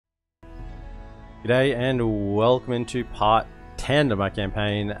G'day and welcome into part 10 of my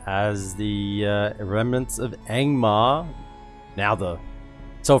campaign as the Remnants of Angmar, now the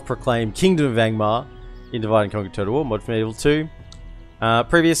self-proclaimed Kingdom of Angmar in Divide and Conquer Total War, mod from Medieval 2.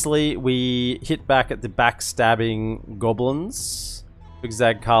 Previously we hit back at the backstabbing goblins, took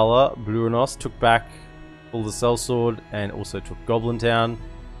Zagkala, Blurenos, took back all the sellsword and also took Goblin Town,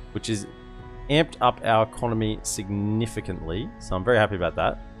 which is amped up our economy significantly, so I'm very happy about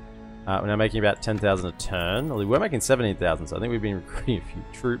that. We're now making about 10,000 a turn. Well, we're making 17,000, so I think we've been recruiting a few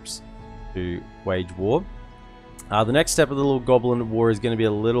troops to wage war. The next step of the little goblin war is going to be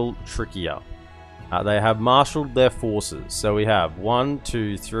a little trickier. They have marshaled their forces, so we have 1,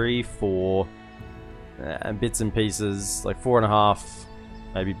 2, 3, 4, and bits and pieces, like 4.5,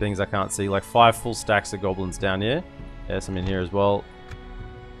 maybe things I can't see, like 5 full stacks of goblins down here. There's some in here as well.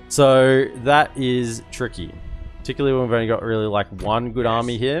 So that is tricky. Particularly when we've only got really like one good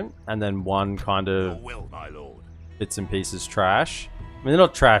army here, and then one kind of bits and pieces trash. I mean, they're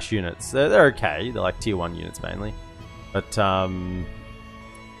not trash units. They're okay. They're like tier 1 units mainly. But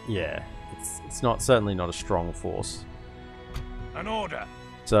yeah, it's not certainly not a strong force. An order.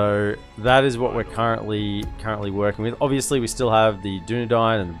 So that is what we're currently working with. Obviously, we still have the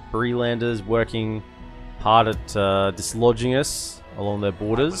Dunedain and the Brelanders working hard at dislodging us along their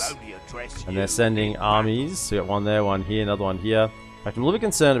borders. And they're sending armies. So you got one there, one here, another one here. In fact, I'm a little bit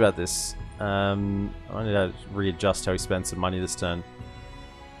concerned about this. I need to readjust how we spend some money this turn.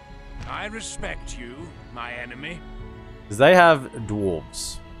 I respect you, my enemy. Because they have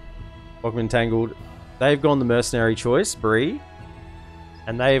dwarves. Welcome Entangled. They've gone the mercenary choice, Bree.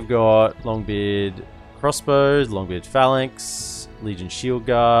 And they've got Longbeard crossbows, Longbeard phalanx, Legion shield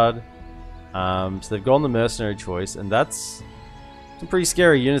guard. So they've gone the mercenary choice, and that's some pretty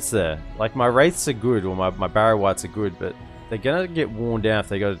scary units there. Like, my wraiths are good, or my barrow wights are good, but they're gonna get worn down if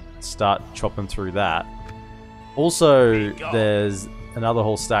they go to start chopping through that. Also, there's another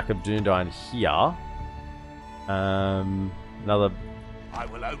whole stack of Dunedain here. Another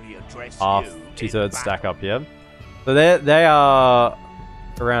half, 2/3 stack up here. So they are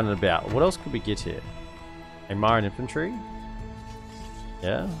around and about. What else could we get here? Angmar and infantry.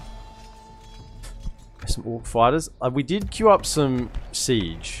 Yeah. Some orc fighters. We did queue up some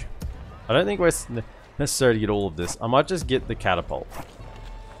siege. I don't think we're necessary to get all of this. I might just get the catapult.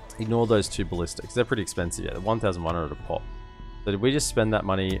 Ignore those 2 ballistics. They're pretty expensive. Yeah, 1,100 a pop. So did we just spend that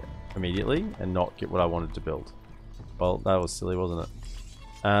money immediately and not get what I wanted to build? Well, that was silly, wasn't it?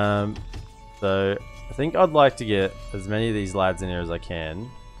 So I think I'd like to get as many of these lads in here as I can.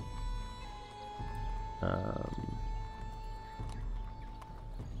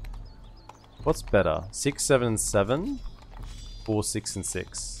 What's better? 6, 7, and 7? 4, 6, and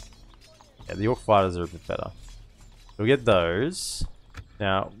 6. Yeah, the Orc fighters are a bit better. We'll get those.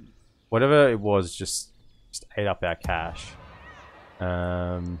 Now, whatever it was just ate up our cash.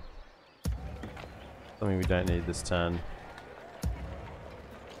 Something we don't need this turn.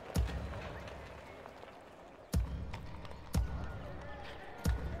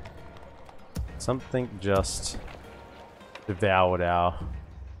 Something just devoured our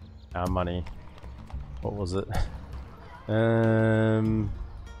money. What was it? No,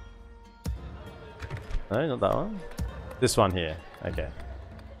 not that one. This one here. Okay.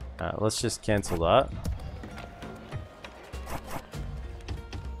 Let's just cancel that.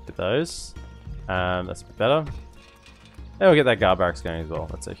 Get those. That's a bit better. And we'll get that guard barracks going as well.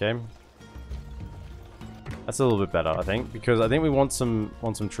 That's okay. That's a little bit better, I think, because I think we want some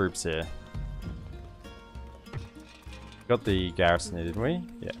troops here. Got the garrison here, didn't we?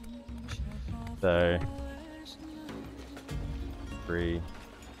 Yeah. So 3. Yeah,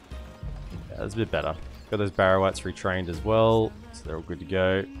 that's a bit better. Got those barrow wights retrained as well, so they're all good to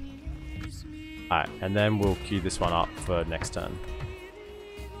go. Alright, and then we'll queue this one up for next turn.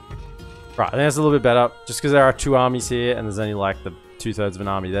 Right, I think that's a little bit better, just because there are 2 armies here, and there's only like the 2/3 of an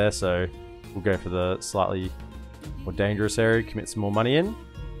army there, so we'll go for the slightly more dangerous area, commit some more money in.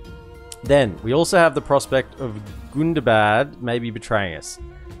 Then, we also have the prospect of Gundabad maybe betraying us.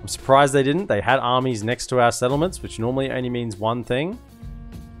 I'm surprised they didn't. They had armies next to our settlements, which normally only means one thing.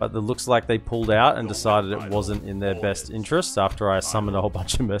 But it looks like they pulled out and decided it wasn't in their best interest after I summoned a whole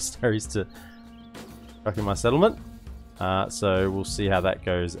bunch of mercenaries to fuck in my settlement. So we'll see how that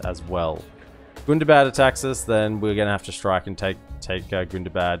goes as well. Gundabad attacks us, then we're going to have to strike and take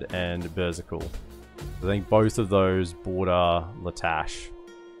Gundabad and Berserkul. I think both of those border Latash.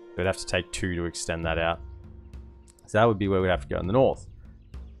 We'd have to take 2 to extend that out. So that would be where we'd have to go in the north.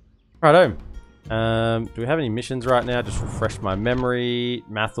 Righto. Do we have any missions right now? Just refresh my memory.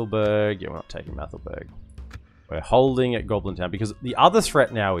 Mathelberg. Yeah, we're not taking Mathelberg. We're holding at Goblin Town because the other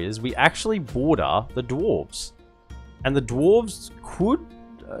threat now is we actually border the dwarves. And the dwarves could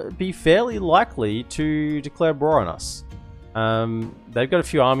be fairly likely to declare war on us. They've got a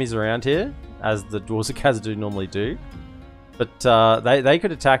few armies around here, as the dwarves of Khazad-dûm normally do. But they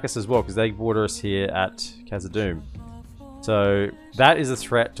could attack us as well because they border us here at Khazad-dûm. So that is a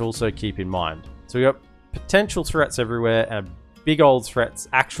threat to also keep in mind. So we've got potential threats everywhere and big old threats,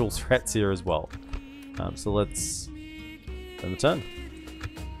 actual threats here as well. So let's turn the turn.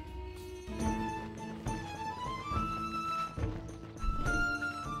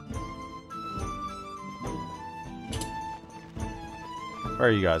 Where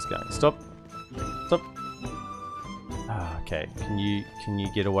are you guys going? Stop. Stop. Okay, can you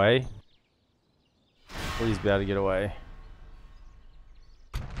get away? Please be able to get away.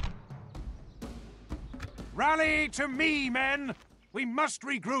 Rally to me, men! We must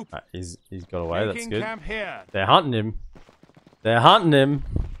regroup. He's got away. That's good. Camp here. They're hunting him. They're hunting him.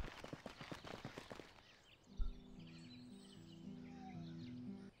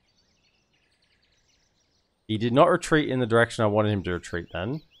 He did not retreat in the direction I wanted him to retreat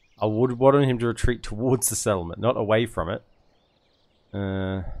then. I would wanted him to retreat towards the settlement, not away from it.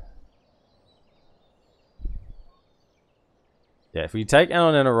 Yeah, if we take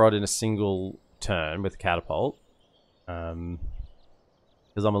Alan and a Rod in a single turn with catapult,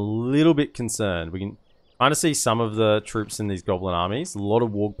 because I'm a little bit concerned. We can kind of see some of the troops in these goblin armies. A lot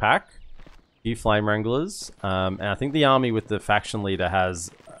of Warg Pack, a few Flame Wranglers, and I think the army with the faction leader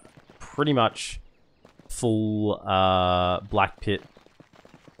has pretty much full Black Pit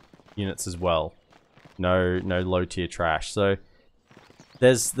units as well. No low tier trash. So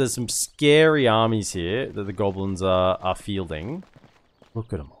there's some scary armies here that the goblins are fielding.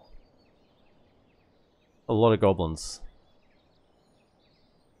 Look at them all. A lot of goblins.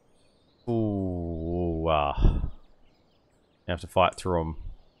 Ooh, you have to fight through them.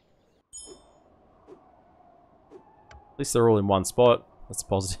 At least they're all in one spot. That's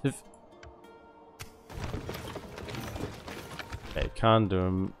positive. Okay, can't do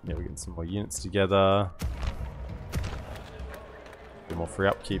them. Yeah, we're getting some more units together. A bit more free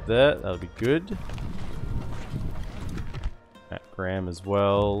upkeep there. That'll be good. At Graham as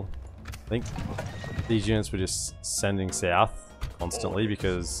well. I think these units were just sending south constantly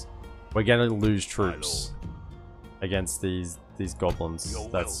because we're going to lose troops against these goblins.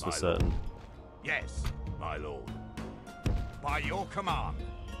 That's for certain. Yes, my lord. By your command,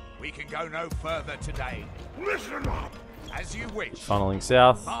 we can go no further today. Listen up. As you wish. Funneling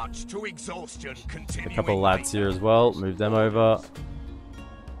south. March to exhaustion. A couple of lads here as well. Move them over.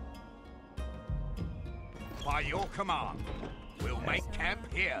 By your command, we'll make camp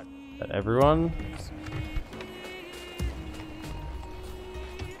here. That everyone.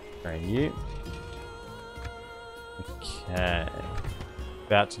 Train you. Okay.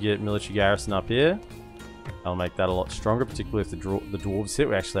 About to get military garrison up here. I'll make that a lot stronger, particularly if the dwarves hit.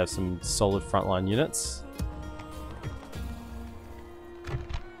 We actually have some solid frontline units.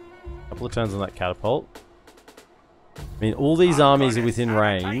 Couple of turns on that catapult. I mean, all these armies are within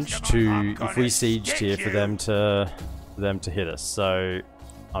range to, if we sieged here, for them to hit us. So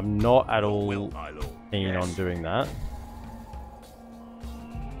I'm not at all keen on doing that.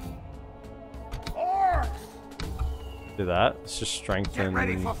 Do that. Let's just strengthen.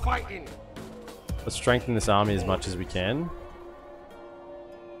 Let's strengthen this army as much as we can.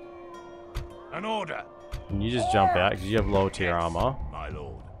 An order. Can you just jump out because you have lower tier armor? My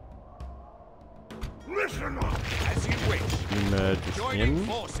lord. Listen up. As you wish. You merge with him,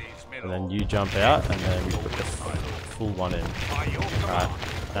 and then you jump out, and then we put the full one in.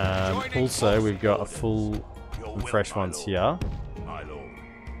 Alright. Also, we've got a full and fresh ones here. My lord.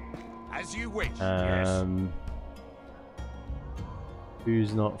 As you wish.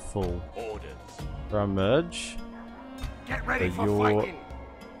 Who's not full? Orders. From merge. Get ready so you're fighting.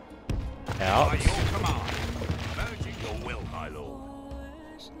 Out. By your command. Merging your will, my lord.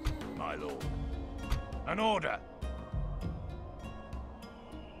 My lord. An order.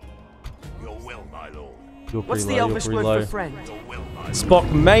 Your will, my lord. What's the Elvish word for friend?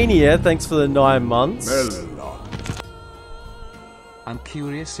 Spockmania, thanks for the 9 months. I'm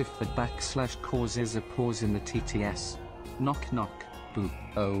curious if the / causes a pause in the TTS. Knock knock. Boo.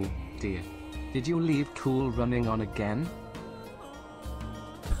 Oh dear. Did you leave Cool running on again?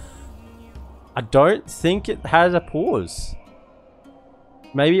 I don't think it had a pause.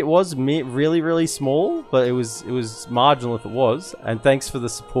 Maybe it was really, really small, but it was marginal if it was. And thanks for the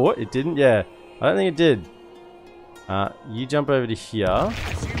support. It didn't, yeah. I don't think it did. You jump over to here.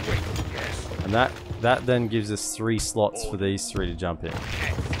 And that then gives us 3 slots for these 3 to jump in.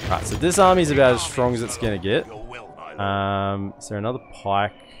 Right, so this army is about as strong as it's going to get. Is there another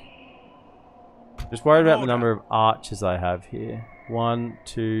pike? Just worried about the number of archers I have here. 1,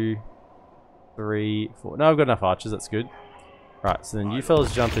 2, 3, 4. No, I've got enough archers. That's good. Right, so then you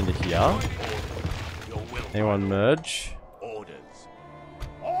fellas jump into here. Anyone merge?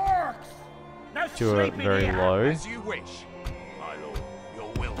 To a very low.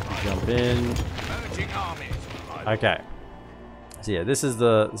 Jump in. Okay. So yeah, this is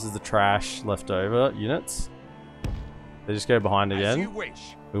the trash leftover units. They just go behind again.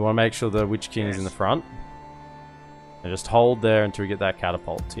 We want to make sure the Witch King is in the front. And just hold there until we get that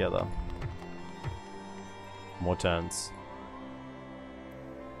catapult together. More turns.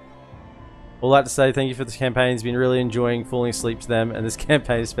 All that to say, thank you for this campaign. It's been really enjoying falling asleep to them, and this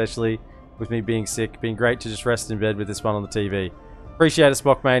campaign especially, with me being sick. Been great to just rest in bed with this one on the TV. Appreciate it,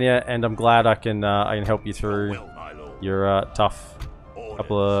 Spockmania, and I'm glad I can help you through your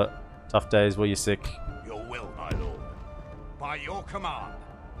couple of tough days while you're sick. Your will, my lord. By your command,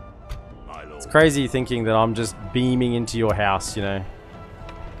 my lord. It's crazy thinking that I'm just beaming into your house, you know.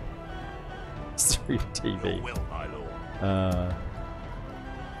 It's through TV. Your will, my lord.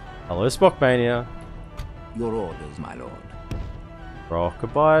 Hello, Spockmania. Your orders, my lord.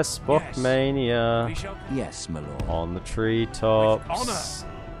 Rockabye, Spockmania. Yes, my lord. On the treetops.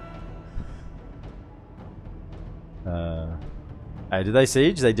 Hey, did they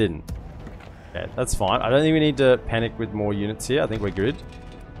siege? They didn't. Okay, that's fine. I don't think we need to panic with more units here. I think we're good.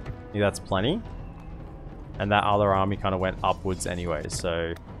 I think that's plenty. And that other army kind of went upwards anyway,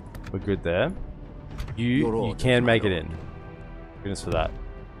 so we're good there. You can make it in. Goodness for that.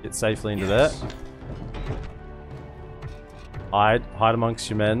 Get safely into there. Hide amongst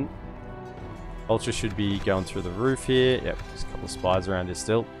your men. Ultra should be going through the roof here. Yep, there's a couple of spies around here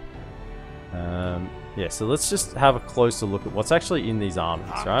still. Yeah, so let's just have a closer look at what's actually in these armies,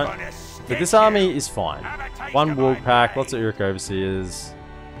 right? But this army is fine. One warg pack, lots of Uruk overseers.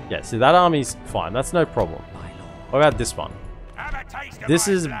 Yeah, see that army's fine. That's no problem. What about this one? This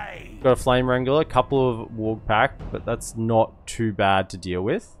has got a flame wrangler, a couple of warg pack, but that's not too bad to deal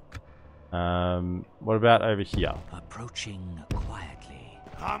with. What about over here? Approaching quietly.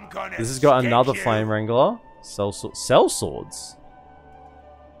 This has got another flame wrangler. Cell swords.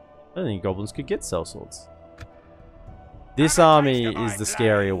 I don't think goblins could get cell swords. This army is the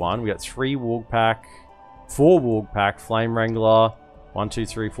scarier one. We got 3 warg pack, 4 warg pack, flame wrangler, 1, 2,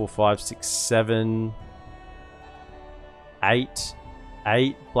 3, 4, 5, 6, 7, 8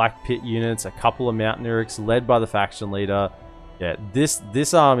 black pit units, a couple of mountain Uruks led by the faction leader. Yeah,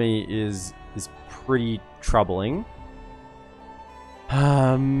 this army is pretty troubling.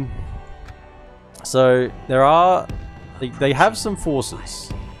 So there are they have some forces.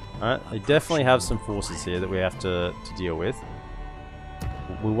 Right? They definitely have some forces here that we have to deal with.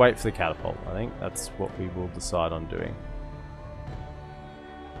 We'll wait for the catapult. I think that's what we will decide on doing.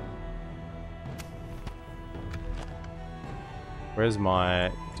 Where's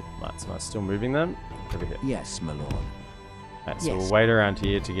my diplomats? Am I still moving them? Over here. Yes, my lord. Right, so we'll wait around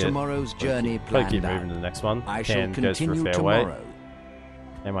here to get tomorrow's journey planned. Keep moving to the next one. I shall continue goes for a fair tomorrow. way.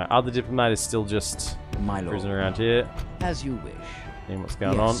 And my other diplomat is still just cruising around here. As you wish. Seeing what's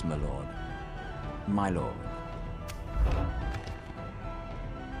going on. Yes, my lord. My lord.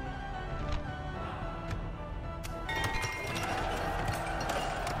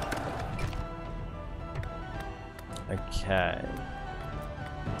 Okay.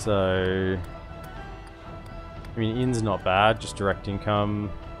 So, I mean, in's not bad, just direct income.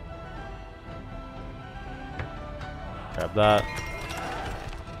 Grab that.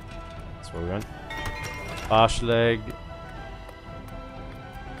 That's where we went. Arshleg.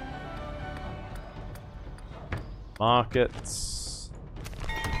 Markets.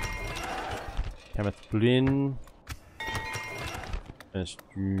 Kenneth Blin.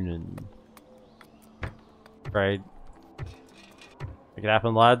 Junen. Trade. Make it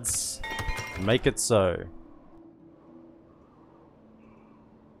happen, lads. Make it so.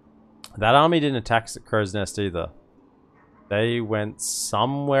 That army didn't attack at Crow's Nest either. They went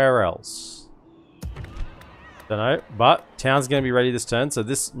somewhere else. Don't know. But town's going to be ready this turn, so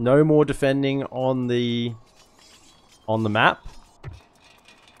this no more defending on the map,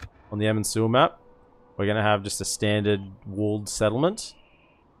 on the Emon map. We're going to have just a standard walled settlement.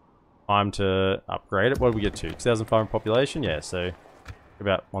 Time to upgrade it. What did we get to? 2,500 population? Yeah, so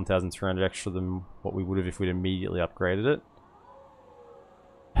about 1,300 extra than what we would have if we'd immediately upgraded it.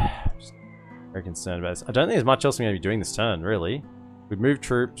 Just very concerned about this. I don't think there's much else I'm going to be doing this turn, really. We've moved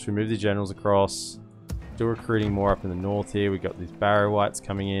troops, we moved the generals across. Still recruiting more up in the north here. We've got these Barrow Whites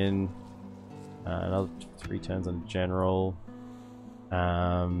coming in. Another 3 turns on general.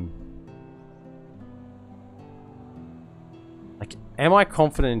 am I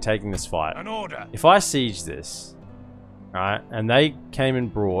confident in taking this fight? An order. If I siege this, right, and they came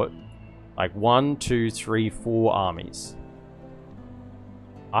and brought like 1, 2, 3, 4 armies.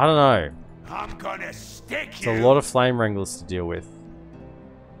 I don't know. I'm gonna stick It's you. a lot of flame wranglers to deal with.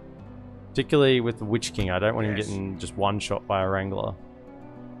 Particularly with the Witch King. I don't want him getting just one shot by a wrangler.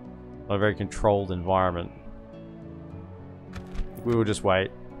 Not a very controlled environment. We will just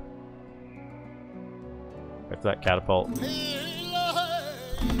wait. Wait for that catapult.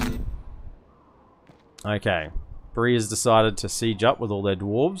 Okay. Bree has decided to siege up with all their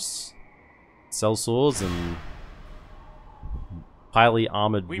dwarves. Sellswords and highly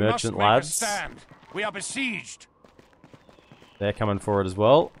armored merchant lads. Stand. We are besieged. They're coming forward as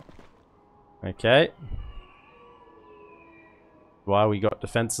well. Okay. Why we got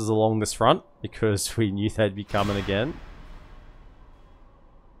defenses along this front? Because we knew they'd be coming again.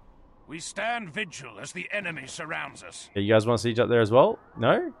 We stand vigil as the enemy surrounds us. Yeah, you guys want to siege up there as well?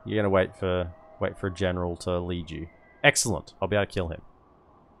 No? You're gonna wait for a general to lead you. Excellent. I'll be able to kill him.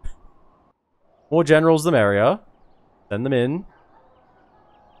 More generals the merrier. Send them in.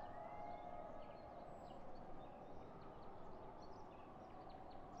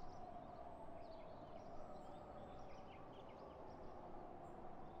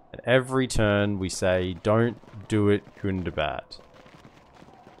 At every turn we say, don't do it, Kundabat.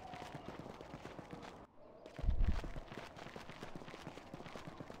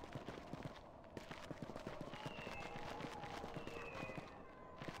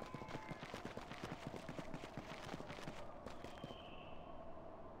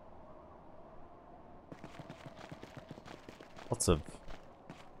 Lots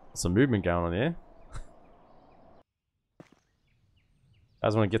of movement going on here.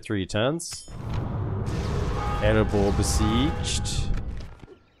 Guys want to get through your turns? Erebor besieged.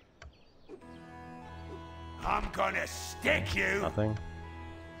 I'm gonna stick you. Nothing.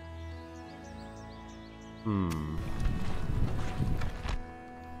 Are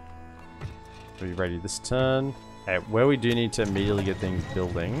we ready this turn? Okay, where we do need to immediately get things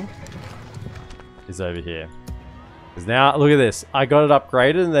building is over here. Because now, look at this. I got it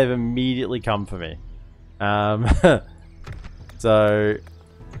upgraded and they've immediately come for me. So,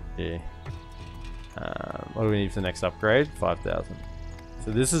 yeah. What do we need for the next upgrade? 5,000.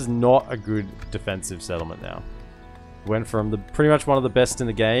 So this is not a good defensive settlement now. Went from pretty much one of the best in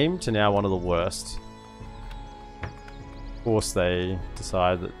the game to now one of the worst. Of course they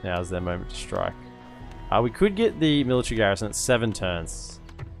decide that now's their moment to strike. We could get the military garrison at 7 turns.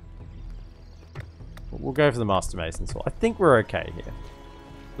 We'll go for the Master Mason. So I think we're okay here.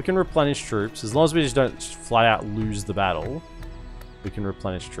 We can replenish troops. As long as we just don't flat out lose the battle, we can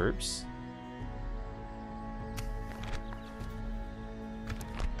replenish troops.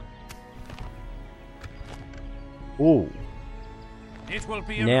 Ooh. It will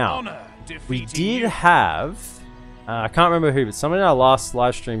be an Now, honor we defeating did you. have... I can't remember who, but someone in our last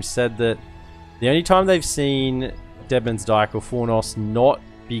live stream said that the only time they've seen Deadman's Dyke or Fornos not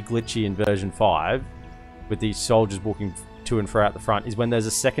be glitchy in version 5, with these soldiers walking to and fro out the front, is when there's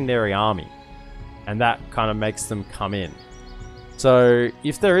a secondary army. And that kind of makes them come in. So,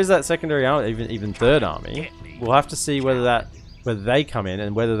 if there is that secondary army, even third army, we'll have to see whether they come in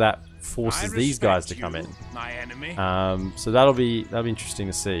and whether that forces these guys to come in. My enemy. So that'll be interesting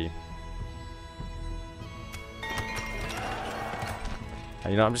to see.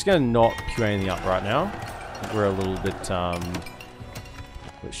 You know, I'm just going to not queue anything up right now. We're a little bit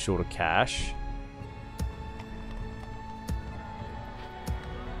short of cash.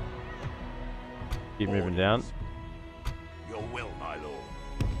 Keep moving down. Your will, my lord.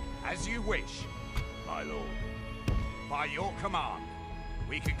 As you wish, my lord. By your command,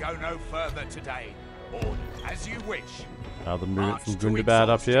 we can go no further today. Ordered. As you wish. Another movement March from to Gundabad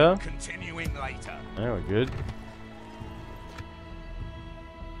up here. exhaustion, continuing later. There, we're good.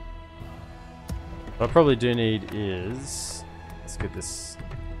 What I probably do need is... Let's get this...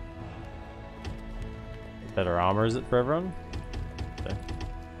 Better armor, is it, for everyone? Okay.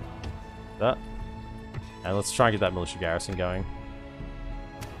 That. And let's try and get that military garrison going.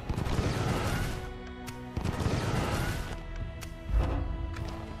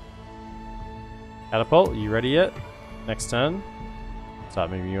 Catapult, are you ready yet? Next turn.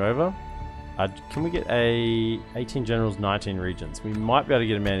 Start moving you over. Can we get a 18 generals, 19 regions? We might be able to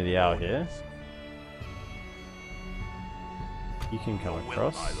get a man of the hour here. You can come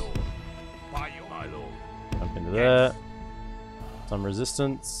across. My lord. Jump into there. Some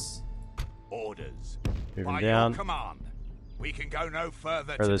resistance. Orders. Moving By down. your command, we can go no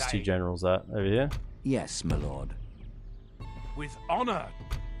further Where are those today. 2 generals at? Over here? Yes, my lord. With honor.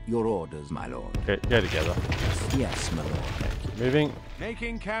 Your orders, my lord. Go together. Yes, my lord. moving.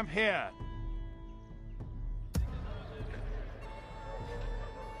 Making camp here.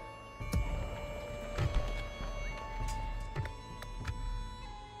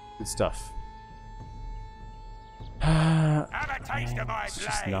 Good stuff. Have a taste of my It's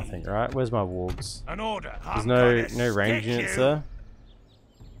just blade. nothing, right? Where's my wargs? An order. There's no range units there.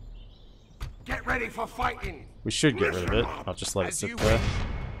 Get ready for fighting. We should get rid of it. I'll just let it sit there.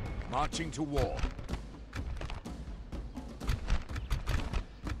 Marching to war.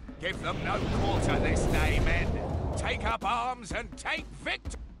 Give them no quarter this day, men. Take up arms and take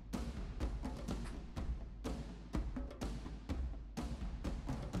victory.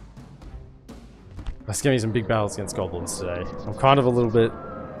 Let's give me some big battles against goblins today. I'm kind of a little bit...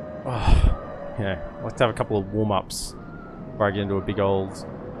 I like to have a couple of warm-ups before I get into a big old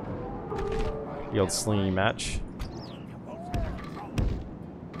slingy match.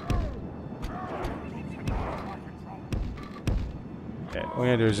 Okay, what we're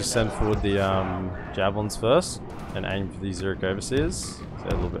going to do is just send forward the javelins first and aim for these Zurich Overseers. So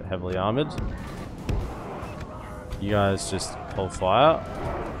they're a little bit heavily armoured. You guys just hold fire.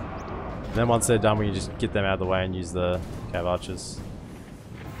 And then once they're done, we can just get them out of the way and use the cav archers.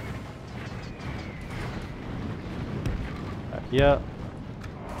 Back here.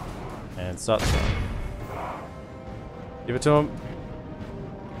 And start throwing. Give it to him.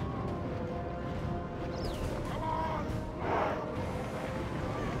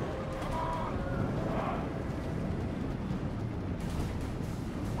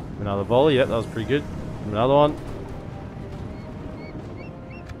 Another volley. Yep, that was pretty good. Another one.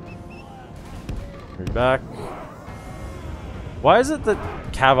 Move back. Why is it that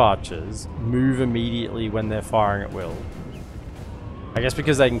cav archers move immediately when they're firing at will? I guess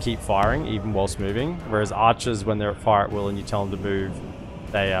because they can keep firing even whilst moving, whereas archers, when they're at fire at will and you tell them to move,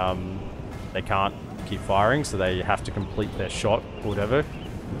 they can't keep firing, so they have to complete their shot or whatever,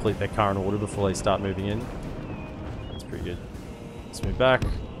 complete their current order before they start moving in. That's pretty good. Let's move back.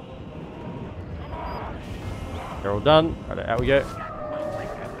 They're all done. Right, out we go.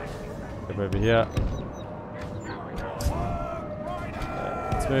 Come over here.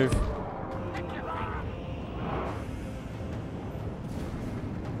 Let's move.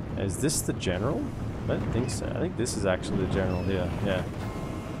 Is this the general? I don't think so. I think this is actually the general here. Yeah.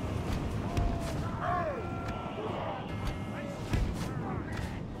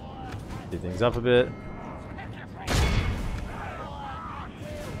 Do things up a bit.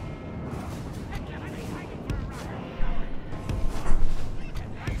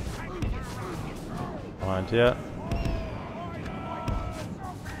 Behind here.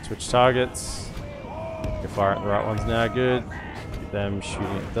 Switch targets. You're firing at the right ones now. Good. Keep them shooting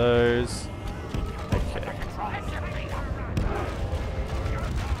at those. Okay.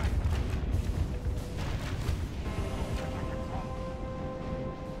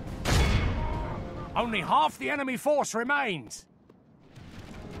 Only half the enemy force remains.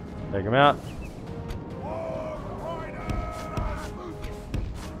 Take them out.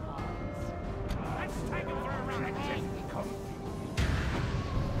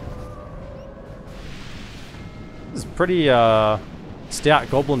 This is pretty stout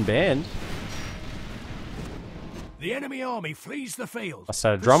goblin band. The enemy army flees the field. I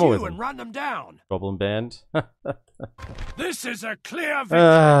started drummer with Pursue them. and run them down. Goblin band. This is a clear victory.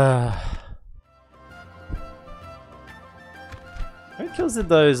 How many kills did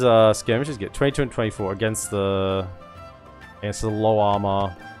those skirmishers get? 22 and 24 against the low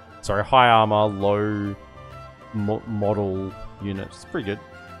armor, sorry, high armor, low model unit. It's pretty good.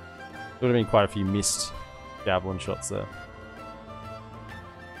 There would have been quite a few missed javelin shots there.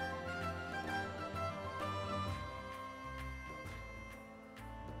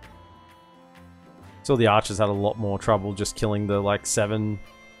 So the archers had a lot more trouble just killing the like 7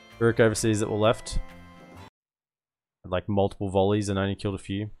 Uruk overseas that were left. Had, like multiple volleys and only killed a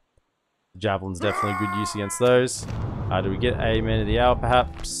few. The javelin's definitely good use against those. Do we get a man of the hour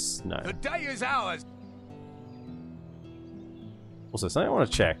perhaps? No. The day is ours. Also, something I want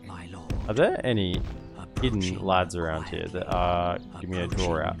to check. Are there any hidden lads around here that are giving me a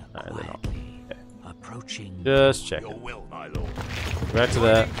draw out? No, they're not. Okay. Just check. Your will, my lord. Back to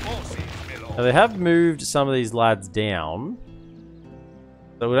that. Forces, my lord. Now they have moved some of these lads down.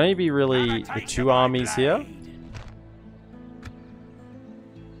 So it would only be really the 2 armies here.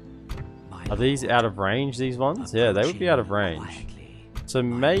 Are these out of range, these ones? Yeah, they would be out of range. So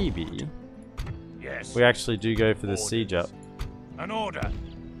maybe Yes. we actually do go for the siege up. An order.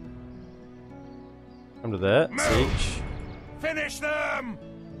 Come to there. Move. Siege. Finish them.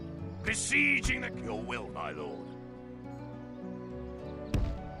 Besieging the... Your will, my lord.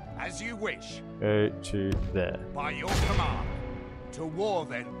 As you wish. Go to there. By your command. To war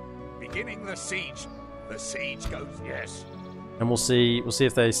then. Beginning the siege. The siege goes, yes. And we'll see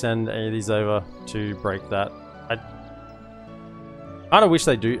if they send any of these over to break that. I kind of wish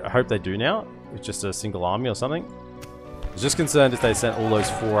they do. I hope they do now. It's just a single army or something. I was just concerned if they sent all those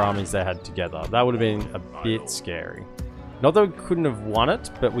 4 armies they had together. That would have been a bit scary. Not that we couldn't have won it,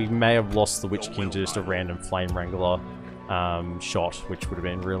 but we may have lost the Witch King to just a random Flame Wrangler shot, which would have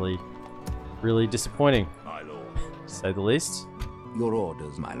been really, really disappointing, My lord. to say the least. Your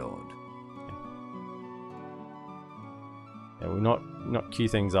orders, my lord. Yeah, we'll not queue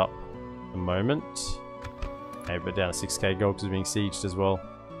things up at the moment. Okay, but down to 6k gold because we're being sieged as well.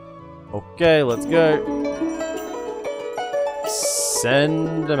 Okay, let's go.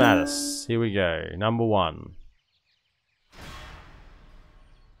 Send them at us. Here we go. Number 1.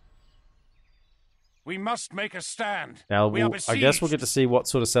 We must make a stand. Now, We are I guess we'll get besieged. to see what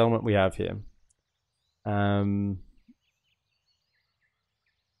sort of settlement we have here. I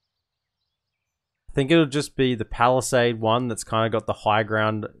think it'll just be the Palisade one that's kind of got the high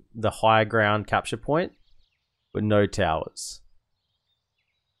ground capture point, but no towers.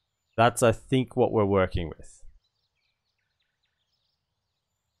 That's, I think, what we're working with.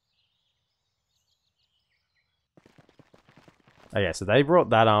 Okay, so they brought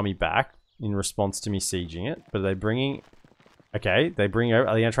that army back in response to me sieging it, but are they bringing... Okay, they bring over...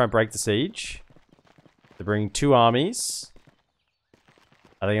 Are they going to try and break the siege? They're bringing 2 armies.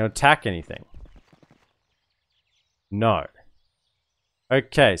 Are they going to attack anything? No.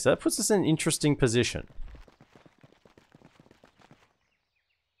 Okay, so that puts us in an interesting position.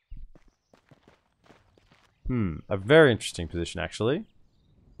 A very interesting position, actually.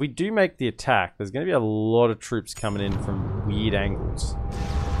 If we do make the attack, there's going to be a lot of troops coming in from weird angles.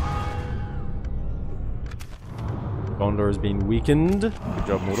 Gondor has been weakened. Good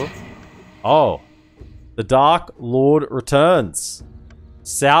job, Mordor. Oh, the Dark Lord returns.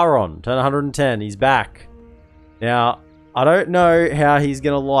 Sauron, turn 110. He's back. Now, I don't know how he's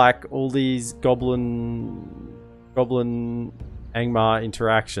going to like all these Goblin Angmar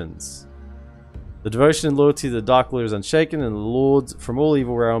interactions. The devotion and loyalty of the Dark Lord is unshaken, and the lords from all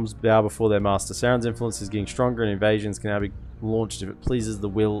evil realms bow before their master. Sauron's influence is getting stronger, and invasions can now be launched if it pleases the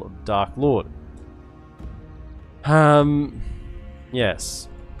will of the Dark Lord. Yes.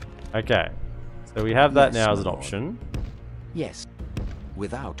 Okay. So we have that Yes, now as an my lord. option. Yes.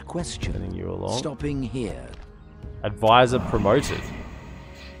 Without question. Sending you along. Stopping here. Advisor promoted.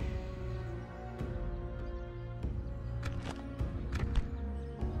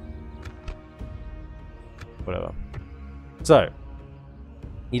 Whatever. So,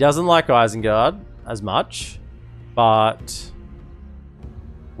 he doesn't like Isengard as much, but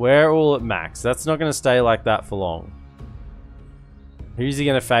we're all at max. That's not going to stay like that for long. Who's he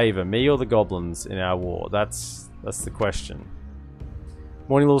going to favor, me or the goblins in our war? That's the question.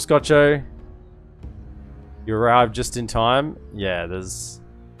 Morning, little Scotcho. You arrived just in time. Yeah, there's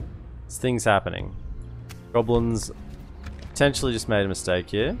things happening. Goblins potentially just made a mistake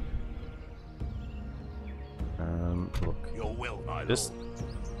here. Look, Your will, my just lord.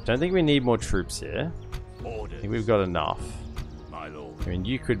 don't think we need more troops here. I Orders, think we've got enough. my lord. I mean,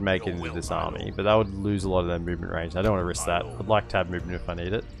 you could make it into this army, but that would lose a lot of their movement range. I don't want to risk that. I'd like to have movement if I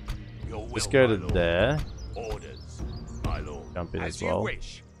need it. Your will, Just go my to lord. there. Orders, my lord. Jump in As as you well.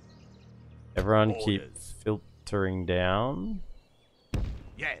 wish. Everyone keep Orders. filtering down.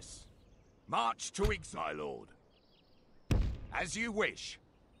 Yes. March to my lord. As you wish.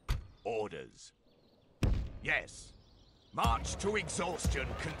 Orders. Yes. March to exhaustion,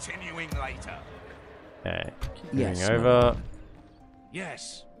 continuing later. Okay, keep Yes, moving my over.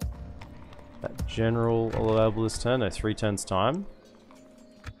 Yes. That general all available this turn. No, 3 turns time.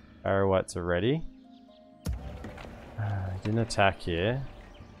 Arrow whites are ready. Didn't attack here.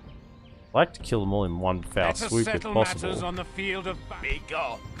 I'd like to kill them all in one foul Let us swoop if settle matters possible. on the field of be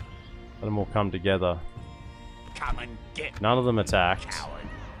gone. Let them all come together. Come and get None of them attacked. coward.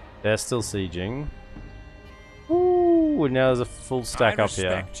 They're still sieging. Ooh, now there's a full stack I up here.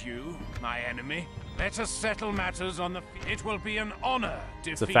 respect you, my enemy. Let us settle matters on the it will be an honor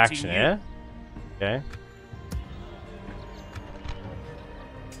defeating It's a faction, you. yeah? Okay.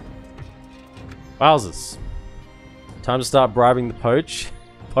 Wowzers. Time to start bribing the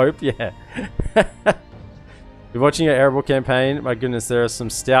Pope, yeah. You're watching your Erebor campaign. My goodness, there are some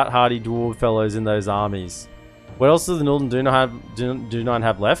stout, hardy dwarf fellows in those armies. What else do the Northern Dunedain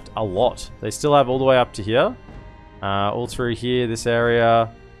have left? A lot. They still have all the way up to here. All through here, this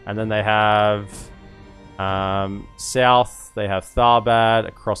area. And then they have south. They have Tharbad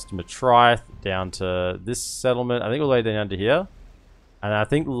across to Matriath, down to this settlement. I think all the way down to here. And I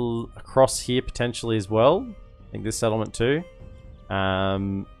think across here potentially as well. I think this settlement too.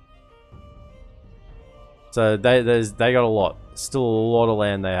 So they got a lot. Still a lot of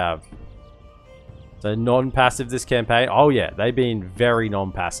land they have. So non-passive this campaign. Oh yeah, they've been very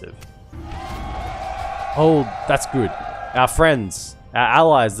non-passive. Oh, that's good. Our friends, our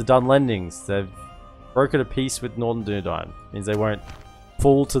allies, the Dunlendings, they've broken a peace with Northern Dunedain. Means they won't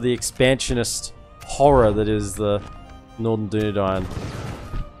fall to the expansionist horror that is the Northern Dunedain.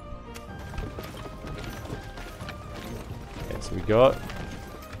 Okay, so we got...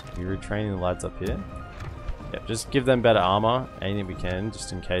 We're retraining the lads up here. Yeah, just give them better armor, anything we can,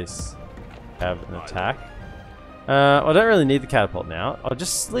 just in case we have an attack. I don't really need the catapult now. I'll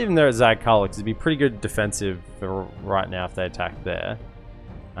just leave them there at Ziegler because it'd be pretty good defensive for right now if they attack there.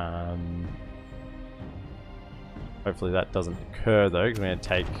 Hopefully that doesn't occur though, because we're going to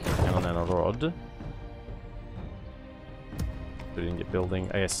take Rhudaur. We didn't get building.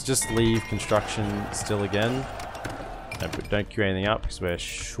 I guess just leave construction still again. Don't queue anything up because we're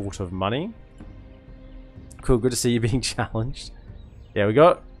short of money. Cool, good to see you being challenged. Yeah, we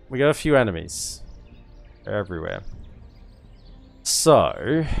got a few enemies. They're everywhere.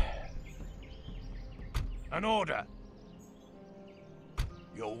 So, an order.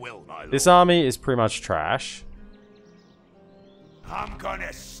 Your will, my lord. This army is pretty much trash. I'm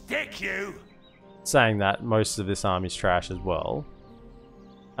gonna stick you. Saying that, most of this army's trash as well.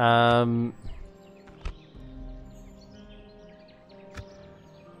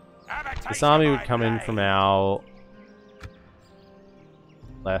 This army would come in from our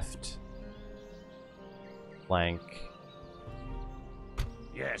left flank.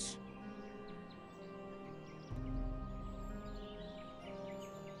 Yes.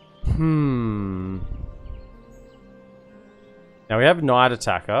 Now we have Knight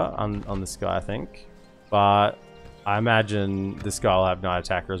Attacker on this guy, I think. But I imagine this guy will have Knight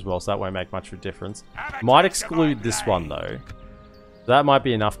Attacker as well, so that won't make much of a difference. Might exclude this one though. That might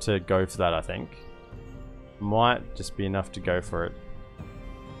be enough to go for that, I think. Might just be enough to go for it.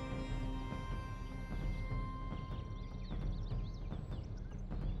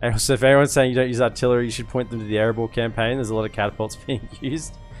 And also, if anyone's saying you don't use artillery, you should point them to the Rhudaur campaign. There's a lot of catapults being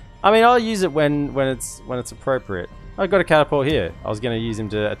used. I mean, I'll use it when it's appropriate. I've got a catapult here. I was going to use him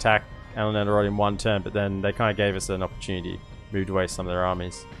to attack Rhudaur in one turn, but then they kind of gave us an opportunity. Moved away some of their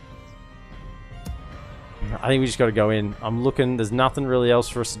armies. I think we just got to go in. I'm looking. There's nothing really else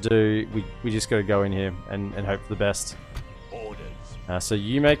for us to do. We just got to go in here and hope for the best. Orders. So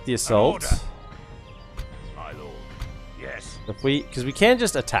you make the assault. My lord. Yes. Because we can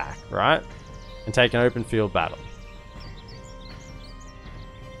just attack, right? And take an open field battle.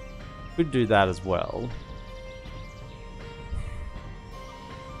 Could do that as well.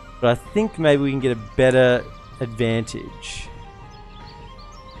 But I think maybe we can get a better advantage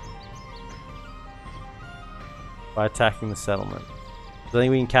by attacking the settlement. So I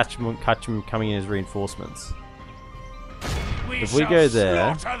think we can catch them coming in as reinforcements. If we go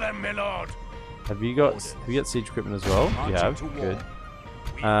there, them, my lord. have you got siege equipment as well? You have. Good.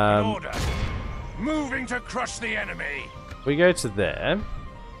 Moving to crush the enemy. If we go to there.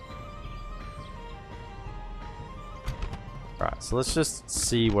 Right, so let's just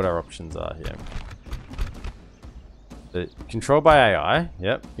see what our options are here. Controlled by AI.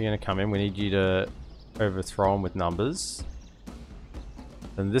 Yep, you're going to come in. We need you to overthrow them with numbers.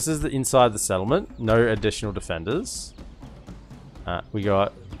 And this is the inside the settlement. No additional defenders. We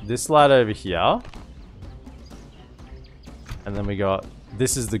got this lad over here. And then we got...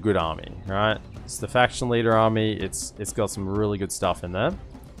 This is the good army, right? It's the faction leader army. It's got some really good stuff in there.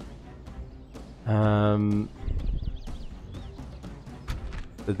 So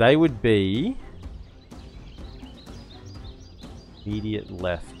they would be... Immediate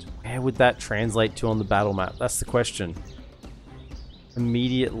left. Where would that translate to on the battle map? That's the question.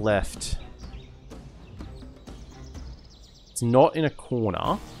 Immediate left. It's not in a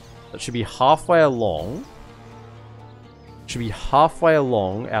corner. It should be halfway along. It should be halfway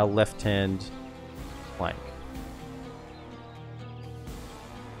along our left-hand flank.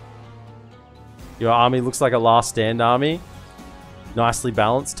 Your army looks like a last stand army. Nicely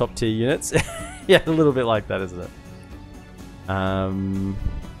balanced, top tier units. Yeah, a little bit like that, isn't it?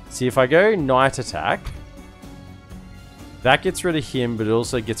 See, if I go Knight Attack, that gets rid of him, but it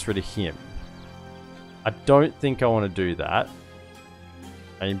also gets rid of him. I don't think I want to do that.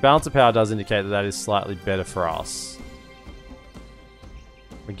 I mean, Balance of Power does indicate that that is slightly better for us.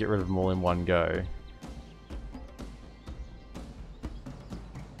 We get rid of them all in one go.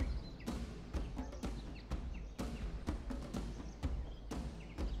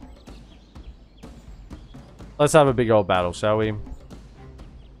 Let's have a big old battle, shall we?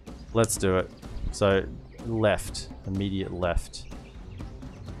 Let's do it. So, left. Immediate left.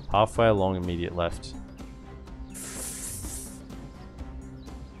 Halfway along, immediate left.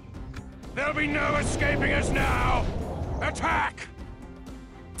 There'll be no escaping us now! Attack!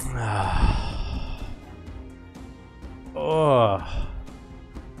 Oh.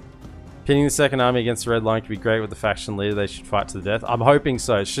 Pinning the second army against the red line could be great with the faction leader. They should fight to the death. I'm hoping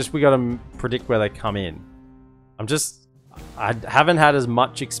so. It's just we gotta predict where they come in. I haven't had as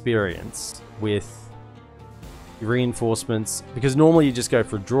much experience with reinforcements because normally you just go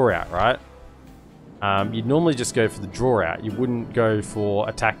for a draw out, right? You'd normally just go for the draw out. You wouldn't go for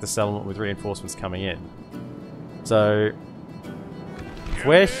attack the settlement with reinforcements coming in. So if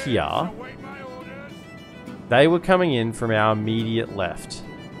we're here, they were coming in from our immediate left.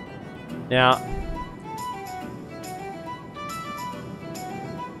 Now,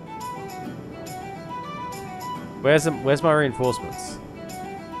 where's my reinforcements?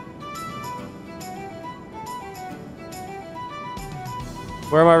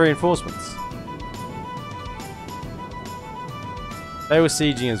 Where are my reinforcements? They were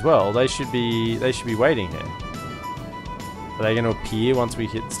sieging as well. They should be waiting here. Are they going to appear once we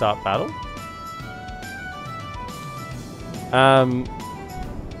hit start battle? I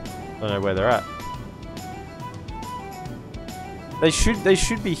don't know where they're at. They should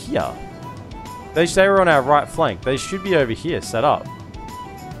be here. They were on our right flank. They should be over here, set up.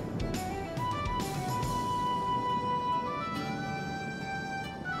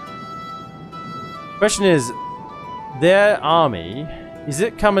 Question is, their army, is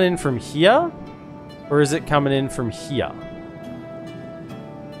it coming in from here? Or is it coming in from here?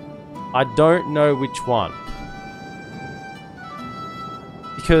 I don't know which one.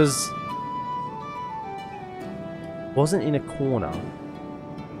 Because it wasn't in a corner.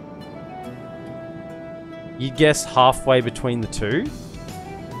 You'd guess halfway between the two.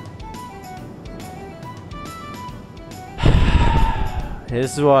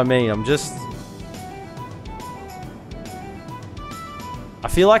 This is what I mean. I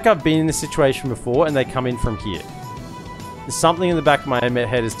feel like I've been in this situation before and they come in from here. There's something in the back of my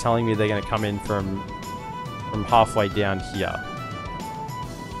head is telling me they're going to come in from halfway down here.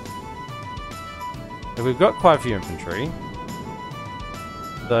 So we've got quite a few infantry.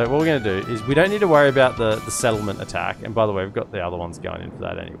 So what we're going to do is we don't need to worry about the settlement attack. And by the way, we've got the other ones going in for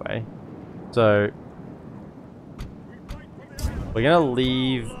that anyway. So we're going to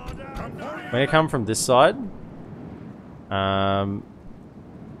leave. We're going to come from this side.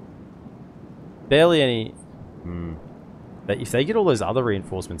 Barely any. But if they get all those other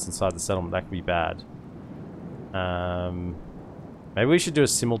reinforcements inside the settlement, that could be bad. Maybe we should do a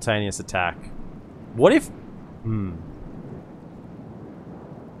simultaneous attack. What if...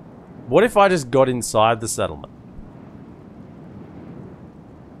 What if I just got inside the settlement?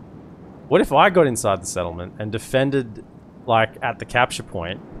 What if I got inside the settlement and defended, like, at the capture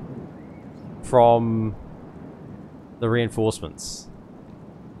point from the reinforcements?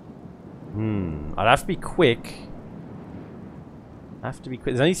 I'd have to be quick.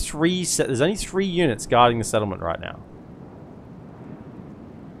 There's only three units guarding the settlement right now.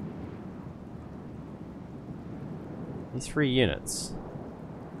 These 3 units.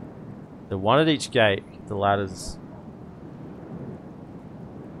 The one at each gate. The ladders.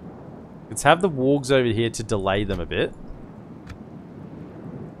 Let's have the wargs over here to delay them a bit.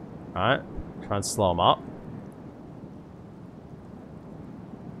 Alright. Try and slow them up.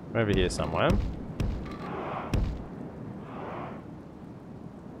 Over here somewhere.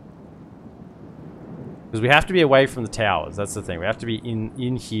 Because we have to be away from the towers. That's the thing. We have to be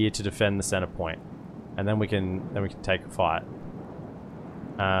in here to defend the center point. And then we can take a fight.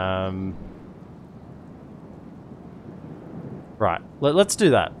 Right. Let's do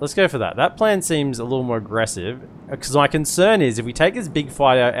that. Let's go for that. That plan seems a little more aggressive. Because my concern is if we take this big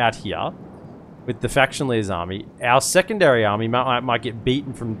fight out here with the faction leader's army, our secondary army might get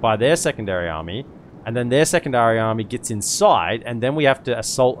beaten by their secondary army. And then their secondary army gets inside. And then we have to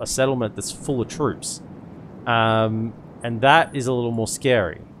assault a settlement that's full of troops. And that is a little more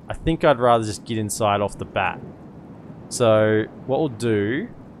scary. I think I'd rather just get inside off the bat. So what we'll do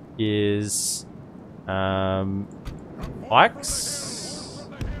is Pikes.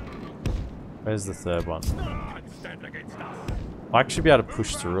 Where's the third one? Pikes should be able to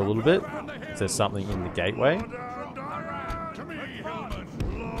push through a little bit if there's something in the gateway.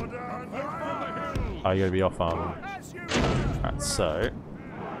 Oh, you gotta be off armor. Alright, so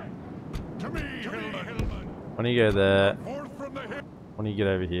when you go there, when you get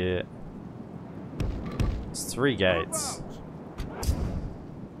over here, it's 3 gates.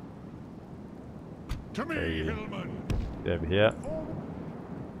 There you go. Get over here.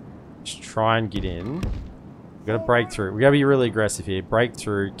 Just try and get in. We gotta break through. We gotta be really aggressive here. Break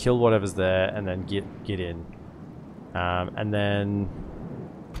through, kill whatever's there, and then get in. And then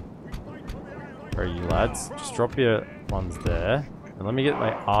where are you lads? Just drop your ones there. And let me get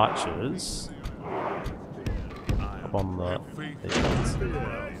my archers up on these ones.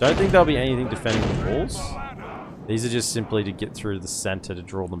 Don't think there'll be anything defending the walls. These are just simply to get through the center to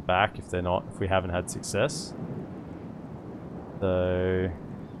draw them back if we haven't had success. So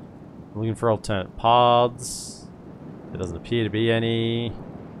I'm looking for alternate paths. There doesn't appear to be any.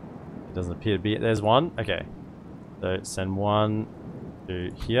 It doesn't appear to be. There's one. Okay. So send one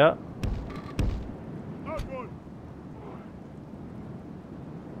to here.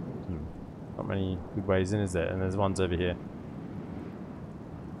 Not many good ways in, is there? And there's ones over here.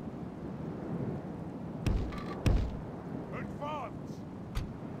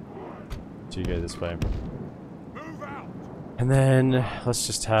 You go this way. And then let's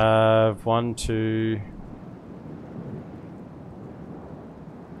just have 1, 2.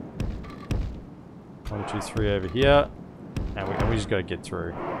 1, 2, 3 over here. And we just gotta get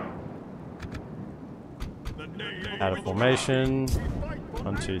through. Out of formation.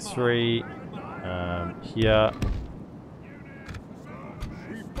 1, 2, 3. Here.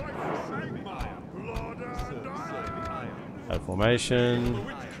 Out of formation.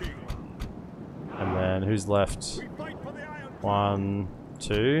 And then who's left? 1,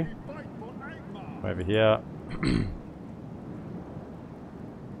 2. Over here.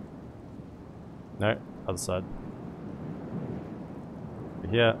 No, other side. Over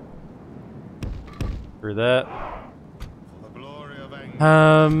here. Through there.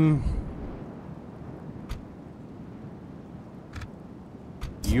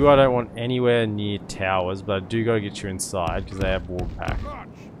 You I don't want anywhere near towers, but I do gotta get you inside because they have ward pack.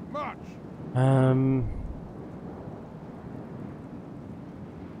 I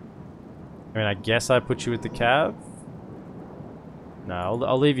mean, I guess I put you with the cav. No,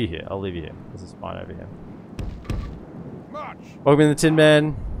 I'll leave you here. I'll leave you here. This is fine over here. Welcome in the Tin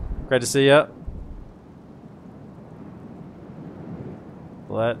Man. Great to see ya.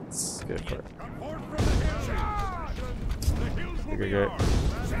 Let's go for it. Go.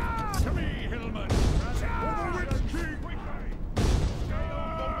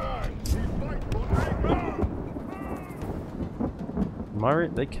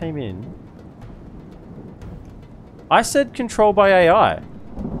 They came in. I said control by AI.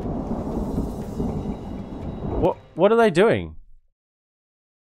 What are they doing?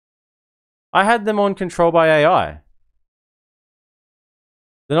 I had them on control by AI.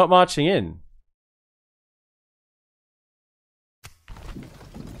 They're not marching in.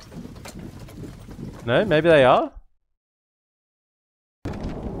 No, maybe they are.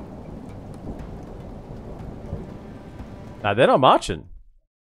 No, they're not marching.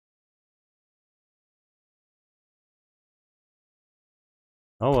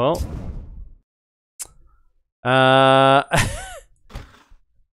 Oh well.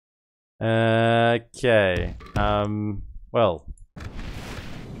 Okay. Well.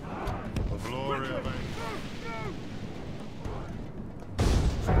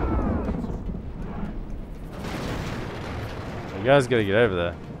 You guys gotta get over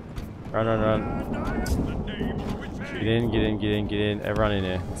there. Run. Get in. Everyone in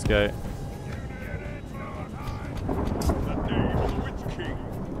here. Let's go.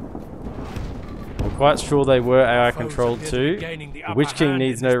 I'm quite sure they were AI controlled too. The Witch King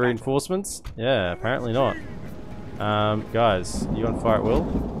needs no reinforcements? Yeah, apparently not. Guys, you on fire at will?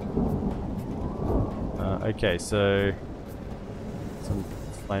 Okay, so some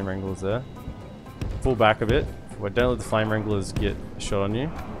flame wranglers there. Pull back a bit. Don't let the flame wranglers get a shot on you.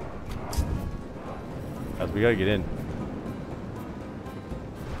 Guys, we gotta get in.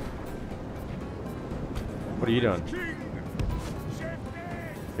 What are you doing?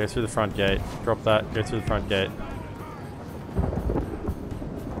 Go through the front gate. Drop that. Go through the front gate.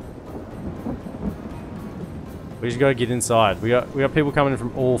 We just gotta get inside. We got people coming in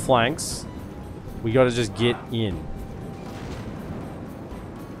from all flanks. We gotta just get in.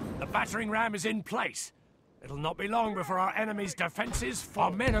 The battering ram is in place. It'll not be long before our enemy's defenses. Our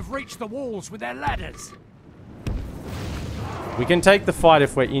men have reached the walls with their ladders. We can take the fight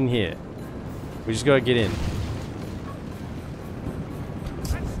if we're in here. We just gotta get in.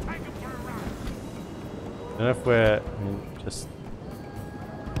 I don't know if we're... I mean, just...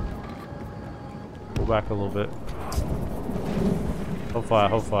 pull back a little bit. Hold fire,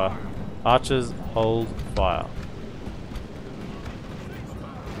 hold fire. Archers, hold fire.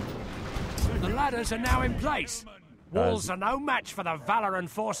 The ladders are now in place. Walls are no match for the valor and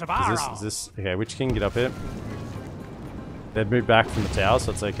force of our arms. Is this... Okay, Witch King, get up here. They've moved back from the tower,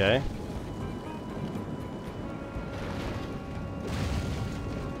 so it's okay.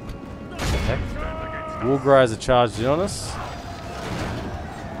 Heck. Wargrides are charged in on us.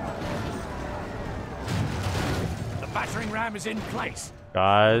 The battering ram is in place.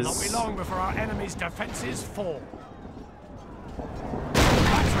 Guys. It'll not be long before our enemy's defenses fall. The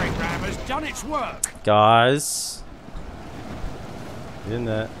battering ram has done its work. Guys. Get in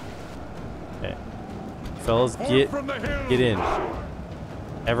there. Okay. Fellas, get in.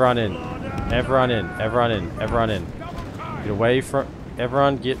 Everyone in. Everyone in. Everyone in. Everyone in. Get away from...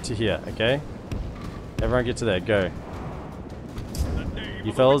 Everyone get to here, okay? Everyone get to there. Go.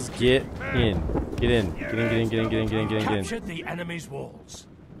 You fellas, get in. Get in. Get in, get in, get in, get in, get in, get in, get in. Captured the enemy's walls.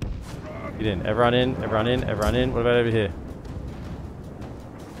 Get in. Everyone in. Everyone in. Everyone in. What about over here?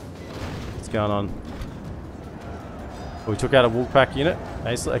 What's going on? Oh, we took out a Wolfpack unit.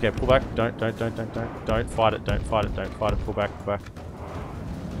 Nice. Okay, pull back. Don't fight it. Don't fight it. Don't fight it. Pull back. Pull back.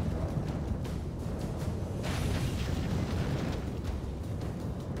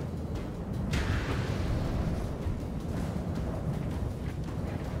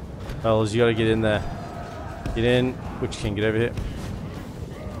 Fellas, you gotta get in there. Get in. Which can get over here?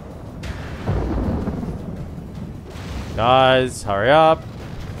 Guys, hurry up.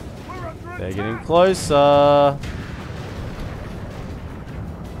 They're getting closer.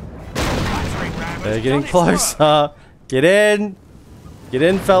 They're getting closer. Get in. Get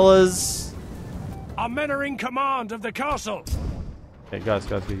in, fellas. Our men are in command of the castle. Okay, guys,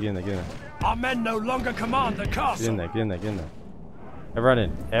 get in there, get in there. Our men no longer command the castle. Get in there, get in there, get in there. Everyone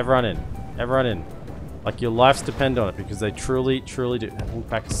in, everyone in, everyone in. Like your lives depend on it because they truly, truly do. That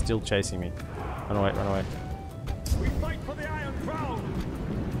Wolfpack is still chasing me. Run away, run away. We fight for the Iron Crown.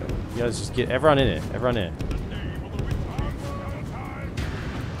 You guys just get everyone in it, everyone in it.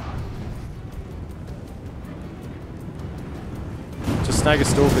 Just snag a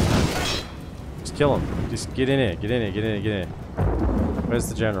stalker. Just kill him. Just get in here, get in here, get in here, get in here. Where's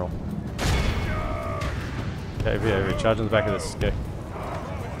the general? Okay, over here, charge on the back of this. Okay.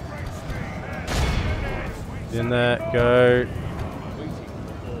 Get in there, go.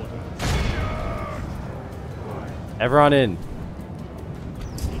 Everyone in.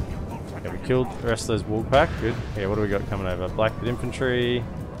 Okay, we killed the rest of those Wolfpack. Good. Okay, what do we got coming over? Blackwood infantry.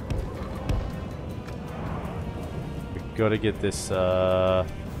 We gotta get this flame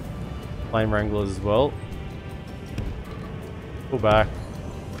wranglers as well. Pull back.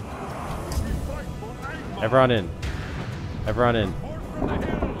 Everyone in. Everyone in.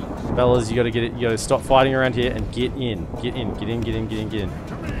 Fellas, you gotta get it. You gotta stop fighting around here and get in. Get in. Get in. Get in. Get in. Get in.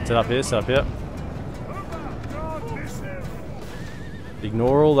 Set up here. Set up here.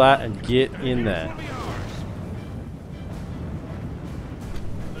 Ignore all that and get in there.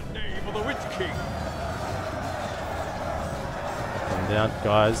 Come down,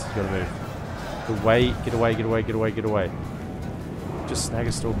 guys. You gotta move. Get away. Get away. Get away. Get away. Get away. Just snag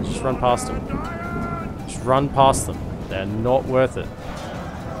a stalker. Just run past them. Just run past them. They're not worth it.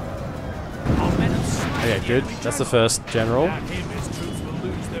 Okay, good. That's the first general.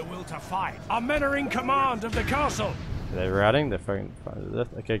 Our men are in command of the castle. They're routing. They're fucking.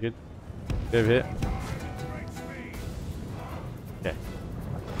 Okay, good. Get over here. Okay.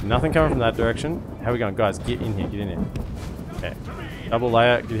 Nothing coming from that direction. How are we going, guys? Get in here. Get in here. Okay. Double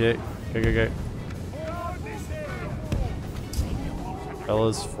layer. Get here. Go, go, go.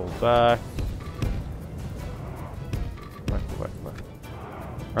 Fellas, fall back.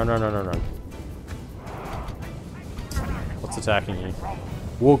 Run, run, run, run, run. What's attacking you?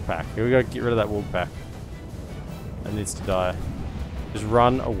 Wolfpack. Here we go. Get rid of that Wolfpack. That needs to die. Just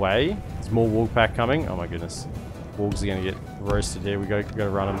run away. There's more Wolfpack coming. Oh my goodness. Wolves are gonna get roasted here. We gotta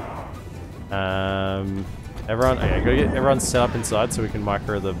run them. Everyone. Okay, gotta get everyone set up inside so we can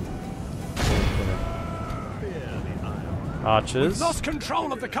micro the archers. We've lost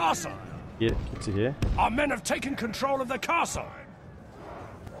control of the castle. Get to here. Our men have taken control of the castle.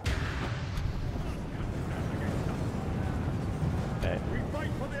 Okay.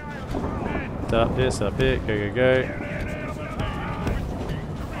 Set up here, set up here. Go, go, go.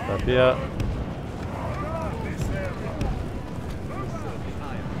 Set up here.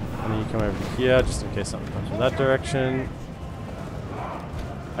 And then you come over here just in case something comes from that direction.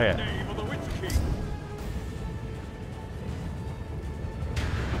 Okay.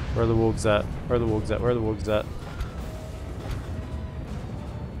 Where are the wolves at? Where are the wolves at? Where are the wolves at?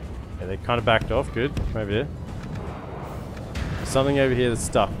 Yeah, they kind of backed off. Good. Come over here. There's something over here that's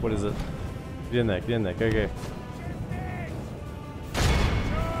stuck. What is it? Get in there. Get in there. Go, go.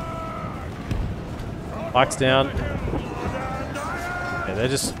 Pikes down. Yeah, they're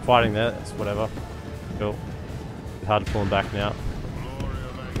just fighting there. It's whatever. Cool. It's hard to pull them back now.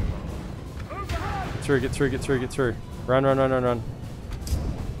 Get through, get through, get through, get through. Run, run, run, run, run.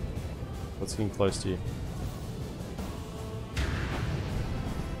 What's getting close to you?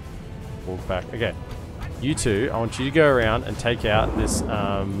 Walk back. Okay. You two, I want you to go around and take out this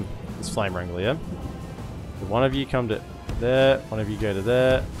this flame wrangler, yeah? So one of you come to there, one of you go to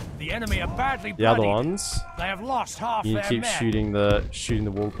there. The enemy are badly The other bloodied. ones, They have lost half you their keep men. shooting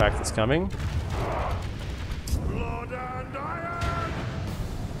the wall pack that's coming. Blood and iron!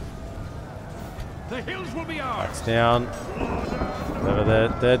 The hills will be ours. Backs down.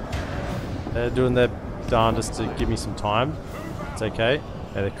 Whatever, they're doing their darndest to give me some time. It's okay.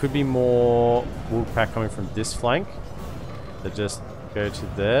 Now, there could be more wool pack coming from this flank. So just go to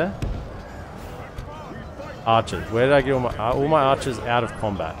there. Archers. Where did I get all my archers out of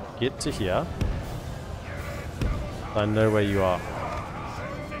combat? Get to here. I know where you are.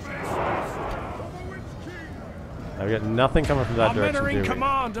 Now we got nothing coming from that Our direction. men are in Do we?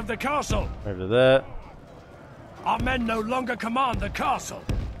 command of the castle. Over to there. Our men no longer command the castle.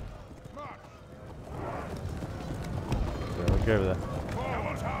 Yeah, we'll go over there.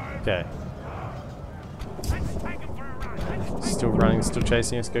 Okay. Still running, still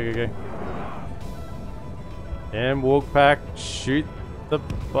chasing us. Go, go, go. And walk back. Shoot the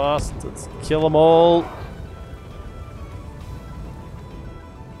bastards. Kill them all.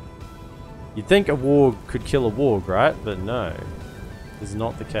 You'd think a warg could kill a warg, right? But no. This is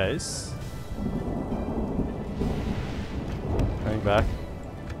not the case. Going back.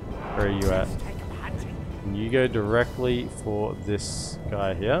 Where are you at? And you go directly for this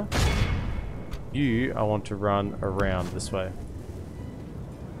guy here. You, I want to run around this way.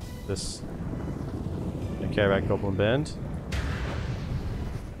 This. Don't care about Goblin Band.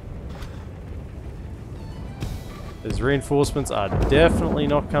 Those reinforcements are definitely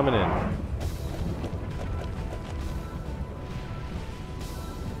not coming in.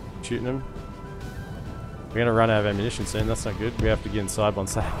 Shooting them. We're gonna run out of ammunition soon, that's not good. We have to get inside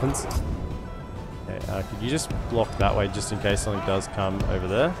once that happens. Okay, could you just block that way just in case something does come over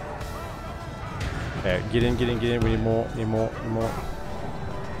there? Okay, get in, get in, get in. We need more, need more, need more.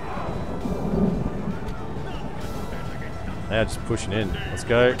 Now just pushing in. Let's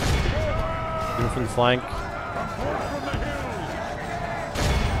go. In from the flank.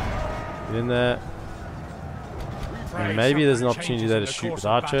 Get in there. And maybe there's an opportunity there to shoot with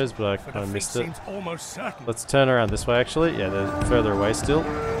archers, but I kind of missed it. Let's turn around this way actually. Yeah, they're further away still.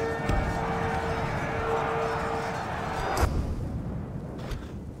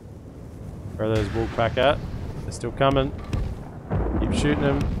 Where are those wolf pack at? They're still coming. Keep shooting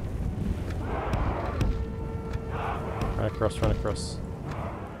them. Run across, run across.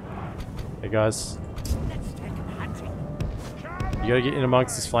 Hey guys. You gotta get in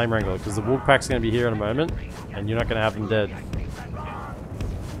amongst this flame wrangler because the wolf pack's gonna be here in a moment and you're not gonna have them dead.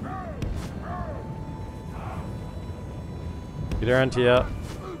 Get around here.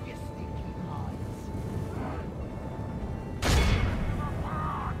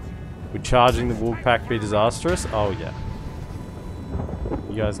 Would charging the wolf pack be disastrous? Oh yeah.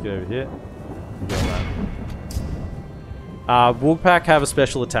 You guys get over here. Get on that. Wolf pack have a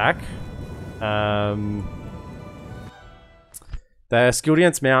special attack. They are skilled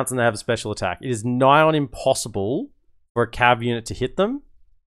against mounts and they have a special attack. It is nigh on impossible for a cav unit to hit them.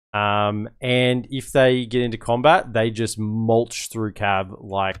 And if they get into combat, they just mulch through cav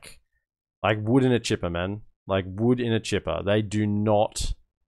like wood in a chipper, man. Like wood in a chipper. They do not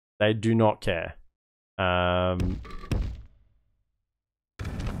care.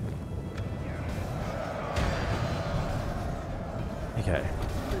 Okay.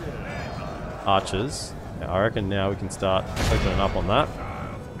 Archers. Yeah, I reckon now we can start opening up on that.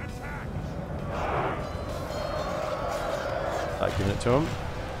 Start giving it to them.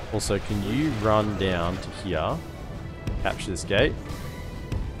 Also, can you run down to here? Capture this gate.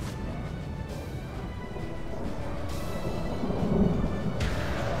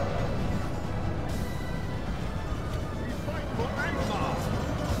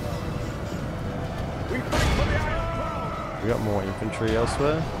 We got more infantry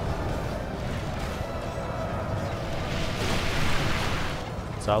elsewhere.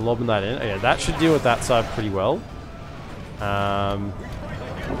 Start lobbing that in. Okay, that should deal with that side pretty well.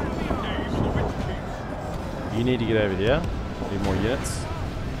 You need to get over here. Need more units.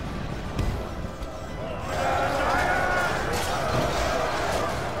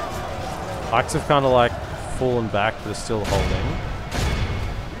 Pikes have kind of like fallen back, but are still holding.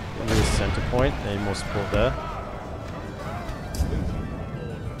 Into the center point. Need more support there.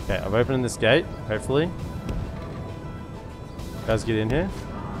 Okay, I'm opening this gate, hopefully. Guys, get in here.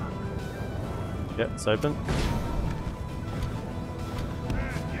 Yep, it's open.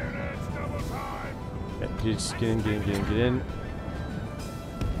 Okay, you just get in, get in, get in, get in.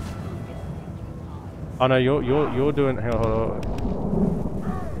 Oh no, you're doing. Hang on, hold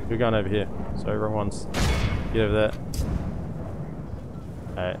on. You're going over here. So wrong ones. Get over there.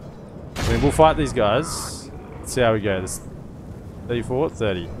 Alright. I mean, we'll fight these guys. Let's see how we go. This 34,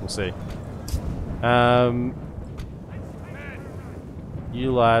 30. We'll see.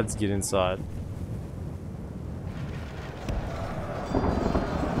 You lads get inside.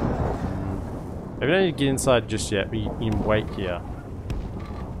 Maybe we don't need to get inside just yet, but you can wait here.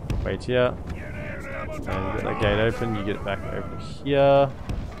 Wait here. And get that gate open, you get it back over here.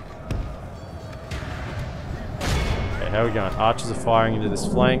 Okay, how are we going? Archers are firing into this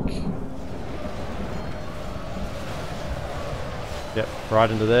flank. Yep, right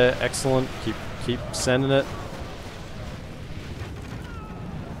into there. Excellent. Keep sending it.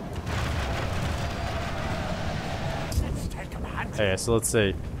 Okay, so let's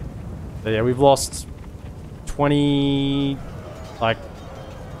see. So yeah, we've lost 20, like,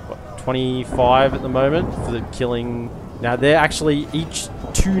 what, 25 at the moment for the killing. Now, they're actually, each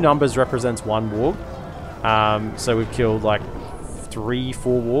 2 numbers represents 1 warg. So we've killed like 3-4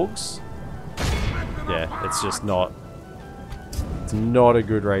 wargs. Yeah, it's just not, it's not a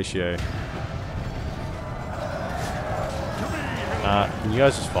good ratio. Can you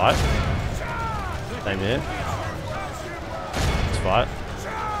guys just fight? Same here. Let's fight.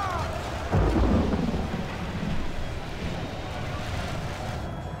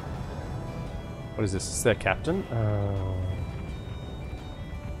 What is this? Is their captain?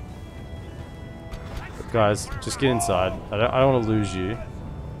 Guys, just get inside. I don't want to lose you.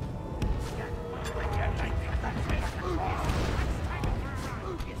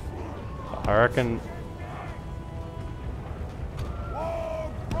 I reckon.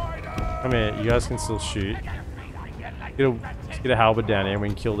 Come here, you guys can still shoot. Get a halberd down here and we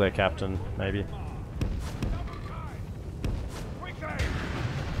can kill their captain, maybe.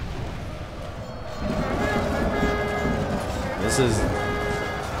 This is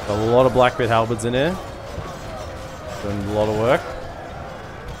a lot of Blackbeard halberds in here. Doing a lot of work.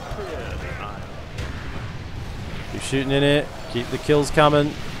 Keep shooting in it. Keep the kills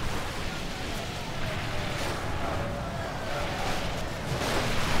coming.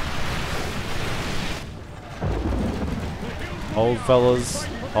 Hold, fellas.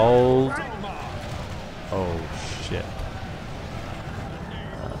 Hold. Oh, shit.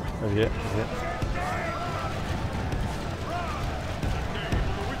 Over here. Over here.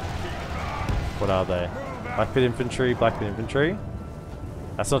 What are they? Blackbeard infantry, Blackbeard infantry.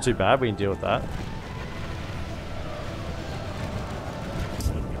 That's not too bad, we can deal with that.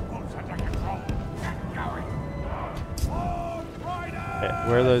 Okay,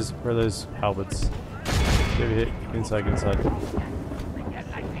 where are those halberds? Get over here, get inside, get inside.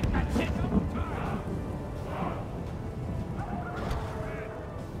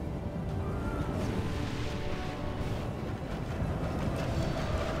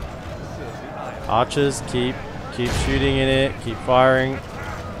 Archers, keep shooting in it, keep firing.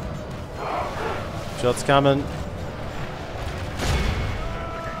 Shots coming.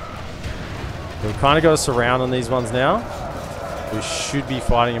 We've kind of got a surround on these ones now. We should be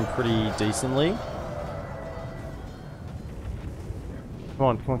fighting them pretty decently. Come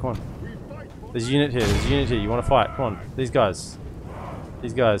on, come on, come on. There's a unit here, there's a unit here. You want to fight? Come on, these guys.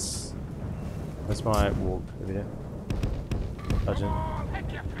 These guys. That's my walk over here. Sergeant.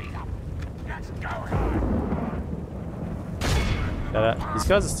 These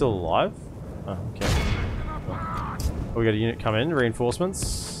guys are still alive? Oh, okay. Oh, we got a unit come in,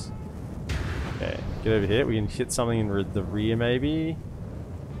 reinforcements. Okay, get over here. We can hit something in the rear, maybe.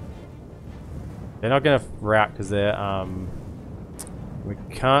 They're not going to rout because they're, we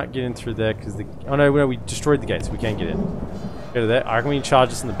can't get in through there because the, oh no, we destroyed the gates. We can't get in. Go to there. I reckon we can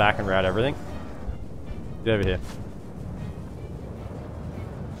charge this in the back and rout everything. Get over here.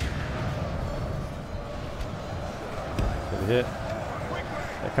 Over here.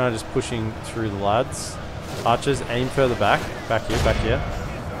 They're kind of just pushing through the lads. Archers, aim further back. Back here, back here.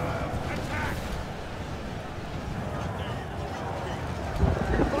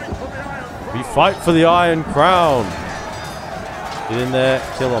 We fight for the Iron Crown. Get in there,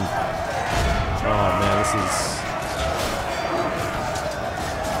 kill them. Oh man, this is...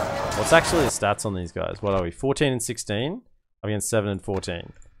 What's actually the stats on these guys? What are we? 14 and 16? I'm against 7 and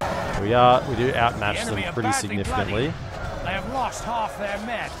 14. We do outmatch them pretty significantly. They have lost half their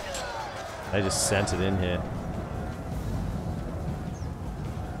men. They just sent it in here.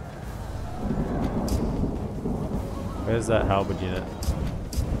 Where's that halberd unit?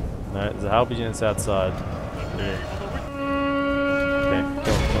 No, there's a halberd unit's outside. Yeah. Okay,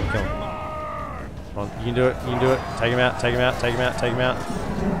 kill him, kill him, kill him. Come on, you can do it, you can do it. Take him out, take him out, take him out, take him out.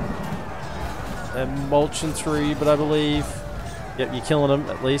 emulsion 3, but I believe... Yep, you're killing them,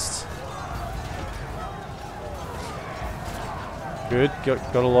 at least. Good,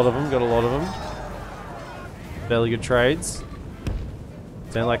 got a lot of them, got a lot of them. Fairly good trades.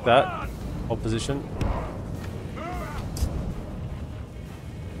 Stand like that. Hold position.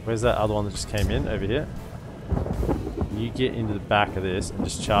 Where's that other one that just came in? Over here. You get into the back of this and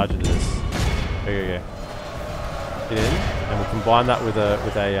just charge into this. Go. Get in, and we'll combine that with a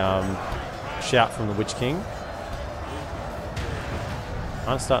shout from the Witch King.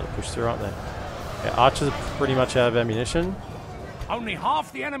 I'm starting to push through, aren't they? Yeah, archers are pretty much out of ammunition. Only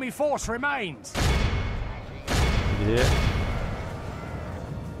half the enemy force remains. Yeah.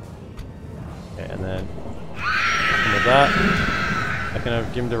 Okay, and then with that, I can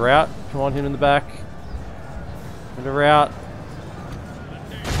give him the route. Come on, him in the back. Give him the route.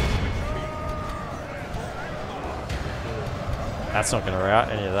 That's not going to route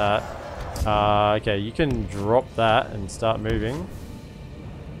any of that. Okay, you can drop that and start moving.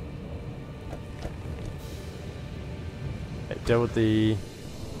 Okay, deal with the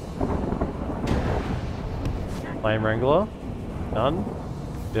Flame Wrangler. Done.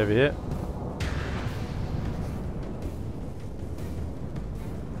 Get over here.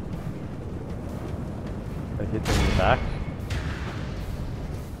 I hit them in the back.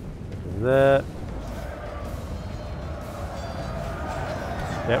 There.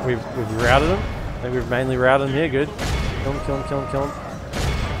 Yeah, we've routed them. I think we've mainly routed them here. Good. Kill him, kill him, kill him, kill him.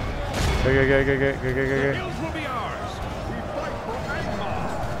 Go.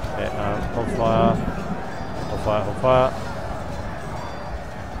 Okay, hold fire. Hold fire.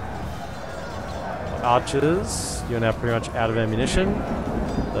 Archers, you're now pretty much out of ammunition.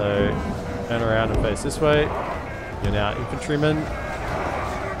 So, turn around and face this way. You're now infantrymen.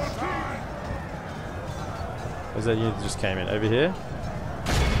 Where's that unit that just came in? Over here.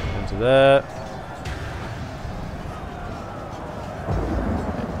 Into there.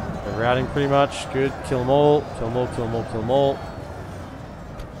 They're routing pretty much. Good. Kill them all. Kill them all, kill them all, kill them all.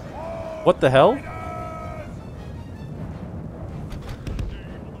 What the hell?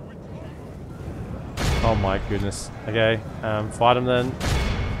 Oh my goodness. Okay, fight him then.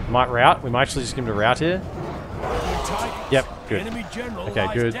 Might route. We might actually just give him to route here. Yep, good. Okay,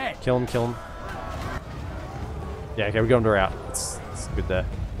 good. Kill him, kill him. Yeah, okay, we got him to route. It's good there.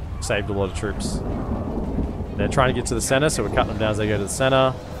 Saved a lot of troops. They're trying to get to the center, so we're cutting them down as they go to the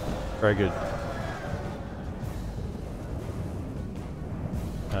center. Very good.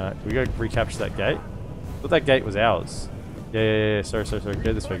 We go recapture that gate. I thought that gate was ours. Yeah. Sorry.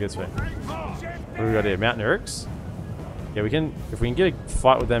 Go this way. What do we got here? Mountain Orcs? Yeah, we can... If we can get a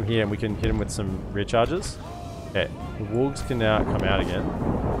fight with them here and we can hit them with some rear charges. Okay, the Wolves can now come out again.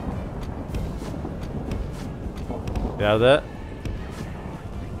 Get out of there.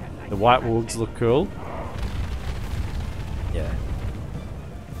 The white Wolves look cool. Yeah.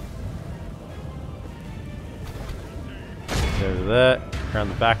 Over there. Around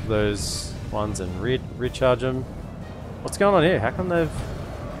the back of those ones and recharge them. What's going on here? How come they've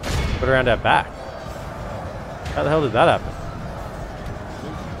put around our back? How the hell did that happen?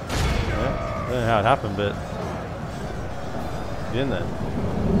 Yeah, I don't know how it happened, but get in there.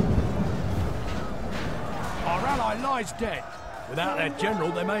 Our ally lies dead. Without their general,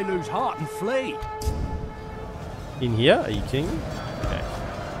 they may lose heart and flee. In here? Are you king? Okay.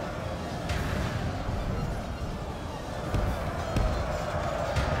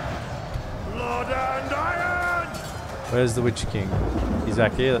 Blood and iron! Where's the Witch King? He's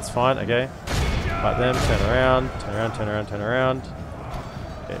back here, that's fine, okay. Fight them, turn around.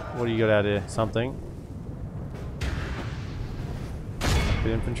 Okay, what do you got out here? Something.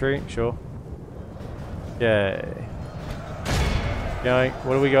 Good infantry, sure. Okay. Going.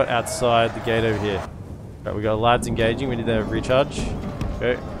 What do we got outside the gate over here? Right, we got lads engaging, we need their recharge.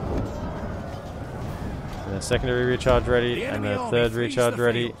 Okay. And the secondary recharge ready, and the third recharge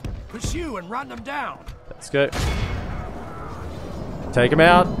ready. Pursue and run them down. Let's go. Take them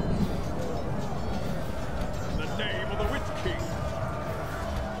out.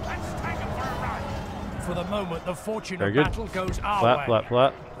 For the moment, the fortune of battle goes our way.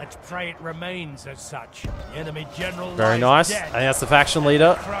 Flat. Let's pray it remains as such. The enemy general Very lies nice. dead. I think that's the faction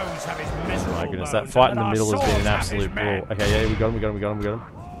leader. Crows have his Oh miserable my goodness, burden, that fight in and the our middle has been an swords have absolute his men. brawl. Okay, yeah, we got him.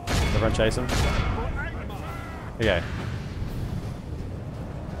 Everyone chase him. Okay.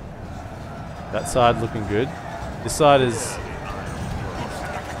 That side looking good. This side is...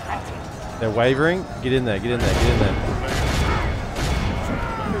 They're wavering. Get in there.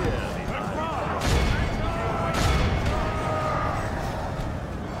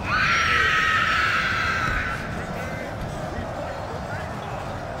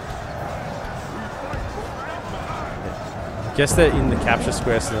 guess they're in the capture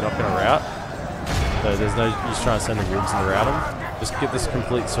square, so they're not going to rout. So there's no use trying to send the wolves and rout them. Just get this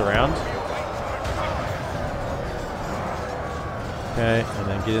complete surround. Okay, and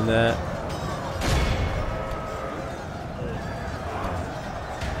then get in there.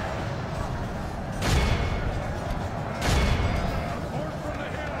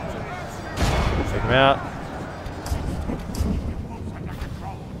 Take him out.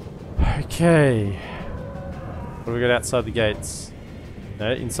 Okay. What do we got outside the gates?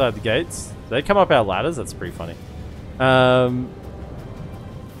 No, inside the gates. They come up our ladders. That's pretty funny.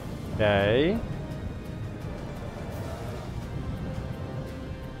 Okay.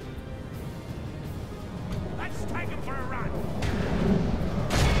 Let's take him for a run.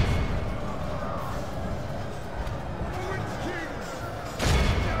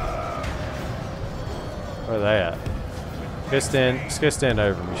 Where are they at? Let's go stand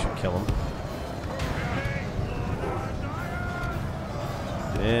over them. We should kill them.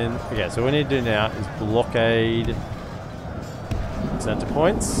 Then, okay, so what we need to do now is blockade center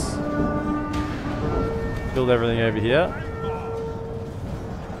points. Build everything over here.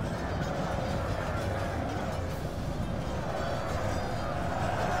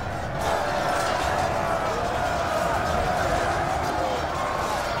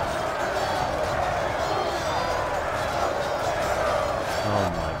 Oh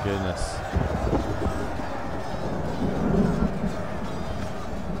my goodness.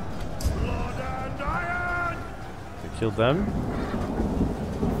 We killed them.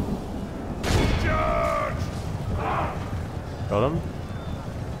 Got him.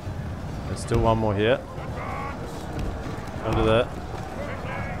 There's still one more here. Under that.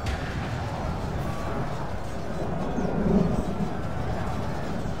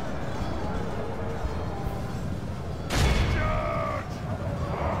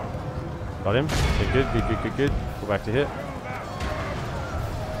 Got him. Okay, good, good, good, good, good. Go back to hit.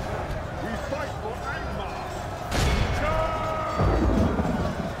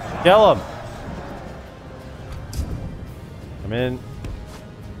 Kill him! Come in.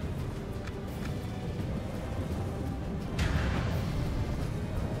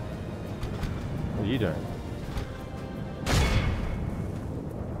 What are you doing?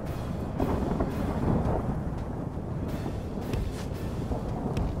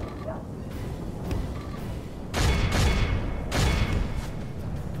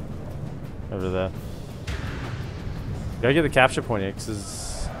 Over there. Go get the capture point here, because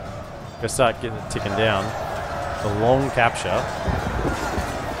gotta start getting it ticking down. The long capture.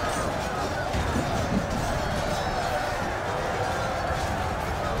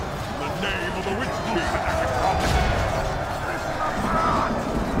 The name of the Witch King.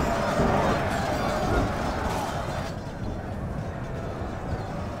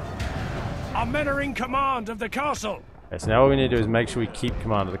 Our men are in command of the castle. Okay, so now what we need to do is make sure we keep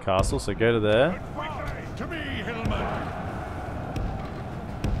command of the castle. So go to there. To me, Hillman.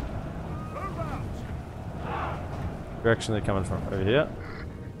 Direction they're coming from, over here.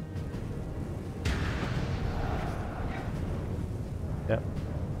 Yep.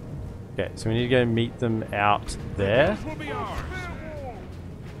 Okay, so we need to go meet them out there. This will be ours.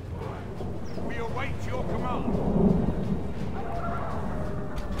 We await your command.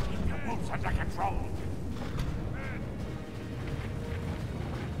 Keep your wolves under control.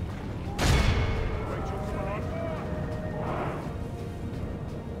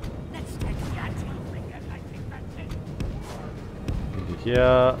 Let's take the anti-finger. I think that's it. Into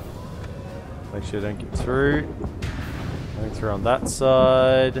here. Make sure they don't get through. Going through on that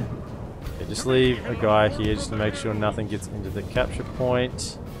side. Okay, just leave a guy here just to make sure nothing gets into the capture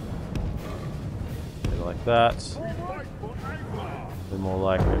point. Like that. Then more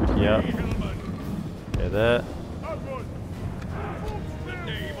like over here. Okay, there.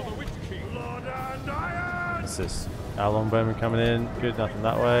 What's this? Our longbowman coming in. Good, nothing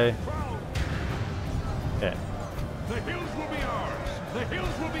that way. Okay. The hills will be ours. The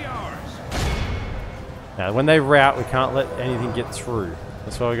hills will be ours. Now, when they rout, we can't let anything get through.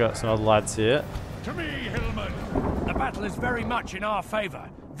 That's why we got some other lads here. To me, Hillman. The battle is very much in our favor.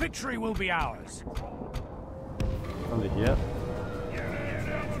 Victory will be ours. Under here.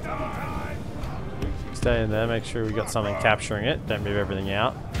 Stay in there, make sure we got something capturing it. Don't move everything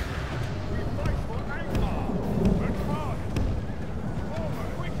out.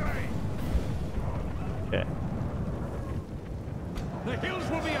 Okay. The hills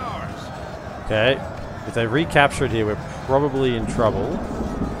will be ours. Okay. If they recapture it here, we're probably in trouble.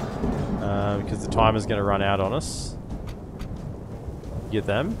 Because the timer's going to run out on us. Get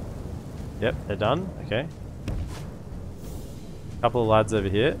them. Yep, they're done. Okay. Couple of lads over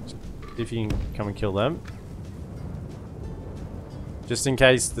here. See if you can come and kill them. Just in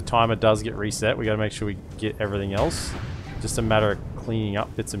case the timer does get reset, we gotta make sure we get everything else. Just a matter of cleaning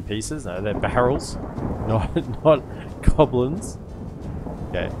up bits and pieces. No, they're barrels, not goblins.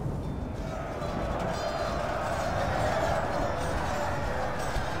 Okay.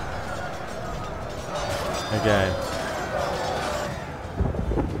 Okay.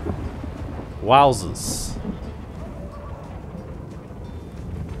 Wowzers.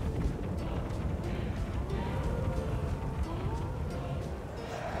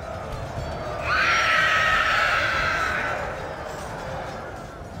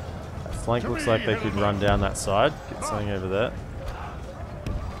 Flank looks like they could run down that side. Get something over there.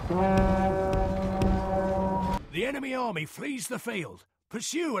 The enemy army flees the field.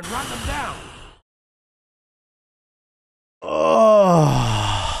 Pursue and run them down. Oh.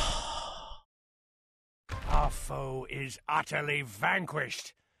 Our foe is utterly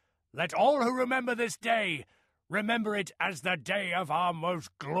vanquished. Let all who remember this day remember it as the day of our most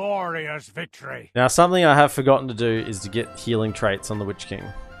glorious victory. Now, something I have forgotten to do is to get healing traits on the Witch King.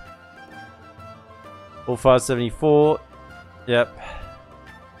 All 574. Yep.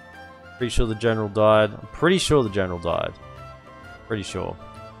 Pretty sure the general died. I'm pretty sure the general died. Pretty sure.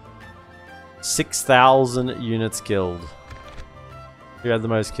 6,000 units killed. Who had the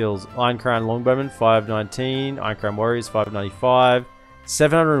most kills? Iron Crown Longbowmen, 519. Iron Crown Warriors, 595.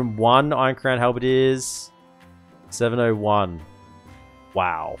 701 Iron Crown Halberdiers. 701.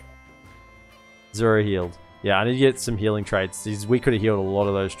 Wow. 0 healed. Yeah, I need to get some healing traits. We could have healed a lot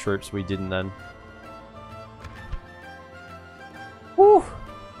of those troops. We didn't then. Woo!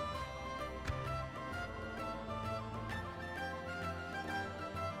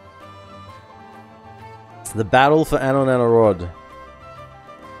 It's the battle for Anon Anarod.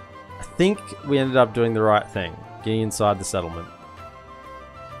 I think we ended up doing the right thing, getting inside the settlement.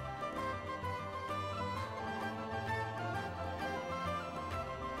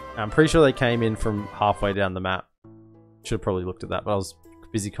 I'm pretty sure they came in from halfway down the map. Should have probably looked at that, but I was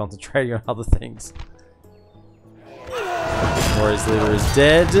busy concentrating on other things. Warrior's leader is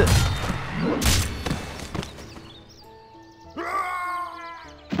dead.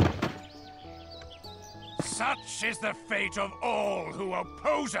 Such is the fate of all who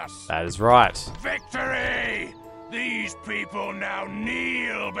oppose us. That is right. Victory! These people now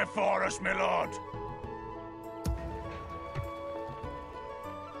kneel before us, my lord.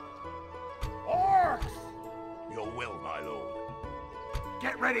 Orcs! Your will, my lord.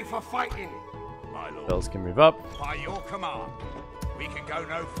 Get ready for fighting. My lord. Bells can move up. By your command, we can go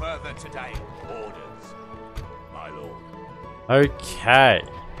no further today. Orders, my lord. Okay.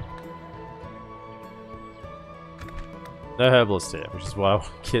 No herbalist here, which is why I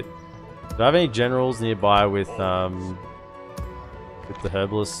want to get... Do I have any generals nearby with the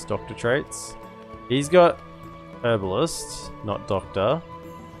herbalist doctor traits? He's got herbalist, not doctor.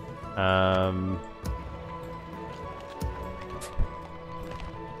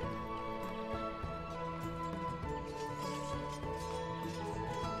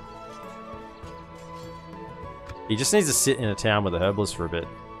 He just needs to sit in a town with a herbalist for a bit.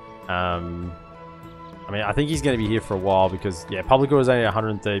 I mean, I think he's going to be here for a while because, yeah, public order is only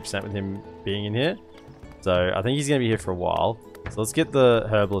 130% with him being in here. So I think he's going to be here for a while. So let's get the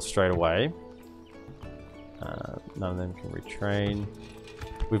herbalist straight away. None of them can retrain.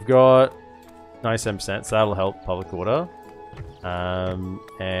 We've got 97%, so that'll help public order.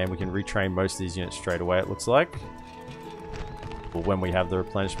 And we can retrain most of these units straight away, it looks like. Or when we have the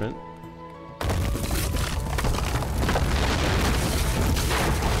replenishment.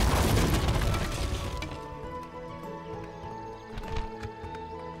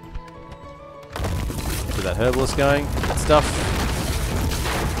 Get that herbalist going. Good stuff.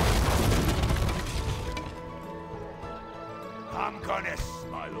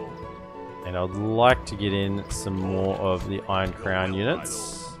 My lord. And I'd like to get in some more of the Iron Crown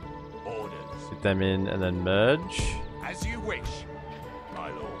units. Orders. Get them in and then merge. As you wish, my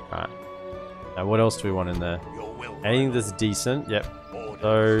lord. Alright. Now what else do we want in there? Your will, my Anything lord. that's decent. Yep. Orders.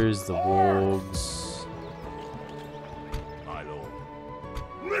 Those, the wargs. My lord.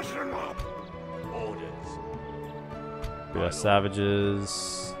 Listen up. Orders. We are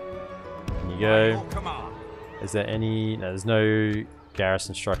savages. There you By go. your command. Is there any... No, there's no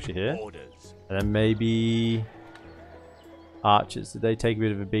garrison structure here. Orders. And then maybe... Archers. Did they take a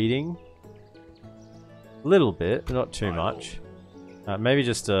bit of a beating? A little bit, but not too much. Maybe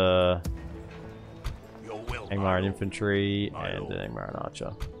just a... Your will, my Angmar and lord. infantry My and lord. an Angmar and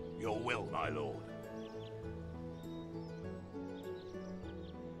archer. Your will, my lord.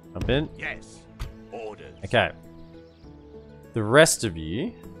 Jump in. Yes. Orders. Okay. The rest of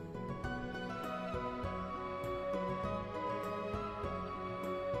you...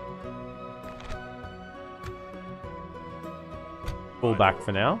 pull back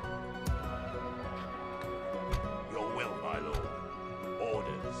for now. Your will, my lord.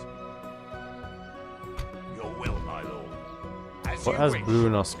 Orders. Your will, my lord. As What you has wish.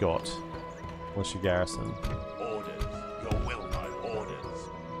 Brunos got? Militia garrison. Orders. Your will, my orders.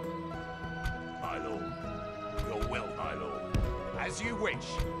 My lord. Your will, my lord. As you wish.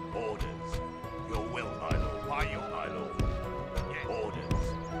 Orders. Your will, my lord. By your, my lord. Orders.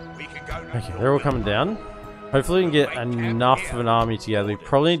 We can go now. Okay, they're all coming down. Hopefully we can get enough of an army together. We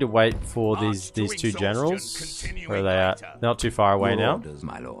probably need to wait for these two generals. Where are they at? They're not too far away Your now. orders,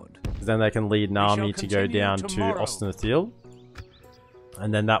 my lord. Then they can lead an army to go continue down to tomorrow. Ostenathiel.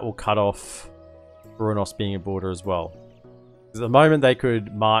 And then that will cut off Brunos being a border as well. At the moment they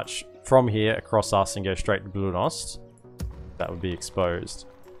could march from here across us and go straight to Brunos. That would be exposed.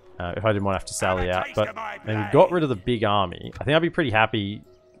 If I didn't want to have to sally out. But and we got rid of the big army. I think I'd be pretty happy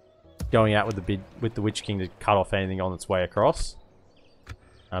going out with the Witch King to cut off anything on its way across.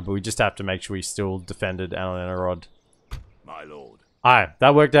 But we just have to make sure we still defended Anarod. My lord. Alright,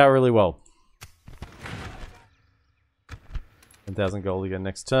 that worked out really well. 1,000 gold again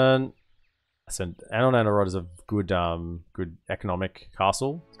next turn. So Anarod is a good good economic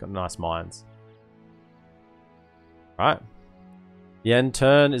castle. It's got nice mines. Alright. The end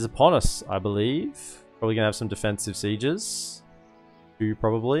turn is upon us, I believe. Probably gonna have some defensive sieges. 2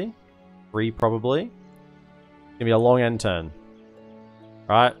 probably. 3 probably. It's gonna be a long end turn.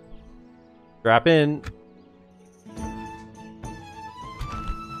 Right. Strap in.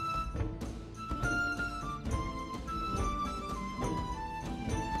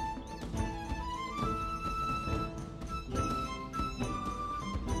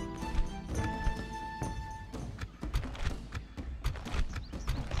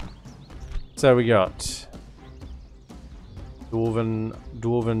 So we got Dwarven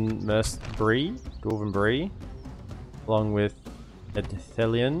Bree, along with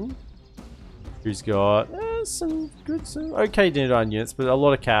Edthelion, who's got some okay Dinodine units, but a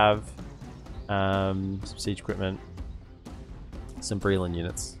lot of cav, some siege equipment, some Breland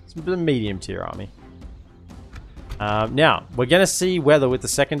units, some medium tier army. Now we're gonna see whether with the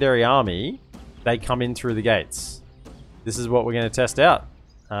secondary army they come in through the gates. This is what we're gonna test out.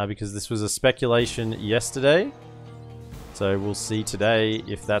 Because this was a speculation yesterday. So we'll see today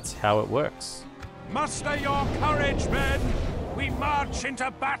if that's how it works. Muster your courage, men! We march into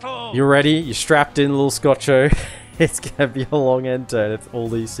battle! You're ready? You're strapped in, little Scotcho. It's gonna be a long end turn if all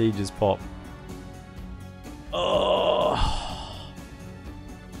these sieges pop. Oh.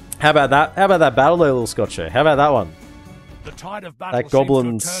 How about that? How about that battle though, little Scotcho? How about that one? The tide of battle That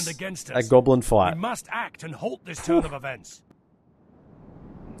goblin, seems to have turned against us. that goblin fight. We must act and halt this turn of events.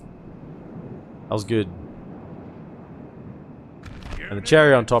 That was good. And the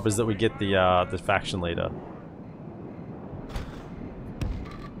cherry on top is that we get the faction leader.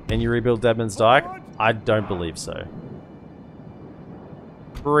 Can you rebuild Deadman's Dyke? I don't believe so.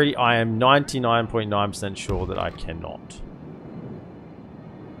 I am 99.9% sure that I cannot.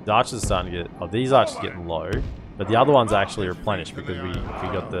 The archers are starting to get... Oh, these archers are getting low. But the other ones are actually replenished because we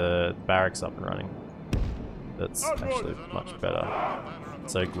got the barracks up and running. That's actually much better.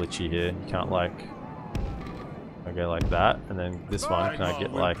 So glitchy here. You can't like... I go like that, and then this one, can I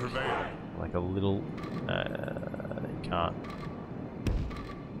get like a little... you can't.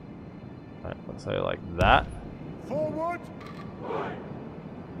 Right, let's say like that. Forward!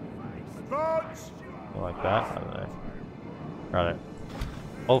 Advance! Or like that, I don't know. Right.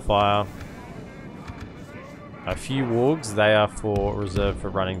 Hold fire. A few wargs, they are for reserved for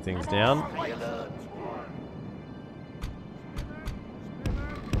running things down.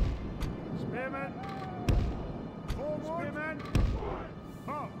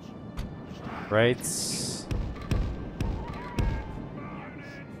 Rates.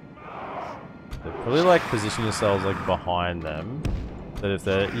 So probably like position yourselves like behind them. That if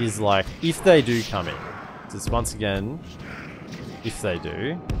there is like, if they do come in, just once again, if they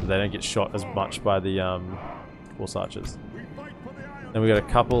do, they don't get shot as much by the horse archers. Then we got a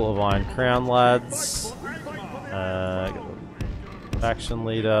couple of Iron Crown lads. Got the faction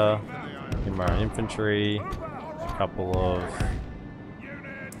leader, Angmar infantry, a couple of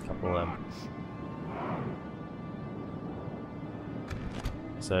them.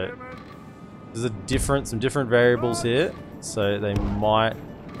 So there's some different variables here, so they might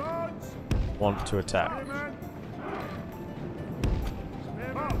want to attack.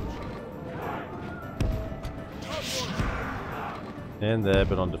 And there,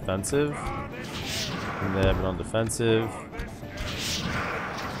 but on defensive. And there, but on defensive.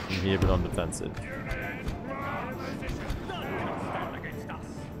 And here, but on defensive.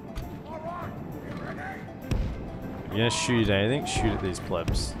 you're gonna shoot at anything, shoot at these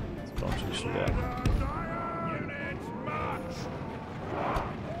plebs. That's what I want you to shoot at.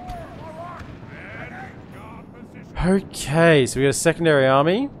 Okay, so we got a secondary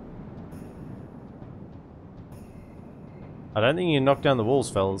army. I don't think you can knock down the walls,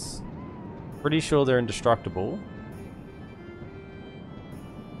 fellas. Pretty sure they're indestructible.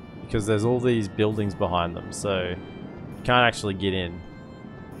 Because there's all these buildings behind them, so you can't actually get in.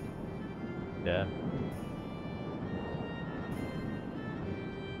 Yeah.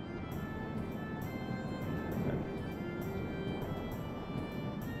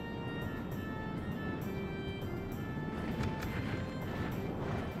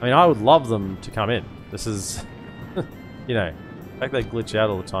 I mean, I would love them to come in. This is, you know, the fact they glitch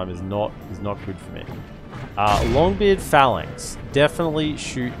out all the time is not good for me. Longbeard phalanx, definitely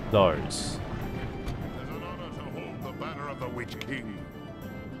shoot those.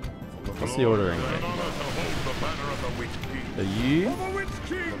 What's the ordering here? So you,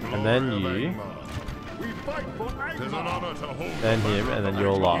 and then you, then him, and then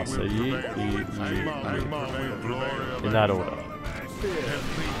you're last. So you, in that order. Right.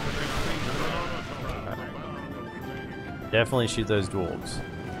 Definitely shoot those dwarves.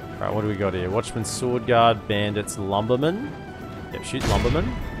 Alright, what do we got here? Watchman, Sword Guard, Bandits, Lumbermen. Yep, shoot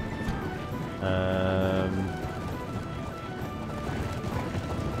Lumbermen.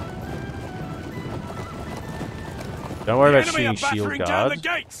 Don't worry about shooting Shield Guard.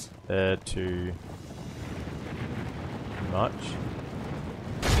 They're too much.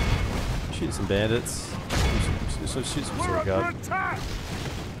 Shoot some Bandits. Shoot some Sword Guard.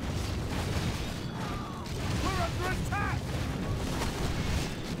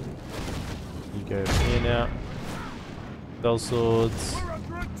 You go here now. Bell swords.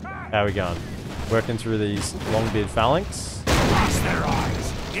 How are we going? Working through these Longbeard phalanx. Blast their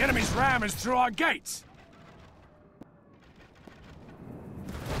eyes! The enemy's ram is through our gates!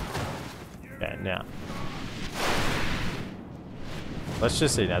 Okay, now. Let's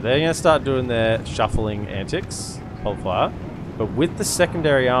just see now. They're going to start doing their shuffling antics. Hold fire. But with the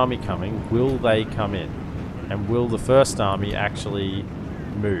secondary army coming, will they come in? And will the first army actually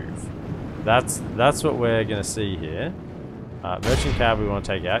move? That's what we're going to see here. Merchant Cav we want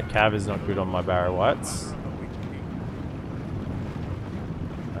to take out. Cav is not good on my Barrow Whites.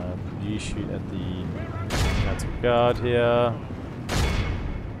 You shoot at the Council Guard here.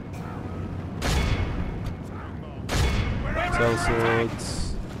 Cell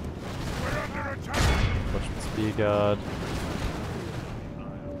swords. Watchman Spear Guard.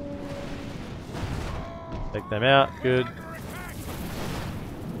 Take them out. Good.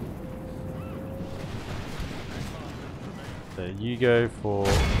 So you go for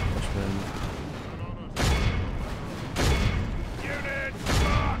Watchman.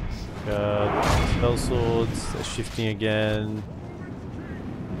 Guard. Spell swords. They're shifting again.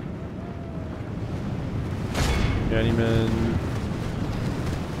 Journeyman.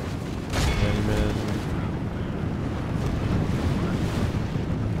 Journeyman.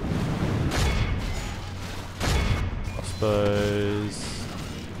 Crossbows.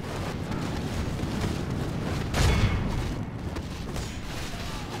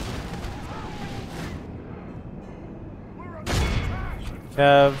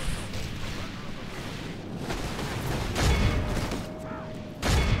 Cav.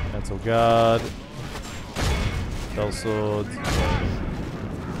 Cancel guard. Spell swords.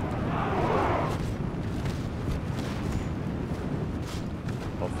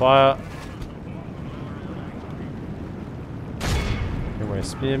 Hold fire. Anyway,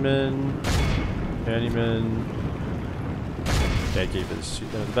 spearmen. Journeyman. Gatekeepers.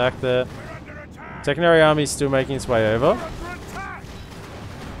 Shoot them in the back there. Secondary army is still making its way over.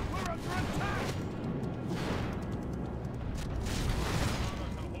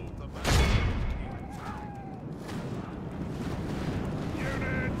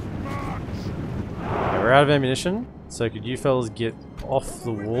 We're out of ammunition, so could you fellas get off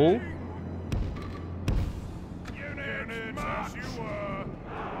the wall?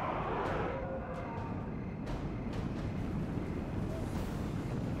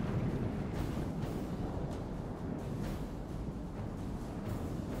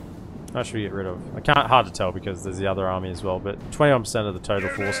 That should we get rid of? I can't, hard to tell because there's the other army as well, but 21% of the total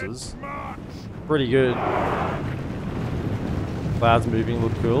forces. Pretty good. Clouds moving,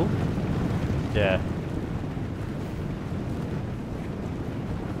 look cool. Yeah.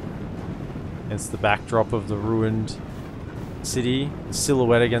 Against the backdrop of the ruined city, the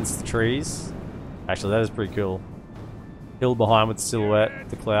silhouette against the trees. Actually, that is pretty cool. Hill behind with the silhouette,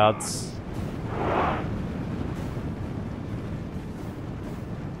 the clouds.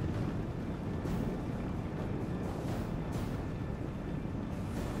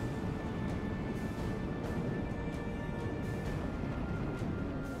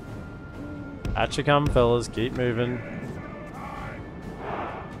 At you come, fellas. Keep moving.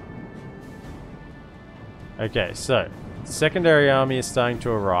 Okay, so secondary army is starting to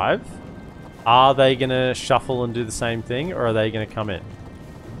arrive. Are they going to shuffle and do the same thing, or are they going to come in?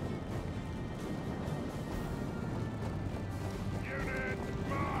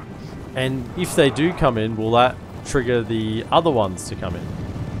 And if they do come in, will that trigger the other ones to come in?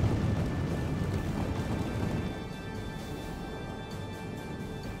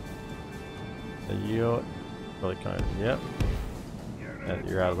 So you're probably coming in, yep. And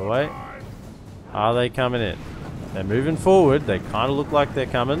you're out of the way. Are they coming in? They're moving forward. They kind of look like they're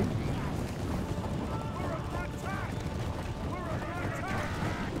coming.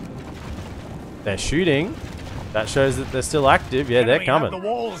 They're shooting. That shows that they're still active. Yeah, they're coming.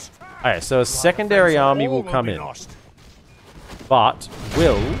 Okay, so a secondary army will come in. But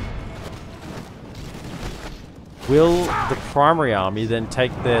will the primary army then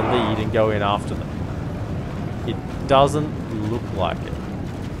take their lead and go in after them? It doesn't look like it.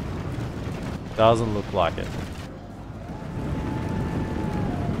 Doesn't look like it.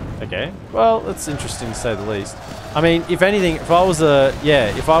 Okay, well, it's interesting to say the least. I mean, if anything, if I was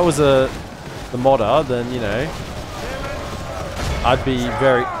the modder, then, you know, I'd be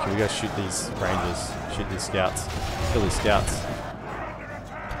very... Okay, we gotta shoot these rangers. Shoot these scouts. Kill these scouts.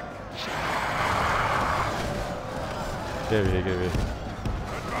 Get over here, get over here.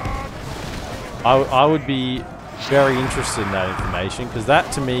 I would be very interested in that information, because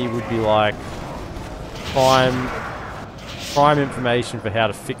that to me would be like prime information for how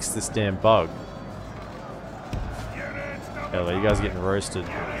to fix this damn bug. Hell, you guys are getting roasted.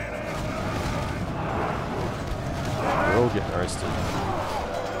 We're all getting roasted.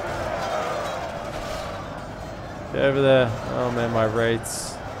 Get over there. Oh man, my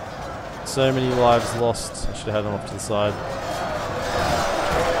rates. So many lives lost. I should have had them off to the side.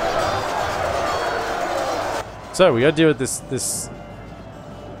 So we got to deal with this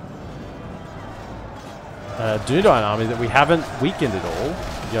Dunedain army that we haven't weakened at all.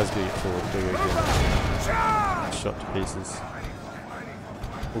 You guys gotta get forward. Go. Shot to pieces.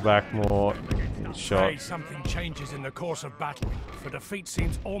 Pull back more. Shot. Something changes in the course of battle, for defeat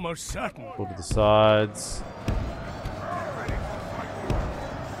seems almost certain. Pull to the sides.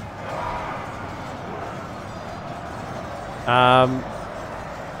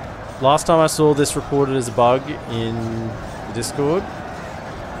 Last time I saw this reported as a bug in the Discord,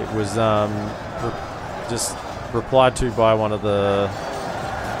 it was just replied to by one of the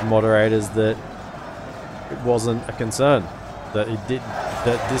moderators that it wasn't a concern, that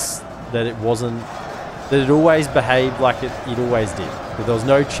it always behaved like it always did, that there was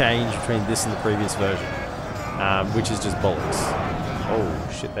no change between this and the previous version, which is just bollocks. Oh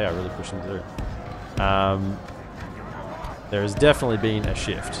shit, they are really pushing through. There has definitely been a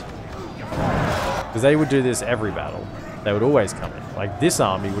shift, because they would do this every battle. They would always come in. Like, this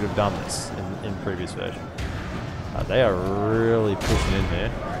army would have done this in the previous version. They are really pushing in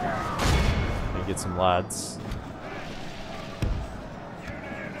here. Let me get some lads.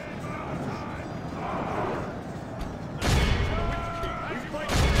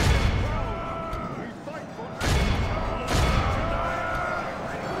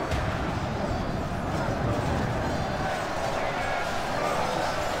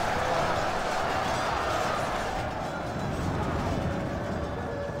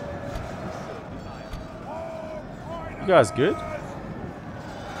 You guys good?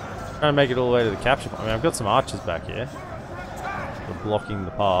 Trying to make it all the way to the capture point. I mean, I've got some archers back here. They're blocking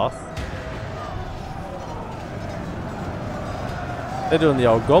the path. They're doing the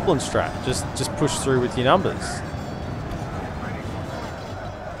old goblin strat. Just push through with your numbers.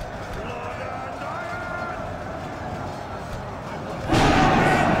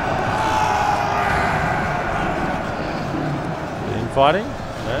 Infighting?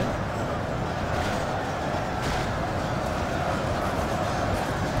 No?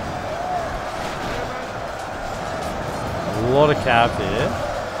 A lot of cav here.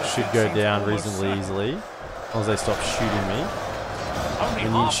 Should go down reasonably easily, as long as they stop shooting me.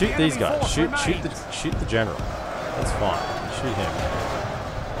 When you shoot these guys, shoot the general. That's fine. Shoot him.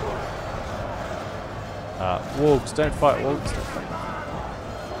 Wargs, don't fight wargs. Don't fight.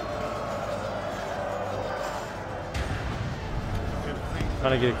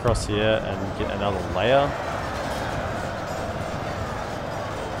 Trying to get across here and get another layer.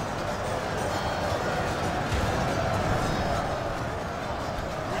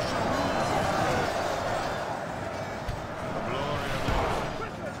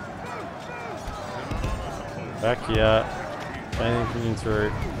 Back here. Anything coming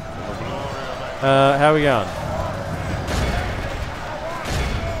through. How are we going?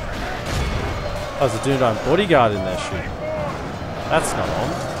 Oh, there's a Dunedain bodyguard in there shooting. That's not on.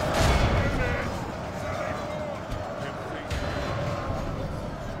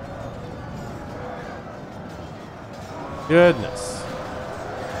 Goodness.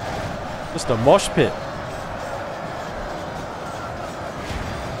 Just a mosh pit.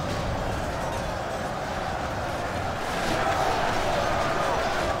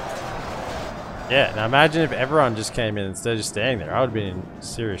 Yeah, now imagine if everyone just came in instead of just standing there. I would have been in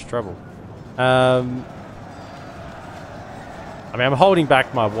serious trouble. I mean, I'm holding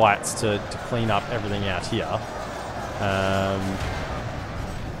back my whites to clean up everything out here.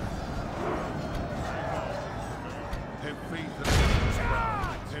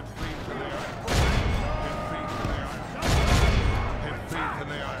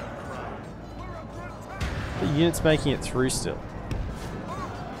 The unit's making it through still.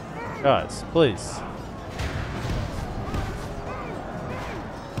 Guys, please.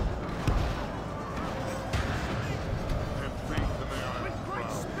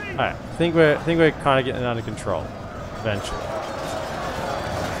 Alright, I think we're kind of getting under control eventually.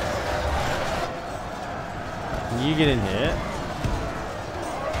 Can you get in here?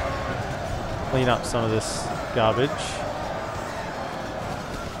 Clean up some of this garbage.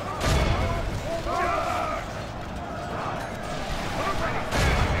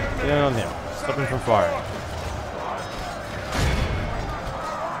 Get on him. Stop him from firing.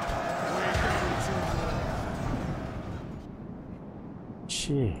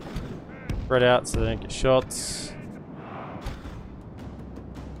 Gee. Spread out so they don't get shots.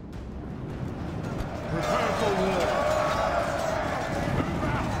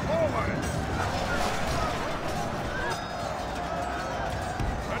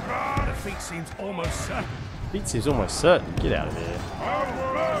 Defeat seems almost certain. Defeat seems almost certain. Get out of here.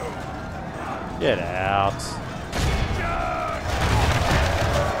 Get out.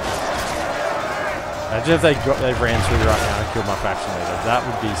 Imagine if they ran through right now and killed my faction leader. That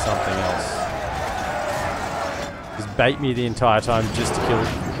would be something else. Just bait me the entire time just to kill.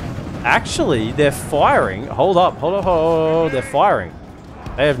 Actually, they're firing. Hold up. Hold. They're firing.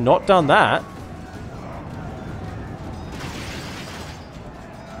 They have not done that.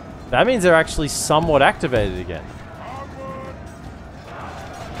 That means they're actually somewhat activated again.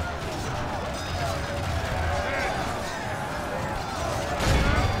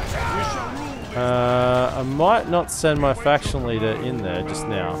 I might not send my faction leader in there just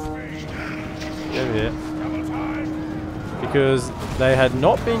now. Get over here. Because they had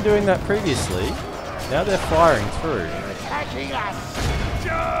not been doing that previously. Now they're firing through. Attacking us!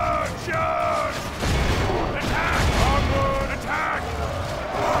 Charge! Charge! Attack! Onward! Attack!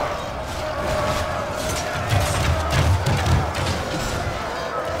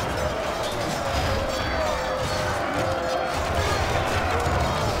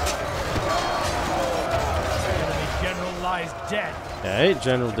 Lies dead. Okay,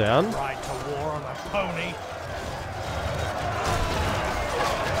 general down. Ride to war on a pony.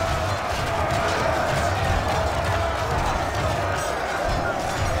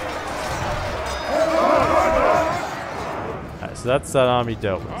 Okay, so that's that army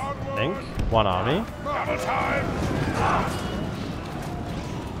dealt with, I think. One army.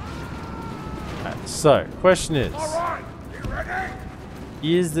 Okay, so, question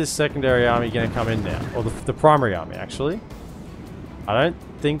is this secondary army going to come in now? Or the primary army, actually? I don't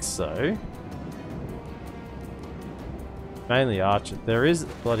think so. Mainly archer. There is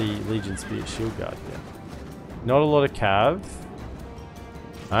bloody Legion Spear Shield Guard here. Not a lot of cav.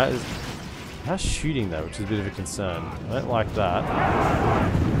 How's shooting though, which is a bit of a concern. I don't like that.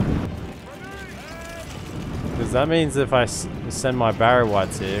 Because that means if I send my Barrow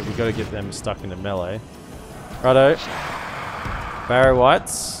Whites here, we've got to get them stuck into melee. Righto. Barrow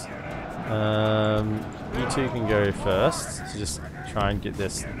Whites, you two can go first to just try and get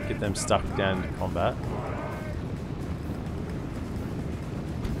them stuck down into combat.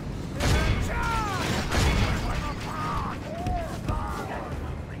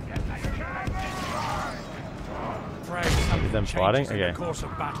 Get them fighting. Okay. Course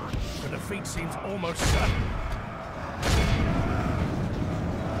of battle. The defeat seems almost certain.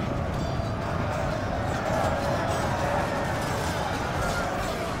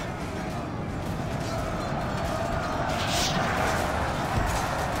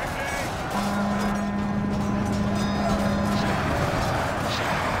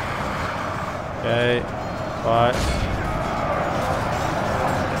 Okay, fight.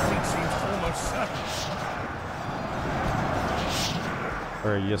 Defeat seems almost certain.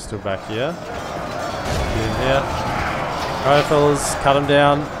 Or you're still back here. Get in here. Alright, fellas, cut them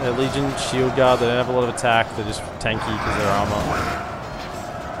down. They're Legion Shield Guard. They don't have a lot of attack. They're just tanky because they're armor.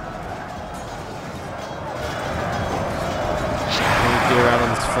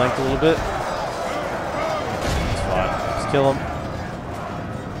 flanked a little bit. It's fine. Just kill him.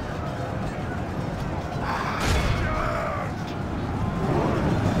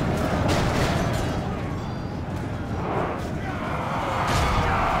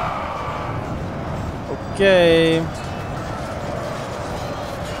 Okay.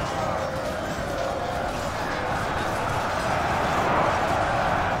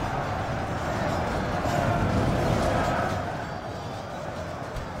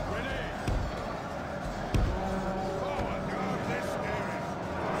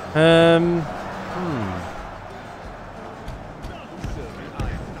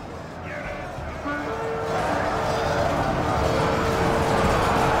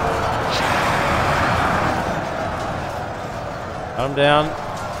 Cut him down.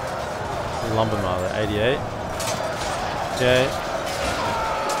 Lumbermother, 88. Okay.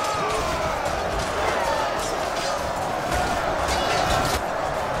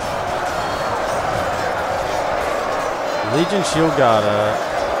 Legion Shield Guard are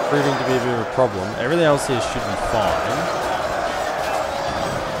proving to be a bit of a problem. Everything else here should be fine.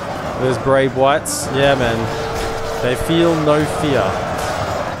 There's Brave Whites. Yeah, man. They feel no fear.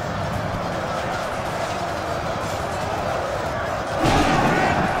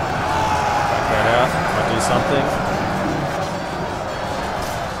 Something.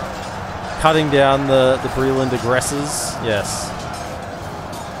 Cutting down the Breland aggressors. Yes.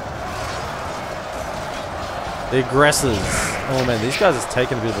 The aggressors. Oh man, these guys have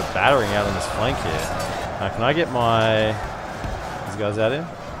taken a bit of a battering out on this flank here. Can I get these guys out here?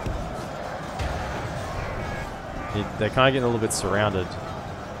 They're kind of getting a little bit surrounded.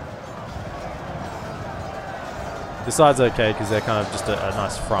 This side's okay because they're kind of just a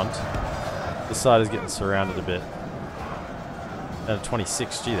nice front. This side is getting surrounded a bit. At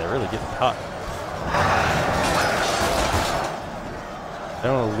 26, gee, they're really getting cut. They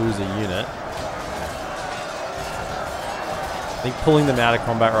don't want to lose a unit. I think pulling them out of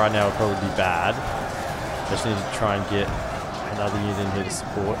combat right now would probably be bad. Just need to try and get another unit in here to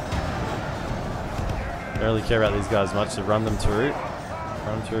support. Don't really care about these guys much, so run them through.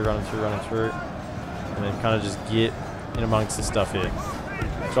 Run them through, run them through, run them through. And then kind of just get in amongst this stuff here.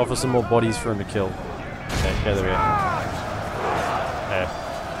 Let's offer some more bodies for him to kill. Okay, there we go. Okay.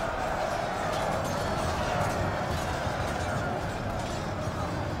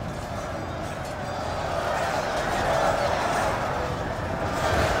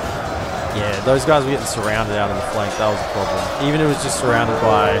 Yeah, those guys were getting surrounded out on the flank. That was a problem. Even if it was just surrounded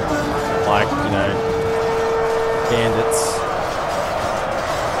by, like, you know, bandits.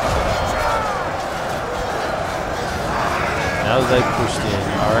 Now that they've pushed in,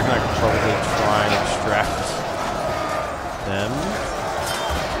 I reckon I could probably try and extract them.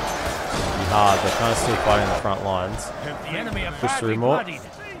 It'd be hard, they're kind of still fighting the front lines. The enemy are Push through badly more. bloodied.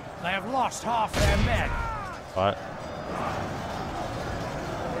 They have lost half their men. Right.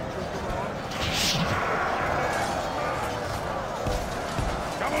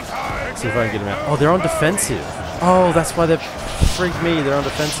 See if I can get them out. Oh, they're on defensive. Oh, that's why they've freaked me. They're on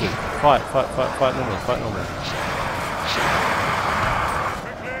defensive. Fight normally, fight normally.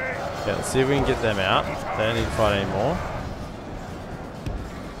 Okay, let's see if we can get them out. They don't need to fight anymore.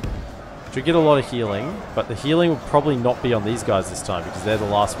 Should get a lot of healing, but the healing will probably not be on these guys this time because they're the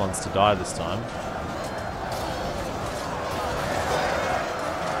last ones to die this time.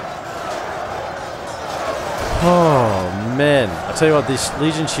 Oh man, I tell you what, this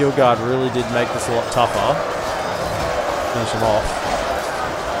Legion Shield Guard really did make this a lot tougher. Finish them off.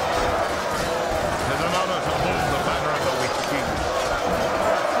 There's another to hold the banner of the weak king.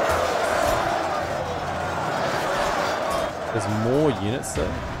 There's more units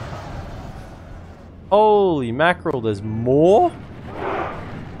there. Holy mackerel, there's more?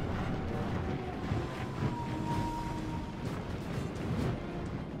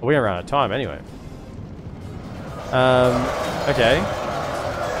 We're gonna run out of time anyway. Okay.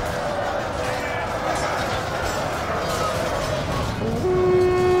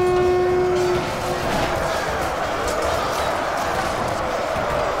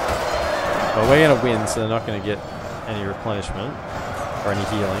 Well, we're gonna win, so they're not gonna get any replenishment or any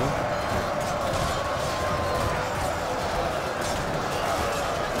healing.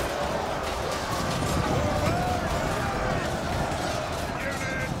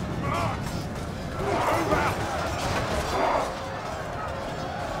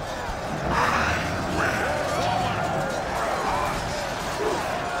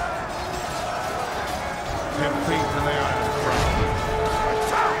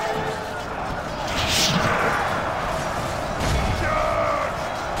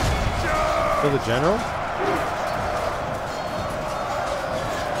 The general?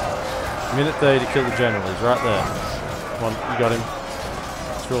 Minute 30 to kill the general. He's right there. Come on, you got him.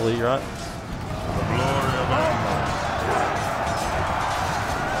 Surely, right?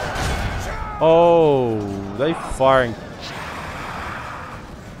 Oh, they firing.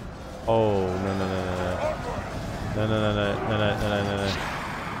 Oh, no.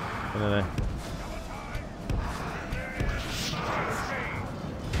 No.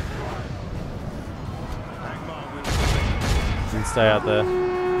 And stay out there.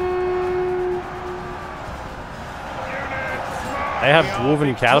 They have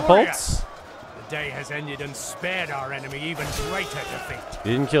dwarven catapults? The day has ended and spared our enemy even greater defeat.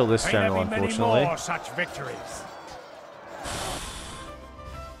 You didn't kill this May general, there be many unfortunately. more such victories.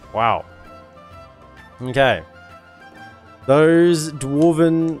 Wow. Okay. Those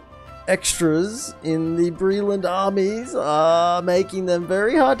dwarven extras in the Breland armies are making them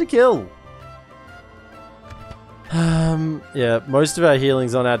very hard to kill. Yeah, most of our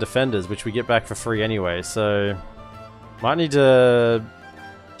healing's on our defenders, which we get back for free anyway, so might need to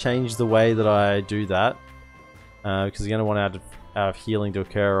change the way that I do that, because we're going to want our healing to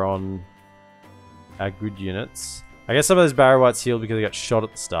occur on our good units. I guess some of those Barrow Whites healed because they got shot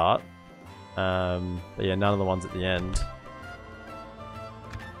at the start, but yeah, none of the ones at the end.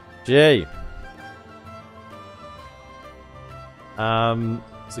 Gee.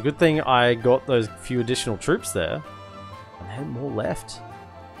 It's a good thing I got those few additional troops there. And they had more left.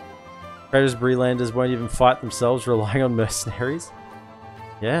 Traders Brelanders won't even fight themselves, relying on mercenaries.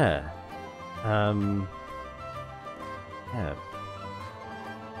 Yeah. Yeah.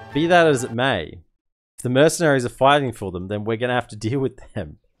 Be that as it may, if the mercenaries are fighting for them, then we're going to have to deal with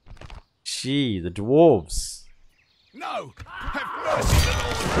them. Gee, the dwarves. No! Have mercy, the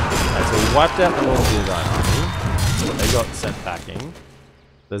Lord! So we wiped out the Northern Design army. They got sent packing.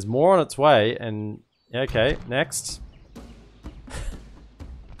 There's more on its way, and okay, next.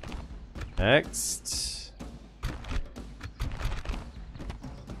 Next.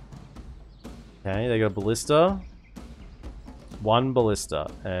 Okay, they got a ballista. One ballista,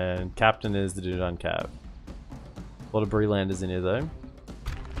 and captain is the Dudan Cav. A lot of Brelanders in here though.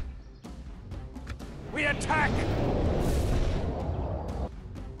 We attack!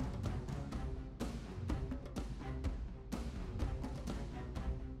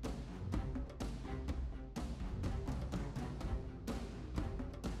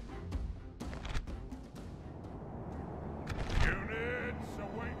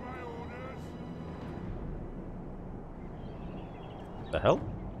 The hell?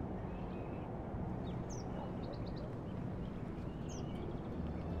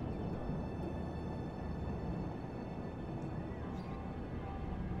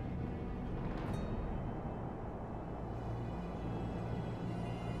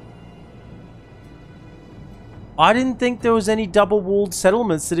 I didn't think there was any double-walled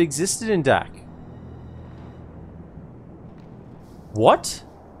settlements that existed in DaC. What?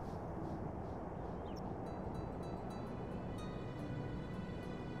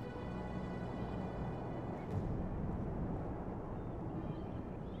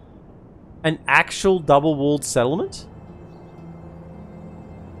 An actual double-walled settlement?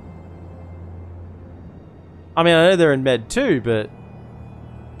 I mean, I know they're in Med 2, but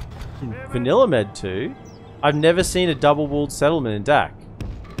in Vanilla Med 2, I've never seen a double-walled settlement in DaC.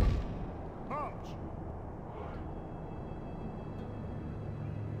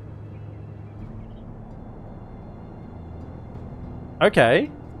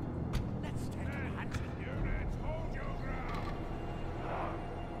 Okay.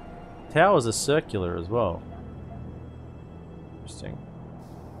 Towers are circular as well. Interesting.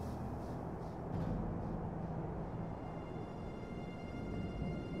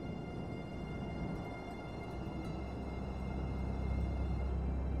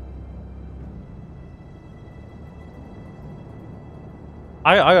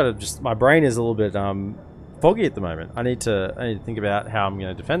 I gotta just, my brain is a little bit foggy at the moment. I need to think about how I'm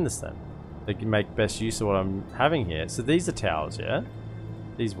going to defend this then. They can make best use of what I'm having here. So these are towers, yeah?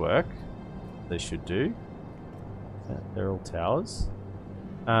 These work. They should do. Yeah, they're all towers.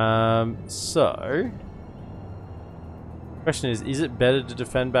 So question is it better to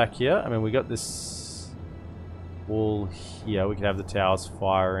defend back here? I mean, we got this wall here. We could have the towers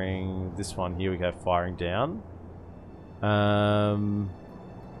firing. This one here we could have firing down.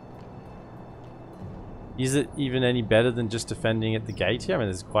 Is it even any better than just defending at the gate here? I mean,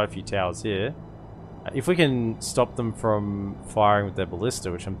 there's quite a few towers here. If we can stop them from firing with their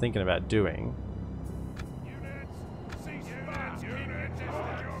ballista, which I'm thinking about doing,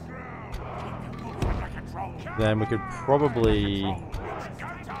 then we could probably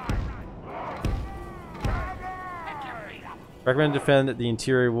Recommend defend the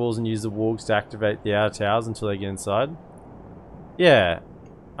interior walls and use the wargs to activate the outer towers until they get inside. Yeah.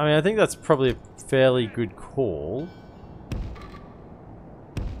 I mean, I think that's probably a fairly good call.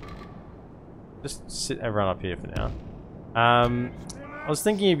 Just sit everyone up here for now. I was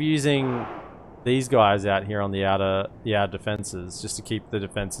thinking of using these guys out here on the outer defenses just to keep the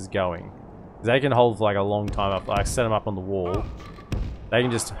defenses going. They can hold for like a long time up. Like set them up on the wall. They can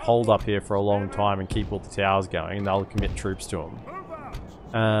just hold up here for a long time and keep all the towers going, and they'll commit troops to them.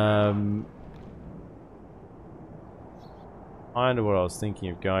 Kind of what I was thinking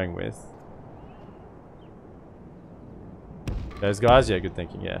of going with. Those guys, yeah, good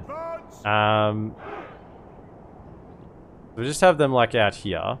thinking, yeah. We'll just have them like out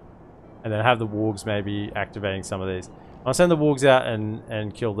here, and then have the wargs maybe activating some of these. I'll send the wargs out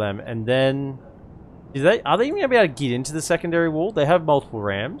and kill them, and then are they even gonna be able to get into the secondary wall? They have multiple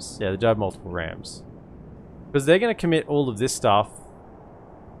rams. Yeah, they do have multiple rams. Because they're gonna commit all of this stuff.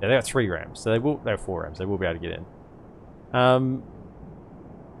 Yeah, they got 3 rams, so they have 4 rams. They will be able to get in.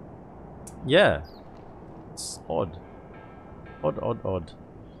 Yeah. It's odd. Odd.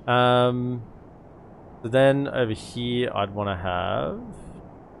 So then over here, I'd want to have.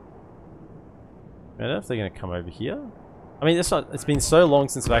 I don't know if they're going to come over here. I mean, it's been so long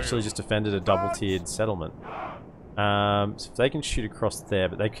since I've actually just defended a double-tiered settlement. So if they can shoot across there,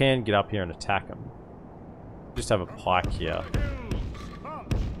 but they can get up here and attack them. Just have a pike here.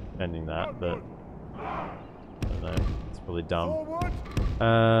 Defending that, but I don't know. It's probably dumb.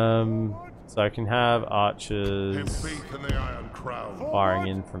 So I can have archers firing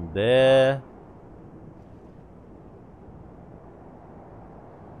in from there.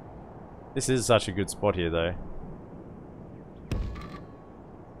 This is such a good spot here, though.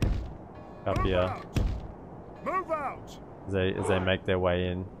 Up here. As they make their way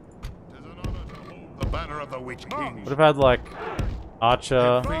in. Would have had like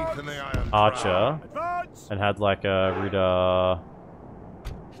Archer, and had like a Rhudaur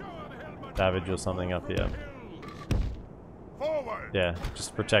Savage or something up here. Yeah,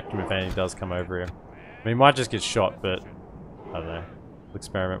 just protect him if anything does come over here. I mean, he might just get shot, but I don't know. We'll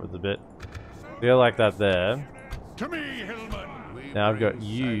experiment with a bit. Feel like that there. Now I've got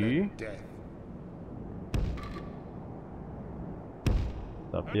you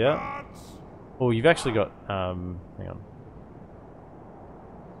up here. Oh, you've actually got hang on.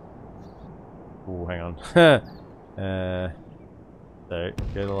 Oh, hang on. So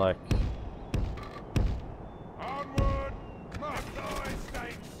go to like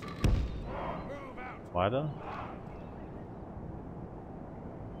wider.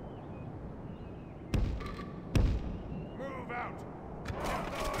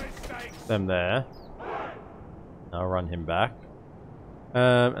 Them there. I'll run him back.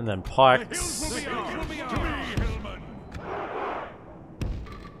 And then pikes.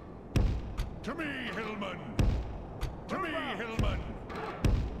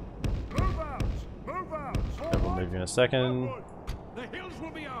 We'll move in a second. The hills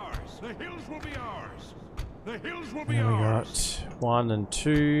will be ours. The hills will be ours. The hills will be There we got 1 and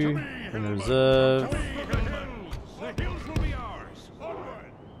 2 in reserve. The hills will be ours.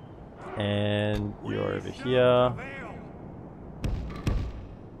 And you're over here.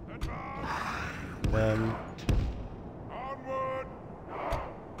 Then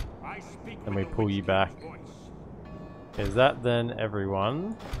we pull you back. Is that then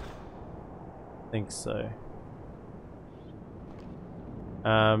everyone? I think so.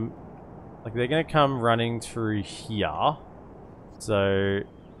 Like they're gonna come running through here. So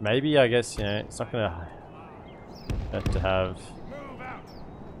maybe I guess, you know, it's not gonna have to have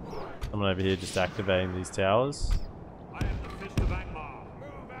someone over here just activating these towers. I am the fist of Angmar.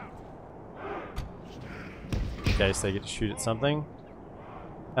 In case they get to shoot at something.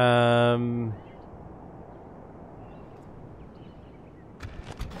 And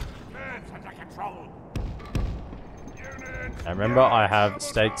remember, I have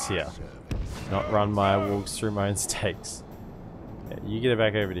stakes here. Not run my walks through my own stakes. Yeah, you get it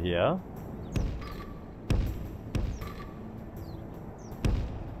back over to here.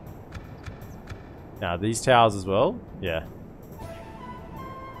 Now these towers as well. Yeah.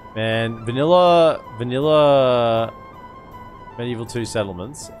 Man, vanilla Medieval 2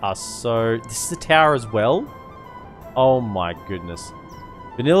 settlements are so... This is a tower as well? Oh my goodness.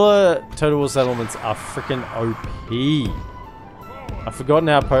 Vanilla Total War settlements are freaking OP. I've forgotten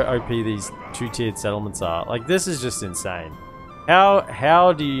how OP these 2-tiered settlements are. Like, this is just insane. How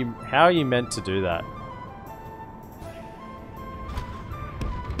are you meant to do that?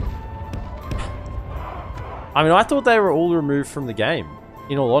 I mean, I thought they were all removed from the game,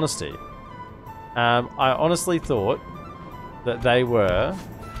 in all honesty. I honestly thought that they were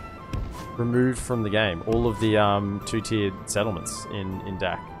removed from the game. All of the two-tiered settlements in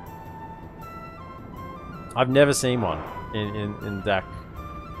DaC. I've never seen one in DaC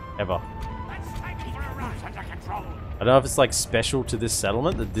ever. I don't know if it's like special to this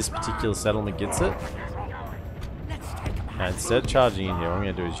settlement that this particular settlement gets it. And instead of charging in here, what I'm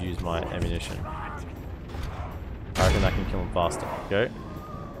going to do is use my ammunition. I reckon that can kill him faster. Go.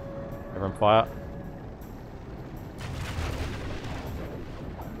 Everyone fire.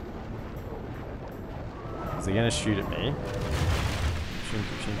 Is he going to shoot at me? Shoot.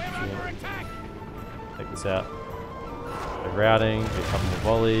 Take this out. They're routing. Get a couple more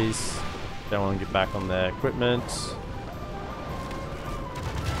volleys. Don't want to get back on their equipment.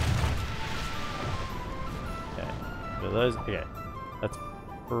 Okay. So those. Okay. That's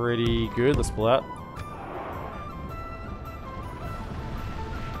pretty good. Let's pull out.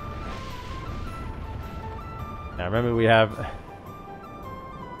 Now remember we have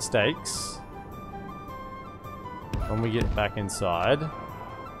stakes. When we get back inside, go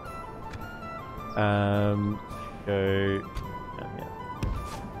down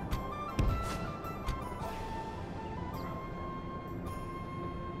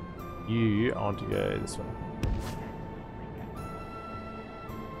here. I want to go this way.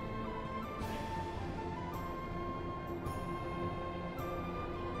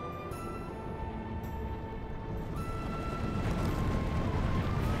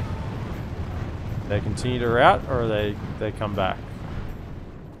 They continue to route, or they come back?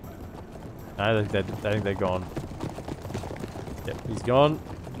 No, I think they're gone. Yep, he's gone.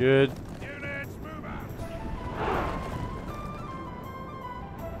 Good. Units, move out.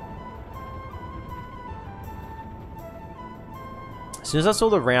 As soon as I saw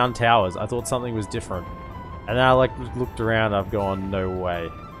the round towers, I thought something was different, and then I like looked around. I've gone, no way.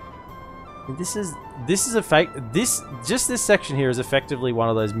 And this is a fake. This section here is effectively one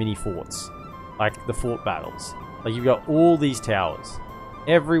of those mini forts. Like the fort battles. Like you've got all these towers.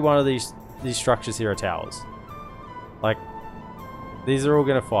 Every one of these structures here are towers. Like these are all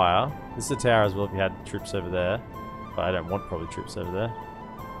gonna fire. This is a tower as well if you had troops over there. But I don't want probably troops over there.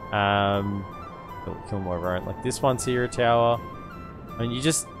 Kill more of our own. Like this one's here a tower. I mean you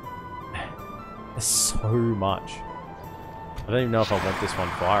just there's so much. I don't even know if I want this one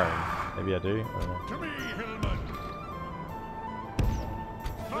firing. Maybe I do. I don't know. To me, Hillman.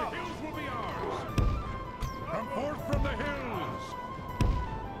 The hills will be ours. Come forth from the hills.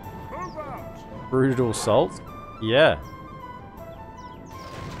 Move out. Brutal salt? Yeah.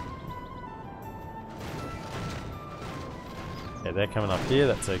 Yeah, they're coming up here,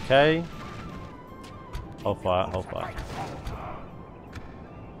 that's okay. Hold fire, hold fire.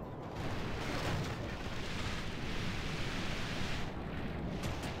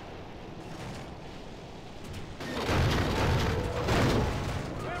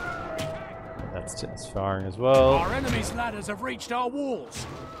 That's firing as well. Our enemy's ladders have reached our walls.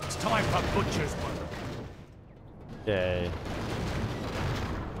 It's time for butcher's work. Okay.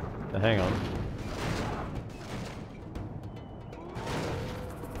 Now, hang on.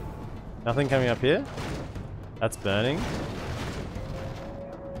 Nothing coming up here? That's burning.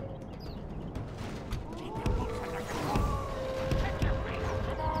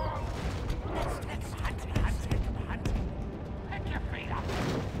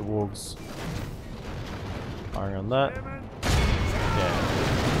 The wargs. Firing on that. Yeah.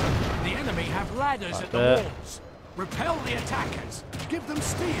 The enemy have ladders Right at there. the walls. Repel the attackers. Give them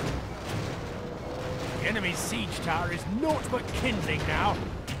steel. The enemy's siege tower is naught but kindling now.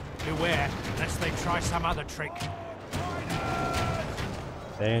 Beware, lest they try some other trick.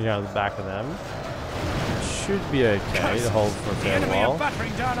 They're gonna go to the back of them. Should be okay to hold for a The fair enemy while. are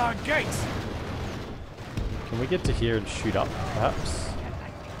battering down our gates. Can we get to here and shoot up, perhaps?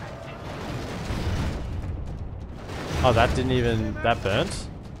 Oh, that didn't even... that burnt?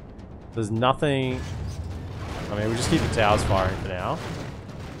 There's nothing... I mean, we'll just keep the towers firing for now.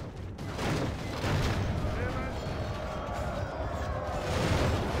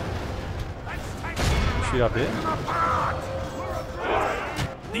 Shoot up here.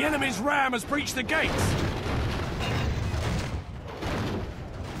 The enemy's ram has breached the gates.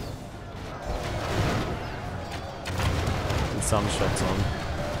 And some shots on.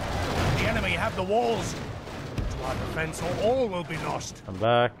 The enemy have the walls. To our defense, or all will be lost. Come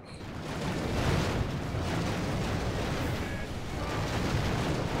back.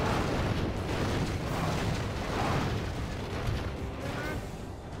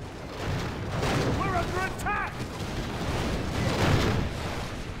 We're under attack.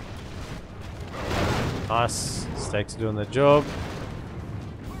 Nice. Stakes are doing their job.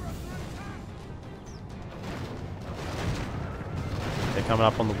 coming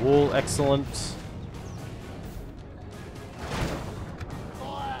up on the wall. Excellent.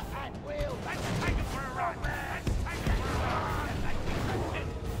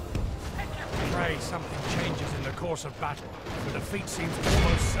 Pray something changes in the course of battle. The defeat seems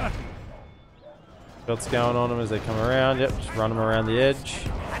almost certain. What's going on them as they come around? Yep, just run them around the edge.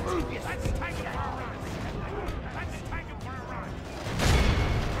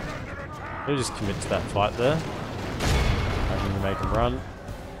 We'll just commit to that fight there. I can make them run.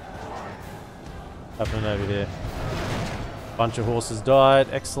 Happening over here. Bunch of horses died.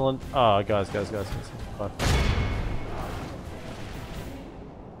 Excellent. Oh, guys. Fine.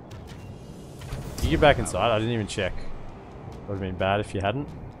 You get back inside. I didn't even check. Would have been bad if you hadn't.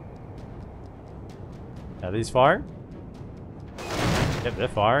 Are these firing? Yep, they're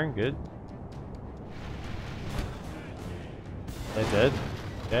firing. Good. They're dead.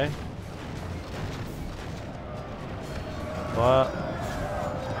 Okay. Fire.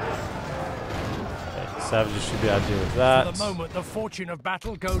 Okay, savages should be able to deal with that. For the moment, the fortune of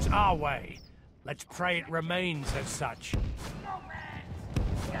battle goes our way. Let's pray it remains as such.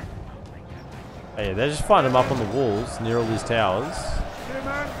 Hey, they're just fighting them up on the walls near all these towers.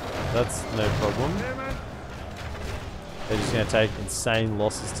 That's no problem. They're just going to take insane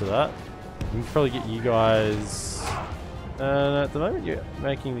losses to that. We can probably get you guys... no, at the moment you're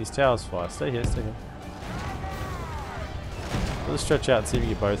making these towers fire. Stay here. Let's stretch out and see if we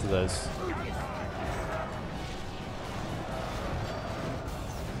get both of those.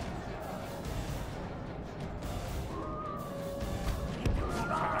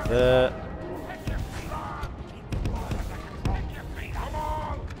 There.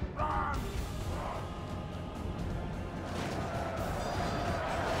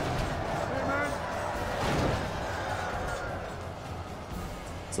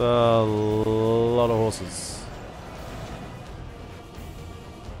 It's a lot of horses.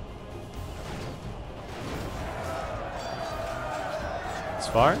 It's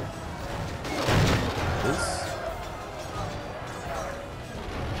firing. This.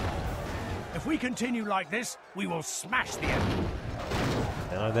 If we continue like this, we will smash the enemy.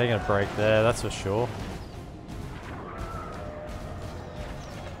 Yeah, they're gonna break there, that's for sure.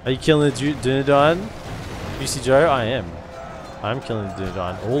 Are you killing the Dunedain? BC Joe? I am. I'm killing the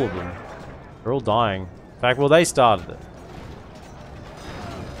Dunedain. All of them. They're all dying. In fact, well, they started it.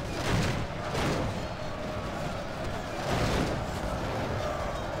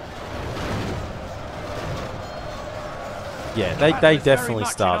 Yeah, they definitely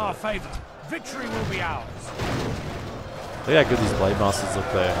started it. Victory will be ours. Look how good these Blade Masters look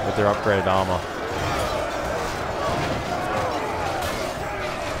there with their upgraded armor.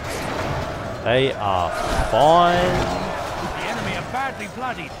 They are fine. The enemy are badly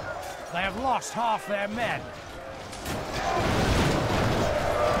bloodied. They have lost half their men.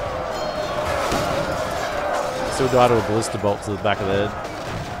 Still die to a ballista bolt to the back of the head.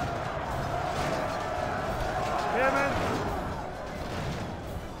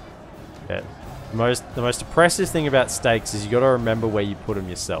 Yeah. The most oppressive thing about stakes is you got to remember where you put them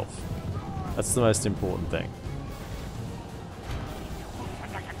yourself. That's the most important thing.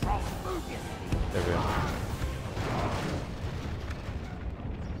 There we go.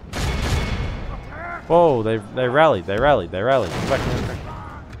 Whoa, they rallied. Come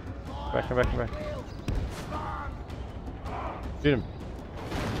back. Shoot him.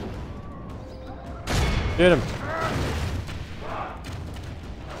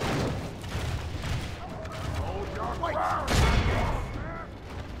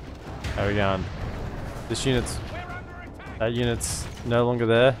 How are we going? That unit's no longer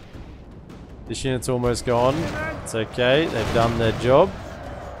there. This unit's almost gone. It's okay, they've done their job.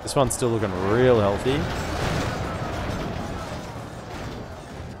 This one's still looking real healthy.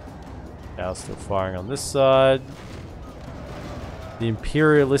 Now still firing on this side. The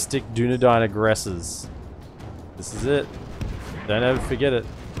imperialistic Dunedain aggressors. This is it. Don't ever forget it.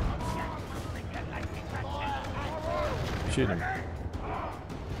 Shoot him.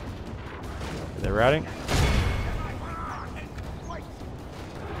 They're routing.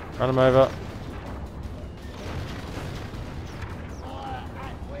 Run them over.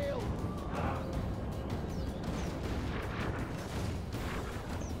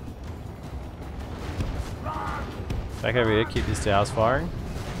 Back over here, keep these towers firing.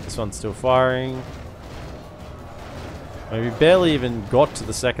 This one's still firing. I mean, we barely even got to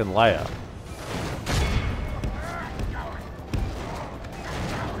the second layer.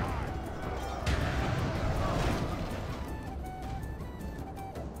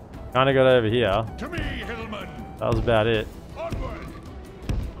 Kinda got over here. To me, Hillman. That was about it. Onward.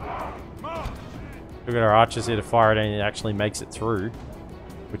 We've got our archers here to fire it and it actually makes it through.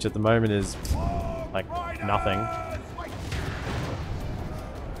 which at the moment is like nothing.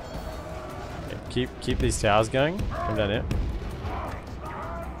 Okay, keep these towers going. Come down here.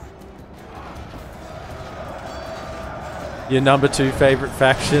 Your number 2 favorite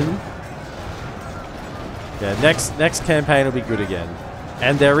faction. Yeah, next campaign will be good again.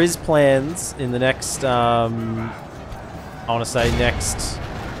 And there is plans in the next, I want to say next,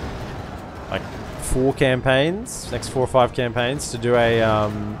 like 4 campaigns, next 4 or 5 campaigns to do a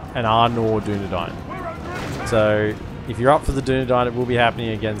an Rhudaur Dunedain. So if you're up for the Dunedain, it will be happening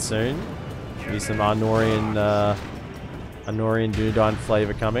again soon. Maybe some Rhudaurian Dunedain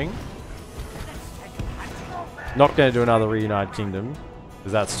flavor coming. Not going to do another Reunited Kingdom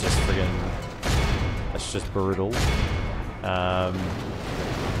because that's just friggin', that's just brutal.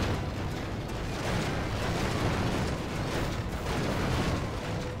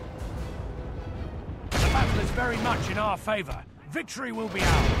 Very much in our favor. Victory will be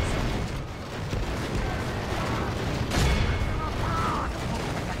ours.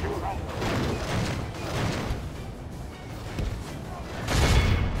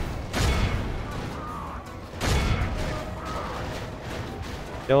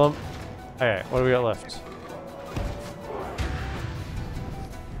 Kill him. Okay, what do we got left?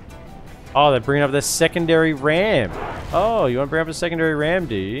 Oh, they're bringing up their secondary ram. Oh, you want to bring up a secondary ram,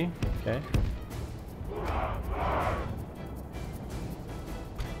 do you? Okay.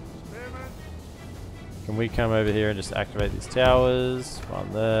 Can we come over here and just activate these towers?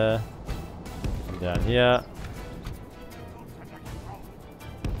 One there. One down here.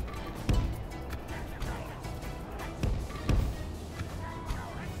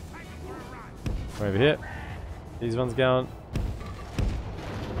 Come over here. These ones going.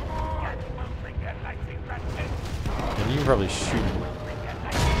 And you can probably shoot them.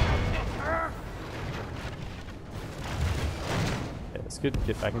 Okay, that's good.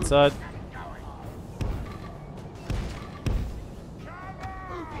 Get back inside.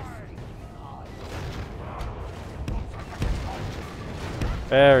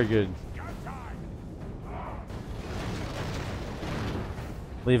 Very good.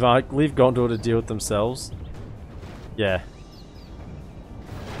 Leave Gondor to deal with themselves. Yeah.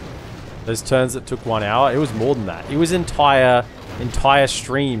 Those turns that took 1 hour, it was more than that. It was entire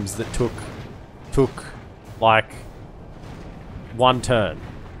streams that took like 1 turn.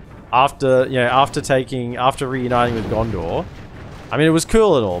 After reuniting with Gondor. I mean, it was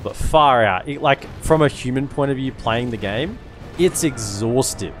cool and all, but far out. Like from a human point of view playing the game, it's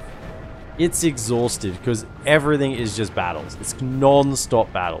exhaustive. It's exhaustive because everything is just battles. It's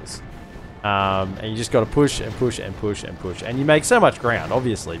non-stop battles. And you just got to push and push and push and push. And you make so much ground,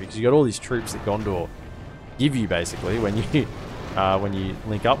 obviously, because you got all these troops that Gondor give you, basically, when you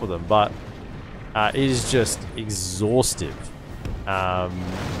link up with them. But it is just exhaustive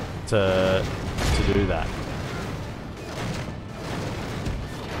to do that.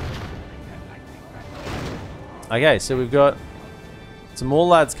 Okay, so we've got some more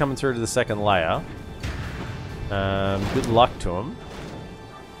lads coming through to the second layer. Good luck to them.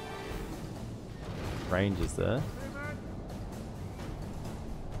 Rangers there.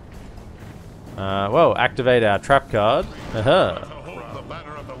 Well, activate our trap card.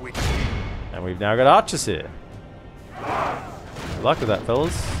 And we've now got archers here. Good luck with that,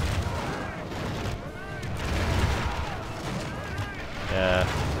 fellas. Yeah,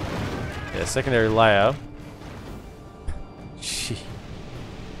 secondary layer. Gee.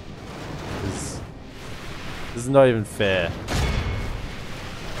 This is not even fair.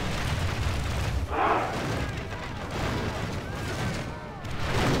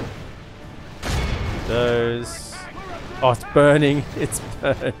 Those. Oh, it's burning. It's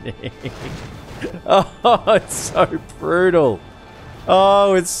burning. Oh, it's so brutal.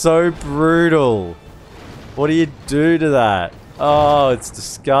 Oh, it's so brutal. What do you do to that? Oh, it's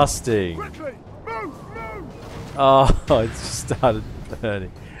disgusting. Oh, it's just started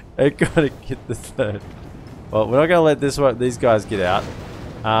burning. I gotta get the third. Well, we're not gonna let these guys get out.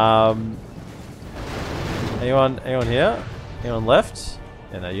 Anyone here? Anyone left?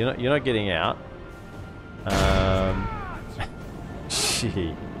 Yeah, no, you're not getting out.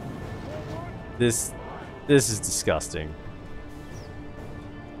 Gee. This is disgusting.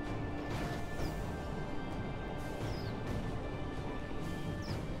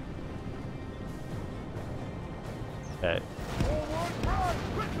 Okay.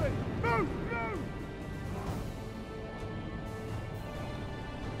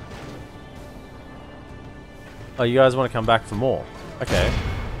 Oh, you guys want to come back for more? Okay.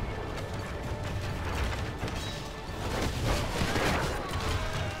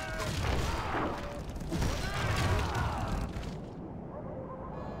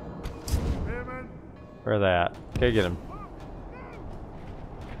 Where are they at? Go get him.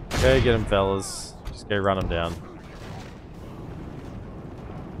 Go get him, fellas. Just go run him down.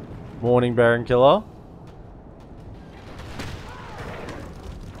 Morning, Baron Killer.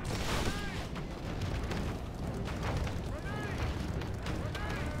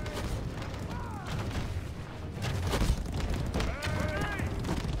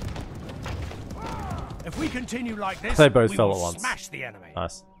 If we continue like this, They both we fell will at once. smash the enemy.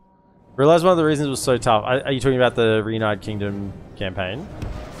 Nice. Realized one of the reasons it was so tough. Are you talking about the Reunited Kingdom campaign?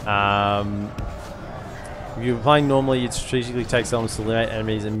 If you're playing normally, you'd strategically take settlements to eliminate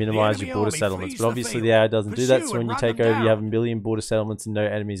enemies and minimize your border settlements. But obviously the AI doesn't do that, so when you take over, you have a million border settlements and no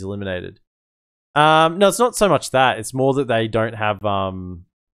enemies eliminated. No, it's not so much that. It's more that they don't have,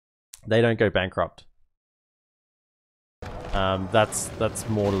 they don't go bankrupt. That's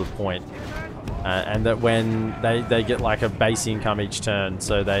more to the point. And that when they get like a base income each turn,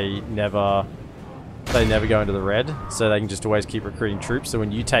 so they never go into the red, so they can just always keep recruiting troops. So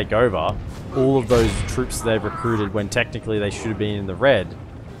when you take over, all of those troops they've recruited when technically they should have been in the red,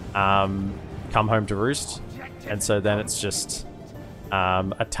 come home to roost. And so then it's just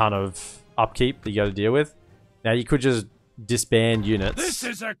a ton of upkeep that you got to deal with. Now you could just disband units. This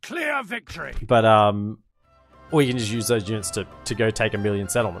is a clear victory. But or you can just use those units to go take a million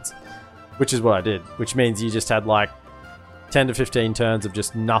settlements. Which is what I did. Which means you just had like 10 to 15 turns of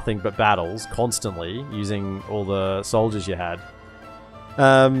just nothing but battles constantly using all the soldiers you had. You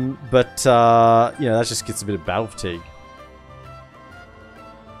know, that just gets a bit of battle fatigue.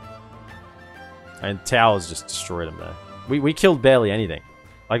 And towers just destroyed them there. We killed barely anything.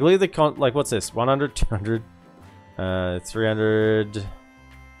 Like look at the like what's this? 100, 200, 300,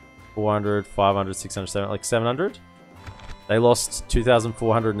 400, 500, 600, 700, like 700. They lost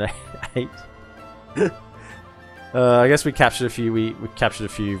 2,408. I guess we captured a few. We captured a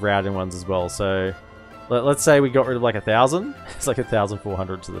few routing ones as well. So let's say we got rid of like 1,000. It's like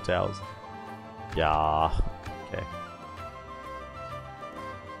 1,400 to the towers. Yeah. Okay.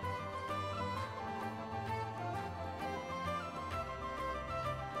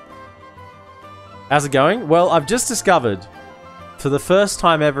 How's it going? Well, I've just discovered, for the first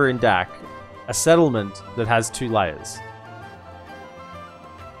time ever in DaC, a settlement that has 2 layers.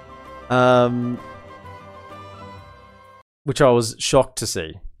 Which I was shocked to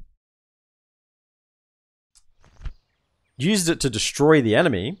see. Used it to destroy the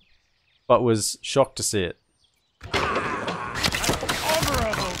enemy, but was shocked to see it. Honorable,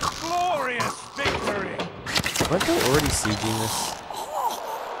 glorious victory. Weren't they already sieging this?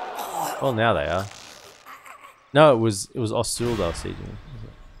 Well, now they are. No, it was Osul they were sieging.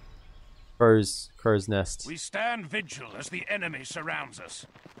 Crow's Nest. We stand vigil as the enemy surrounds us.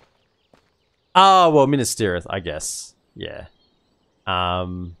 Ah, well, Minas Tirith, I guess. Yeah. I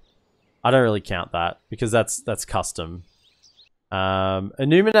don't really count that because that's custom.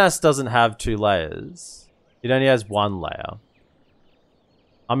 Illuminas doesn't have 2 layers. It only has 1 layer.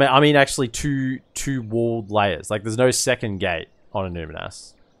 I mean actually two walled layers. Like there's no second gate on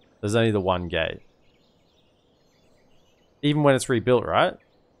Illuminas. There's only the 1 gate. Even when it's rebuilt, right?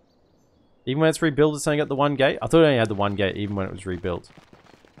 Even when it's rebuilt, it's only got the 1 gate? I thought it only had the 1 gate even when it was rebuilt.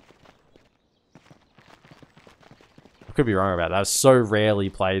 I could be wrong about that. It's so rarely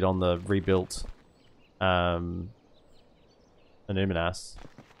played on the rebuilt Illuminas.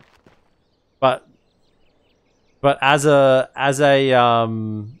 But as a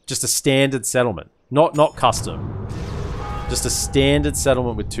just a standard settlement, not custom, just a standard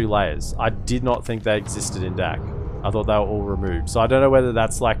settlement with 2 layers. I did not think they existed in DaC. I thought they were all removed. So I don't know whether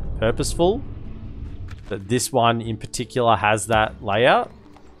that's like purposeful, that this one in particular has that layout.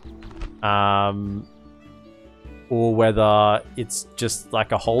 Or whether it's just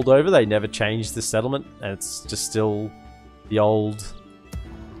like a holdover. They never changed the settlement and it's just still the old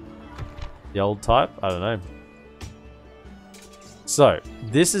type. I don't know. So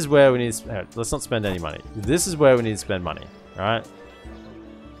this is where we need to, let's not spend any money. This is where we need to spend money, right?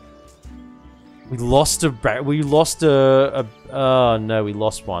 We lost oh no, we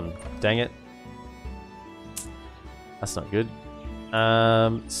lost one. Dang it. That's not good.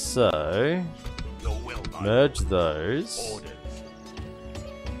 So merge those.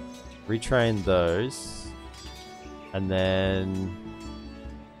 Retrain those. And then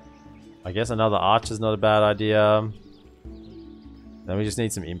I guess another arch is not a bad idea. Then we just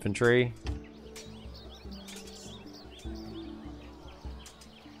need some infantry.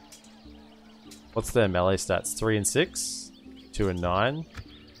 What's their melee stats? 3 and 6? 2 and 9?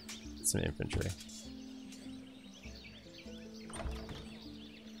 Some infantry.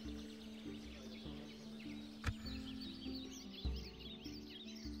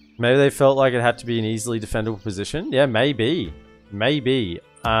 Maybe they felt like it had to be an easily defendable position. Yeah, maybe. Maybe.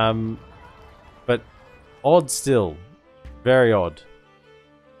 But odd still. Very odd.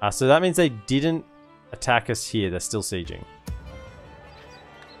 So that means they didn't attack us here. They're still sieging.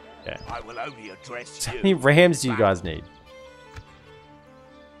 Okay. I will only address How you. many rams do you guys need?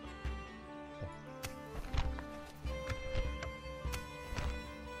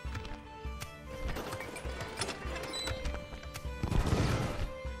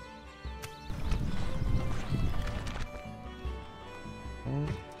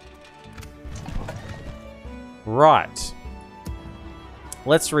 Right.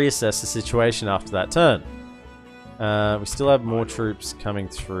 Let's reassess the situation after that turn. We still have more troops coming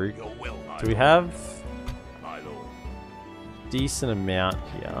through. Your will, my Do we lord. have My lord. decent amount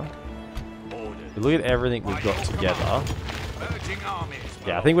here? Orders. If we look at everything we've got together. Urging armies, my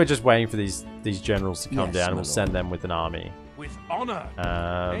Yeah, I lord. think we're just waiting for these generals to come Yes, down, and my we'll send them with an army. With honor.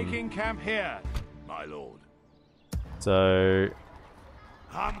 Making camp here, my lord. So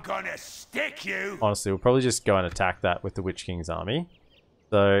I'm gonna stick you. honestly, we'll probably just go and attack that with the Witch King's army.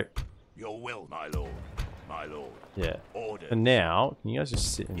 So Your will, my lord. My lord. yeah. Orders. For now, can you guys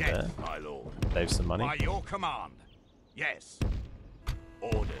just sit in Yes, there? my lord. Save some money. By your command. Yes.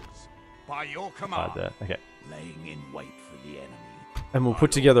 Orders. By your Right command. there. Okay. Laying in wait for the enemy. And we'll My put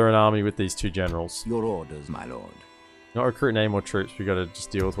lord. together an army with these two generals. Your orders, my lord. Not recruiting any more troops, we gotta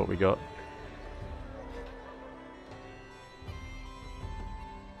just deal with what we got.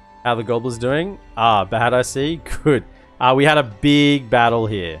 How the goblins doing? Bad I see. Good. We had a big battle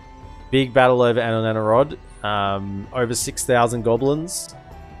here. Big battle over Anonanarod. Over 6,000 goblins.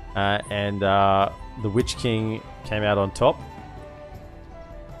 And the Witch King came out on top.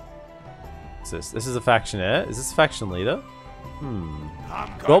 What's this? This is a factionaire. Is this a faction leader? I'm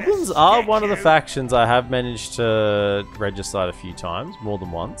gonna Goblins are stick one of the you. factions I have managed to regicide a few times, more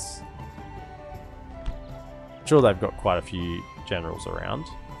than once. Sure, they've got quite a few generals around,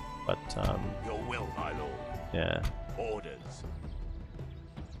 but Your will, my lord. yeah. Orders.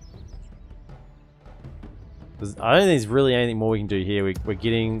 I don't think there's really anything more we can do here. We're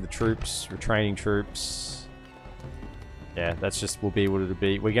getting the troops, we're training troops. Yeah, that's just will be what it'll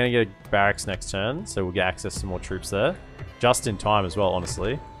be. We're going to get barracks next turn, so we'll get access to more troops there. Just in time as well,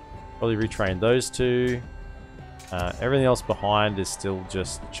 honestly. Probably retrain those two. Everything else behind is still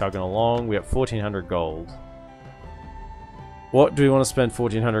just chugging along. We got 1,400 gold. What do we want to spend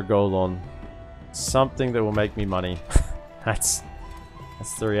 1,400 gold on? Something that will make me money. That's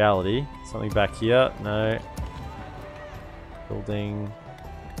the reality. Something back here? No. Building.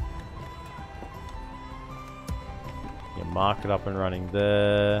 Get market up and running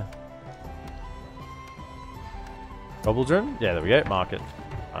there. Gobbledron? Yeah, there we go. Market.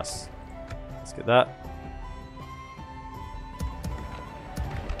 Nice. Let's get that.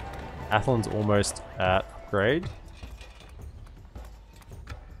 Athlon's almost at upgrade.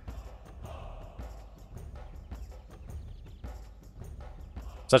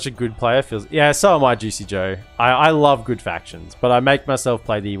 Such a good player feels. Yeah, so am I, Juicy Joe. I love good factions, but I make myself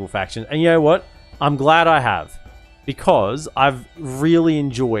play the evil faction. And you know what? I'm glad I have. Because I've really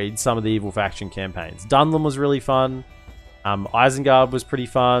enjoyed some of the evil faction campaigns. Dunlum was really fun. Isengard was pretty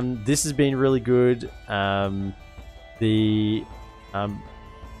fun. This has been really good. The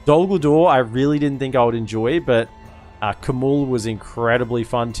Dol Guldur I really didn't think I would enjoy, but Kamul was incredibly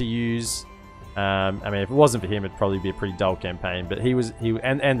fun to use. I mean, if it wasn't for him, it'd probably be a pretty dull campaign. But he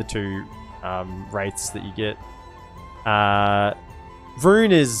and the two wraiths that you get.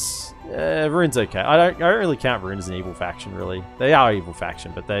 Rune's okay. I don't really count Rune as an evil faction, really. They are evil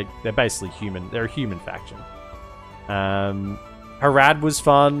faction, but they're basically human. They're a human faction. Harad was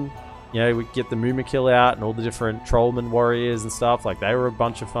fun. You know, we get the Mumakil out and all the different Trollman warriors and stuff. Like, they were a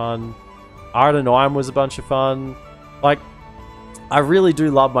bunch of fun. Ardenheim was a bunch of fun. Like, I really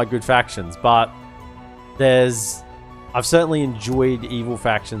do love my good factions, but I've certainly enjoyed evil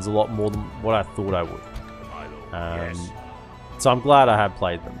factions a lot more than what I thought I would. My lord. Yes. So I'm glad I have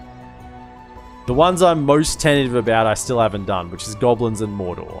played them. The ones I'm most tentative about I still haven't done, which is Goblins and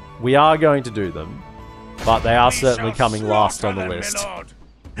Mordor. We are going to do them, but they are We certainly shall coming last on the slaughter them, list. my lord.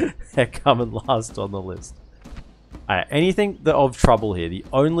 They're coming last on the list. Alright, anything of trouble here. The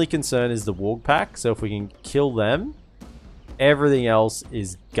only concern is the Warg Pack, so if we can kill them, everything else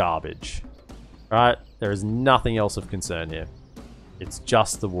is garbage. Right? There is nothing else of concern here. It's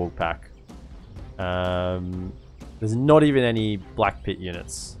just the Warg Pack. There's not even any Black Pit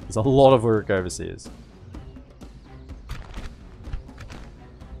units. There's a lot of Uruk Overseers.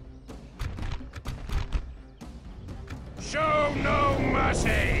 Show no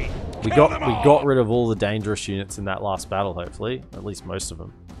mercy. We Kill got them all. rid of all the dangerous units in that last battle, hopefully. At least most of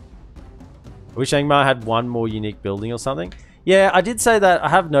them. I wish Angmar had one more unique building or something. Yeah, I did say that. I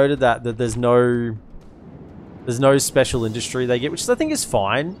have noted that there's no special industry they get, which I think is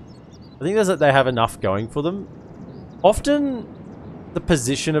fine. I think that they have enough going for them. Often, the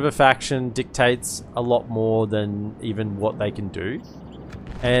position of a faction dictates a lot more than even what they can do.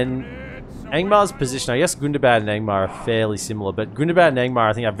 And Angmar's position, I guess Gundabad and Angmar are fairly similar, but Gundabad and Angmar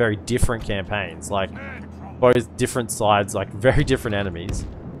I think have very different campaigns. Like, both different sides, like very different enemies.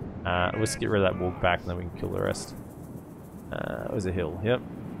 Let's get rid of that walk back and then we can kill the rest. It was a hill, yep.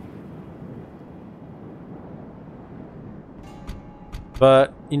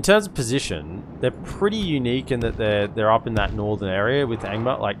 But in terms of position, they're pretty unique in that they're up in that northern area with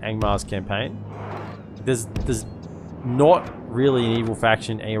Angmar, like Angmar's campaign. There's not really an evil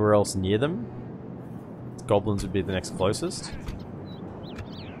faction anywhere else near them. Goblins would be the next closest.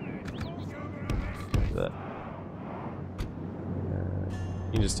 That.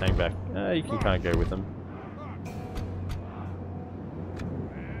 You can just hang back. You can kind of go with them.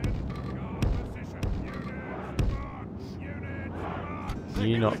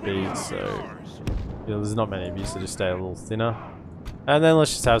 You not be so... Yeah, there's not many of you, so just stay a little thinner. And then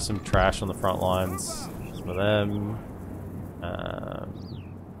let's just have some trash on the front lines. Some of them.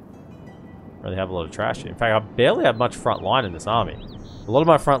 Really have a lot of trash here. In fact, I barely have much front line in this army. A lot of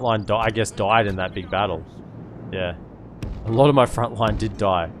my front line, I guess, died in that big battle. Yeah. A lot of my front line did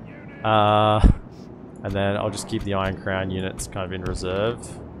die. And then I'll just keep the Iron Crown units kind of in reserve.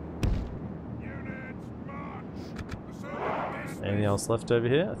 Anything else left over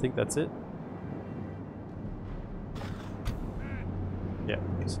here? I think that's it. Yeah,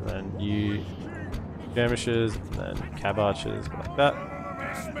 so then you skirmishers, and then cab archers, like that.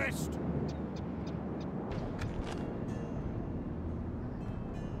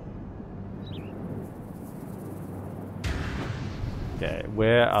 Okay,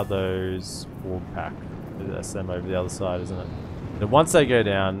 where are those warg pack? That's them over the other side, isn't it? Then once they go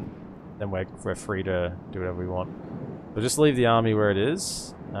down, then we're free to do whatever we want. We'll just leave the army where it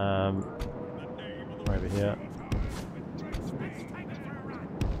is. Over here.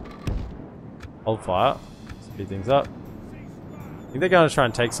 Hold fire. Speed things up. I think they're going to try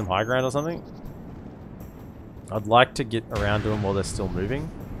and take some high ground or something. I'd like to get around to them while they're still moving.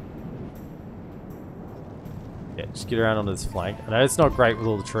 Yeah, just get around onto this flank. I know it's not great with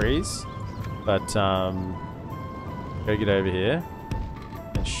all the trees, but go get over here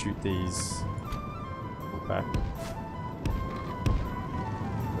and shoot these back.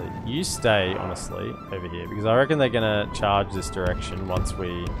 You stay, honestly, over here, because I reckon they're going to charge this direction once we...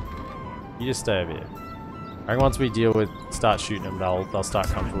 You just stay over here. I reckon once we start shooting them, they'll start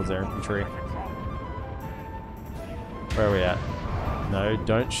coming towards their infantry. Where are we at? No,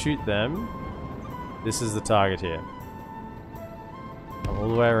 don't shoot them. This is the target here. Come all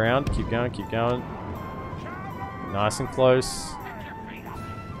the way around. Keep going, keep going. Nice and close.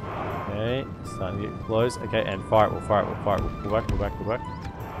 Okay, starting to get close. Okay, and fire it, we'll fire it, we'll fire it. We'll pull back, pull back, pull back.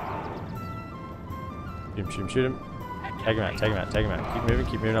 Shoot him, shoot him, shoot him. Take him out, take him out, take him out.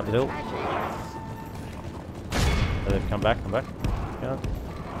 Keep moving up the hill. Oh, they've come back, come back. Yeah.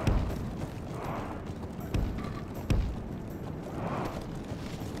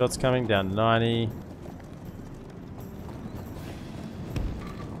 Shots coming down to 90.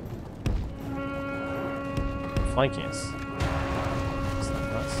 Flanking us.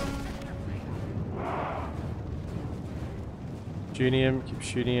 Nice. Shooting him, keep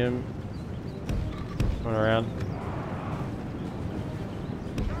shooting him. Going around.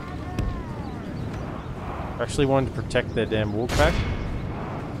 Actually wanted to protect their damn wolf pack.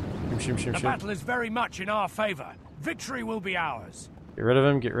 The battle is very much in our favor. Victory will be ours. Get rid of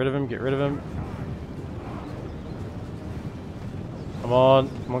him, get rid of him, get rid of him. Come on.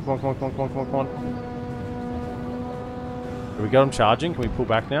 Come on, come on, come on, come on, come on, come on, come on. Have we got them charging? Can we pull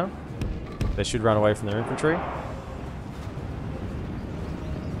back now? They should run away from their infantry.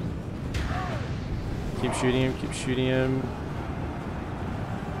 Keep shooting him, keep shooting him.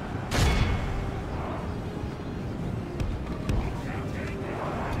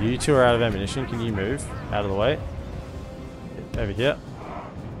 You two are out of ammunition. Can you move out of the way? Get over here.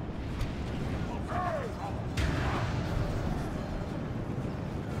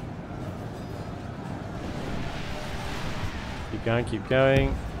 Keep going, keep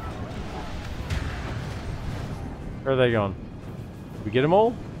going. Where are they gone? Did we get them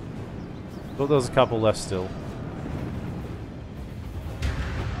all? I thought there was a couple left still.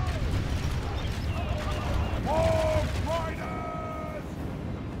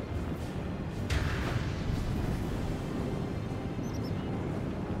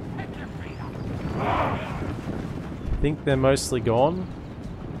 I think they're mostly gone.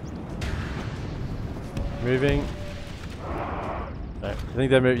 moving. No, I think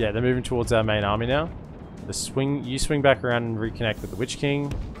they're moving. Yeah, they're moving towards our main army now. You swing back around and reconnect with the Witch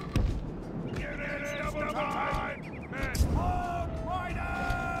King.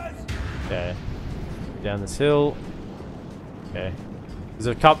 Okay, down this hill. Okay, there's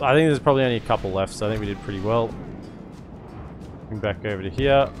a couple. I think there's probably only a couple left, so I think we did pretty well. Bring back over to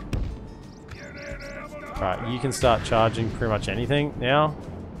here. Right, you can start charging pretty much anything now.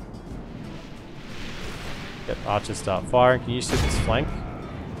 Get archers start firing. Can you sit this flank?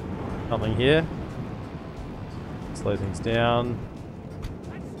 Nothing here. Slow things down.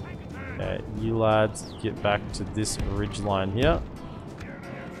 Okay, you lads get back to this ridge line here.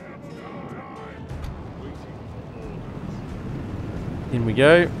 In we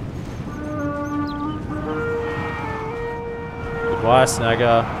go. Goodbye,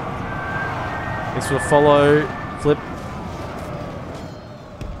 Snagger. Thanks for the follow. Flip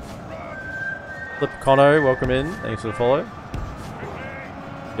Cono, welcome in. Thanks for the follow.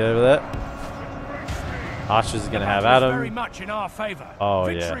 Get over there. Archers are gonna have Adam. Very much in our favor. Oh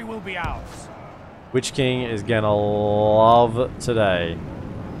Victory yeah. will be ours. Witch King is gonna love today.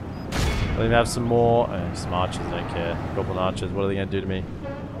 Let him have some more. Oh, some archers, I don't care. Goblin archers, what are they gonna do to me?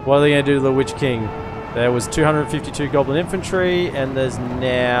 What are they gonna do to the Witch King? There was 252 goblin infantry, and there's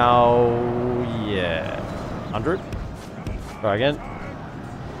now, yeah, 100. Try again.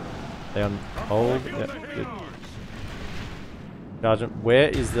 Stay on hold. Yep, good. Sergeant, where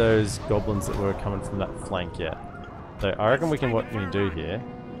is those goblins that were coming from that flank yet? So I reckon what we can do here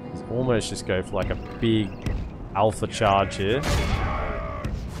is almost just go for like a big alpha charge here.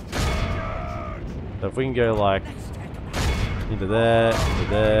 So if we can go like into there,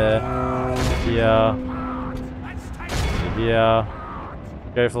 here, into here,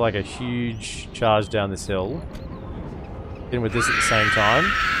 go for like a huge charge down this hill. Hit in with this at the same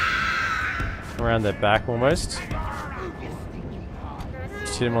time. Around their back almost.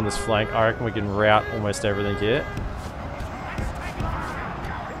 Just hit him on this flank. I reckon we can route almost everything here.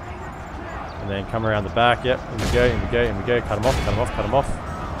 And then come around the back. Yep, in we go, in we go, in we go. Cut him off, cut him off, cut him off.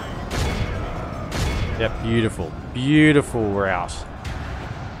 Yep, beautiful. Beautiful route.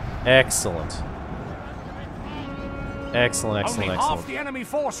 Excellent. Excellent, excellent, Only excellent. half the enemy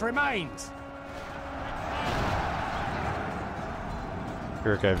force remains.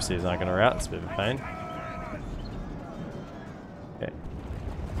 Heroic Overseers aren't going to route. It's a bit of a pain. Okay.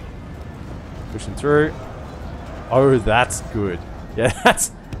 Pushing through. Oh, that's good. Yeah,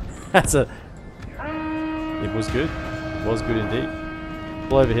 that's a... It was good. It was good indeed.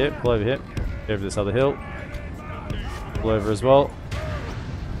 Pull over here. Pull over here. Go over this other hill. Pull over as well.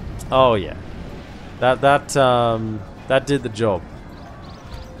 Oh yeah. That did the job.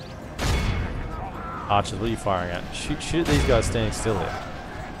 Archers, what are you firing at? Shoot these guys standing still here.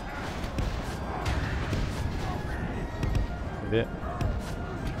 A bit.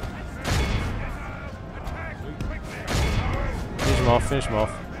 Finish them off, finish them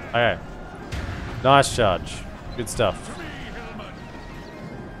off. Okay. Nice charge. Good stuff.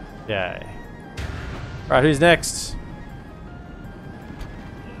 Okay. Right, who's next?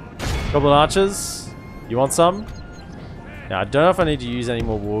 Goblin archers. You want some? Now, I don't know if I need to use any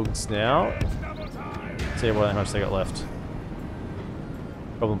more wargs now. See how much they got left.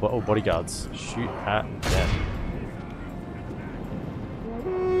 Goblin bodyguards. Shoot at them.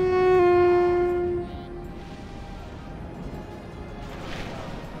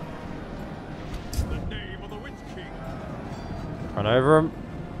 Run over them.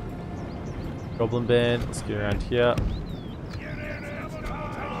 Goblin band. Let's get around here.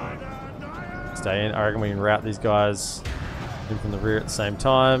 Stay in. I reckon we can route these guys in from the rear at the same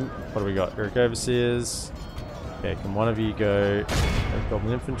time. What do we got? Heroic Overseers. Okay, can one of you go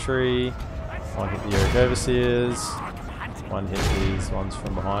Goblin Infantry? One hit the Heroic Overseers. One hit these ones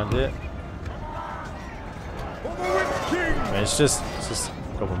from behind it. I mean, it's just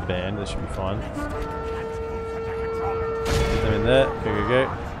Goblin Band. That should be fine. Get them in there. Go, go, go.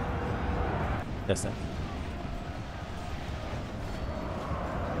 Yes, then.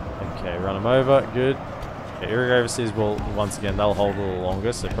 Okay, run them over. Good. Okay, Heroic Overseers will, once again, they'll hold a little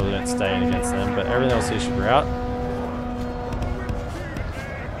longer, so probably don't stay in against them, but everything else here should route.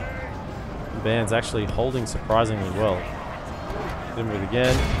 The band's actually holding surprisingly well. Hit him with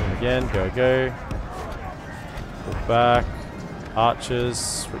again, go, go. Pull back. Archers,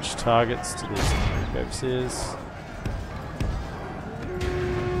 switch targets to these Heroic Overseers.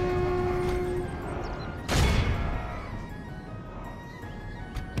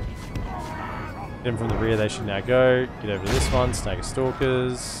 Get them from the rear, they should now go. Get over to this one, snag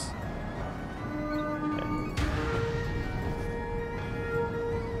stalkers.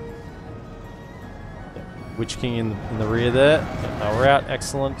 Okay. Witch King in the rear there. Yep, we're out.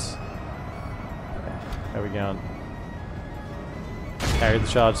 Excellent. Okay, how are we going? Carry the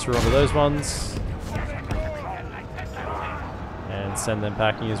charge through onto those ones. And send them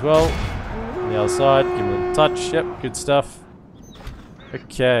packing as well. On the other side, give them a touch. Yep, good stuff.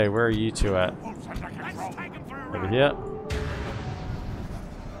 Okay, where are you two at? Over here.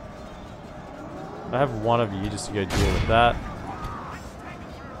 I have one of you just to go deal with that.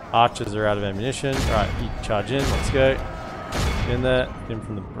 Archers are out of ammunition. Alright, you charge in. Let's go. Get in there. Get him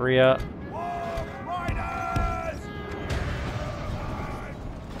from the rear.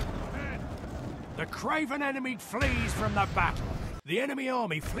 The craven enemy flees from the battle. The enemy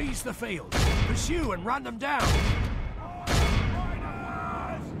army flees the field. Pursue and run them down.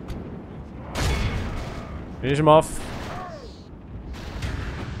 Finish him off.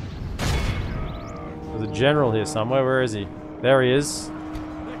 There's a general here somewhere. Where is he? There he is.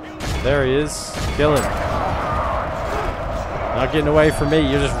 There he is. Kill him. Not getting away from me.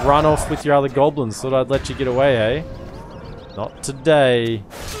 You just run off with your other goblins. Thought I'd let you get away, eh? Not today.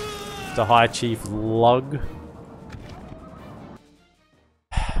 The High Chief lug.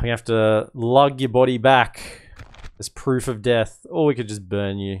 We have to lug your body back as proof of death, or we could just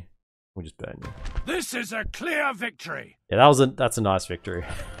burn you. We'll just burn you. This is a clear victory. Yeah, that's a nice victory.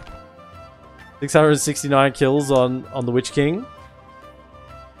 669 kills on the Witch King,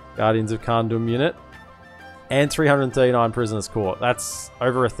 Guardians of Khandum unit, and 339 prisoners caught. That's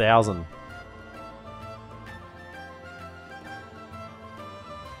over 1,000.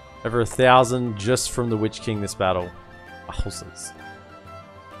 Over 1,000 just from the Witch King this battle. Wowzers.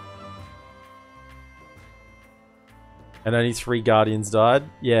 And only 3 Guardians died.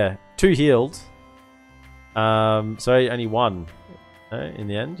 Yeah, 2 healed. So only 1 in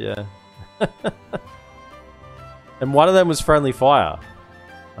the end, yeah. And one of them was friendly fire.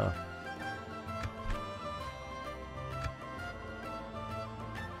 Oh.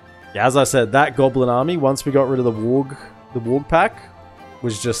 Yeah, as I said, that Goblin army, once we got rid of the Warg pack,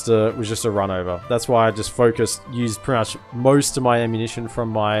 was just a run over. That's why I just used pretty much most of my ammunition from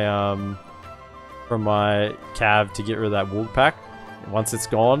my cav to get rid of that Warg pack. Once it's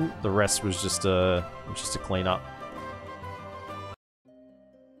gone, the rest was just a clean up.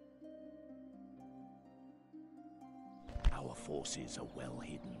 Our forces are well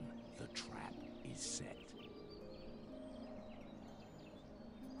hidden. The trap is set.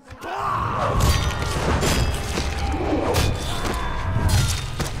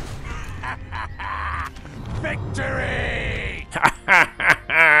 Victory!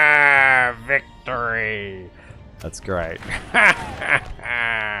 Victory! That's great.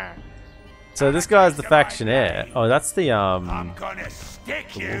 So this guy's the factionaire. Oh, that's the I'm gonna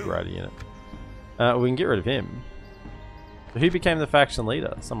stick the you. Warg Rider unit. We can get rid of him. So who became the faction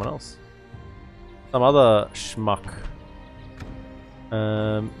leader? Someone else. Some other schmuck.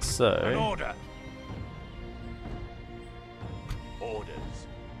 An So order. Orders,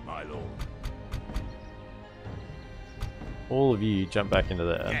 my lord. all of you jump back into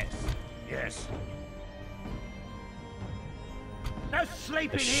there. Yes, yes. No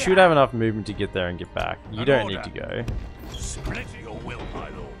sleeping They here. should have enough movement to get there and get back. You An don't order. need to go. Split your will, my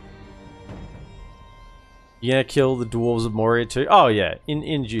lord. You gonna kill the dwarves of Moria too? Oh yeah,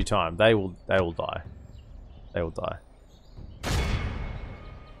 in due time. They will die. They will die.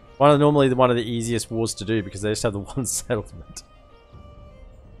 Normally one of the easiest wars to do because they just have the one settlement.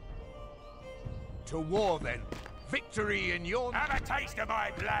 To war then. Victory in your... Have a taste of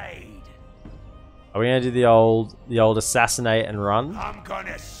my blade. Are we gonna do the old assassinate and run? I'm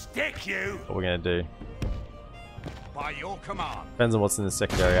gonna stick you. What we're gonna do? By your command. Depends on what's in the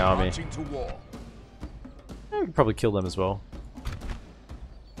secondary army. Marching to war. We could probably kill them as well.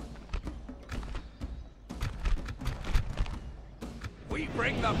 We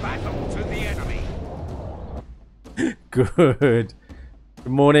bring the battle to the enemy. Good. Good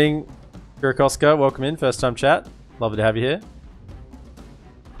morning, Kurakoska. Welcome in. First time chat. Lovely to have you here.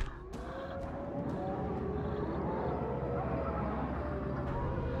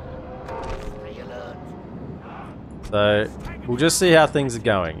 So we'll just see how things are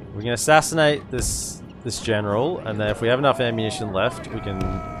going. We can assassinate this general, and then if we have enough ammunition left, we can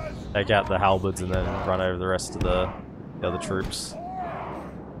take out the halberds and then run over the rest of the other troops.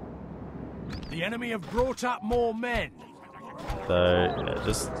 The enemy have brought up more men. So yeah,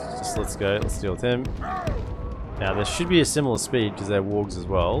 just let's go. Let's deal with him. Now there should be a similar speed because they're wargs as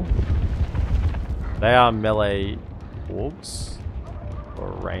well. They are melee wargs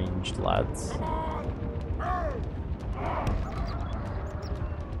or ranged lads.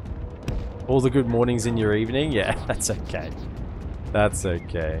 All the good mornings in your evening? Yeah, that's okay. That's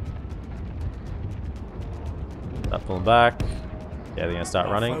okay. Pull them back. Yeah, they're gonna start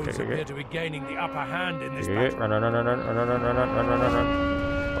Our running. foes Go, go, appear go. to be gaining the upper hand in this Go, go, battle. go. Run, run, run, run, run, run, run, run, run, run, run, run,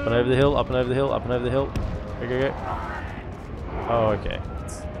 run. Up and over the hill, up and over the hill, up and over the hill. Go, go, go. Oh, okay.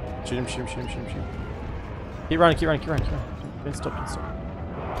 Shoot him, shoot him, shoot him, shoot him, shoot him. Keep running, keep running, keep running, keep running. Don't stop, don't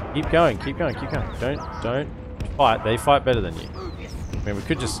stop. Keep going, keep going, keep going. Don't fight. They fight better than you. I mean, we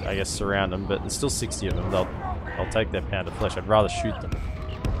could just, I guess, surround them, but there's still 60 of them. They'll take their pound of flesh. I'd rather shoot them.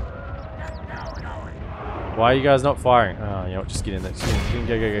 Why are you guys not firing? Oh, you know what? Just get in there. Just get in.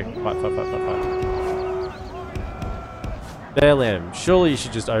 Go, go, go. Fight, fight, fight, fight, fight. Barely him. Surely you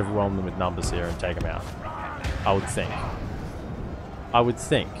should just overwhelm them with numbers here and take them out. I would think. I would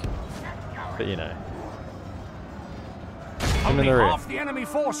think. But, you know. I'm in the rear. Half the enemy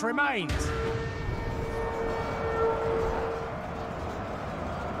force remains.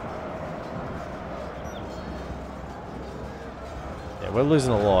 Yeah, we're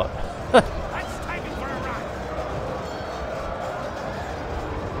losing a lot. Let's take him for a run.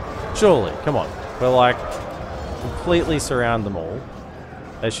 Surely, come on. We're like completely surround them all.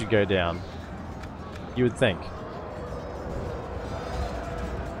 They should go down. You would think.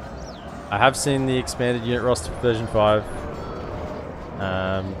 I have seen the expanded unit roster for version 5.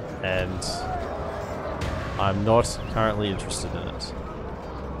 And I'm not currently interested in it.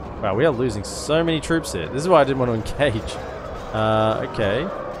 Wow, we are losing so many troops here. This is why I didn't want to engage. Okay.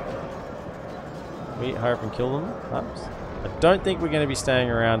 We hurry up and kill them, perhaps? I don't think we're going to be staying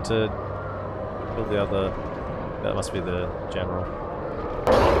around to kill the other... That must be the general.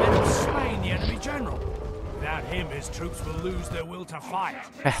 Our men have slain the enemy general. Without him, his troops will lose their will to fight.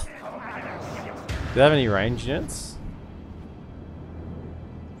 Do they have any range units?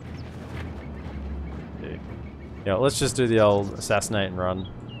 Yeah, let's just do the old assassinate and run.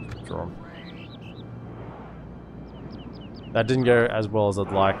 Draw 'em. That didn't go as well as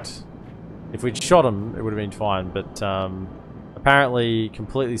I'd liked. If we'd shot him, it would have been fine, but apparently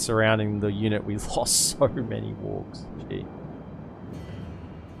completely surrounding the unit, we lost so many wargs. Gee.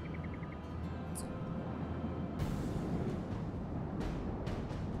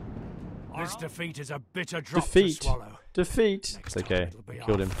 This defeat is a bitter drop Defeat. to swallow. Defeat. It's Next okay. time it'll be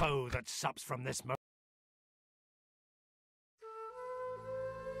Killed our him. foe that sups from this moment.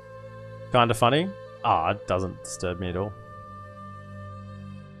 Kinda funny. Ah, it doesn't disturb me at all.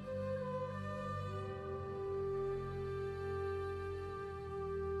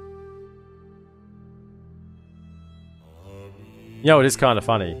 You know, it is kind of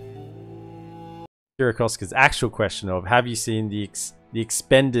funny. Kirakoska's actual question of, have you seen the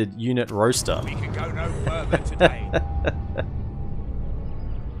expended unit roster? We can go no further today.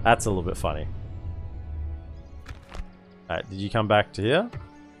 That's a little bit funny. Alright, did you come back to here?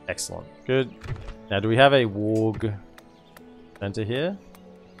 Excellent. Good. Now, do we have a warg center here?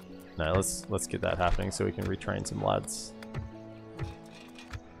 No, let's get that happening so we can retrain some lads.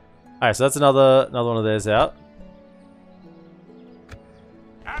 Alright, so that's another one of theirs out.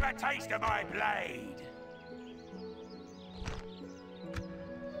 Have a taste of my blade.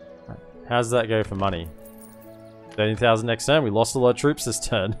 How's that go for money? 13,000 next turn. We lost a lot of troops this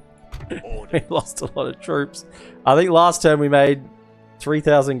turn. We lost a lot of troops. I think last turn we made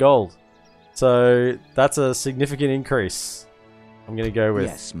 3,000 gold. So that's a significant increase. I'm going to go with...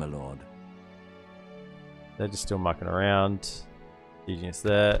 Yes, my lord. They're just still mucking around. Genius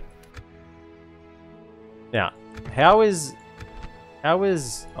there. Now, how is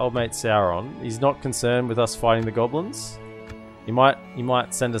old mate Sauron? He's not concerned with us fighting the goblins? He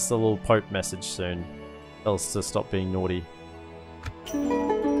might send us a little Pope message soon. Tell us to stop being naughty.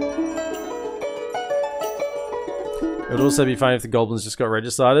 It would also be funny if the goblins just got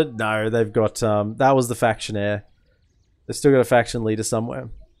regicided. No, they've got that was the faction heir. They've still got a faction leader somewhere.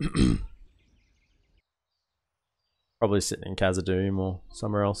 Probably sitting in Khazad-dûm or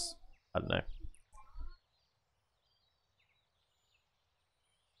somewhere else. I don't know.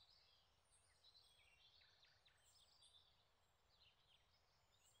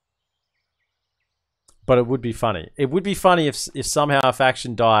 But it would be funny. It would be funny if somehow a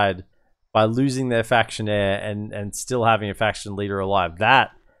faction died by losing their faction heir and still having a faction leader alive.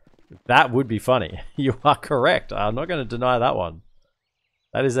 That would be funny. You are correct. I'm not going to deny that one.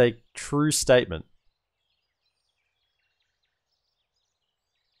 That is a true statement.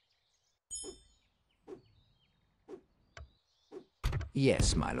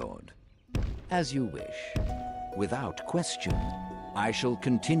 Yes, my lord. As you wish. Without question. I shall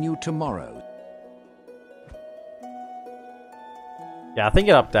continue tomorrow. Yeah, I think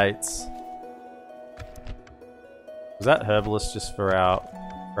it updates. Was that herbalist just for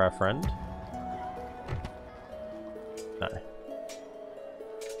our friend? No.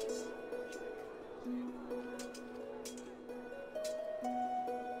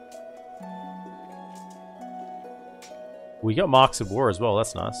 We got marks of war as well,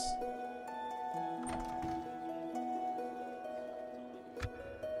 that's nice.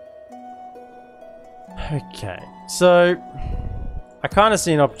 Okay, so I kind of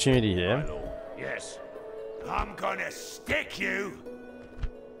see an opportunity here. My lord. Yes. I'm gonna stick you.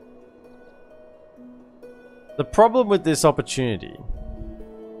 The problem with this opportunity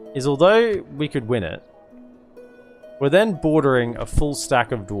is although we could win it, we're then bordering a full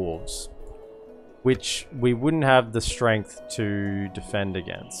stack of dwarves, which we wouldn't have the strength to defend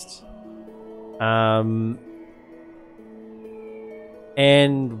against. And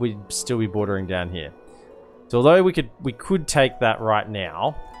we'd still be bordering down here. So although we could take that right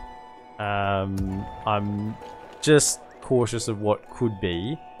now, I'm just cautious of what could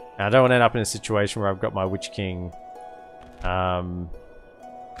be. And I don't want to end up in a situation where I've got my Witch King trapped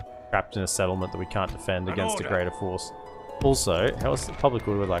in a settlement that we can't defend against a greater force. Also, how is the public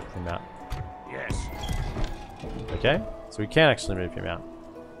order would like him out? Yes. Okay, so we can actually move him out.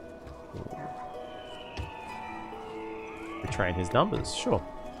 Retrain his numbers, sure.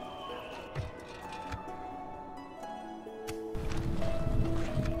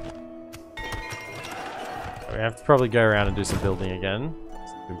 We have to probably go around and do some building again.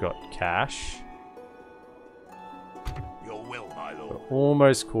 So we've got cash. Your will, my lord. We're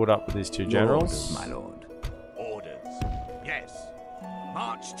almost caught up with these two generals. My lord. Orders. Yes.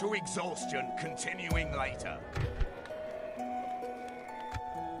 March to exhaustion, continuing later.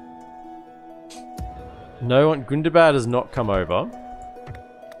 No one, Gundabad has not come over.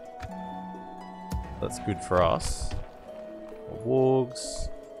 That's good for us. Wargs.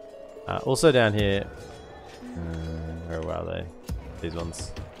 Also down here. Where are they? These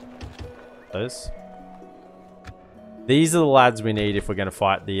ones. Those. These are the lads we need if we're going to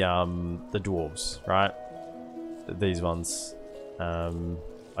fight the dwarves, right? These ones.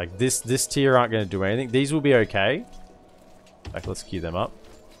 Like this tier aren't going to do anything. These will be okay. Like let's queue them up.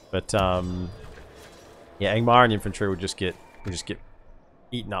 But yeah, Angmar and infantry will just get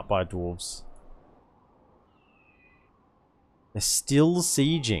eaten up by dwarves. They're still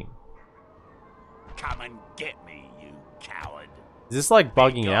sieging. Come and get me, you coward. Is this like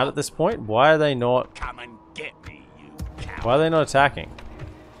bugging out at this point? Why are they not? Come and get me, you coward. Why are they not attacking?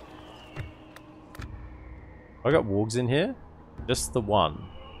 I got wargs in here. Just the one.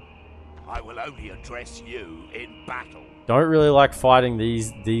 I will only address you in battle. Don't really like fighting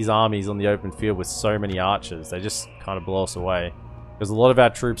these armies on the open field with so many archers. They just kind of blow us away. Because a lot of our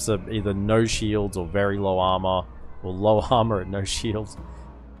troops are either no shields or very low armor, or low armor and no shields.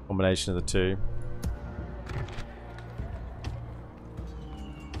 Combination of the two.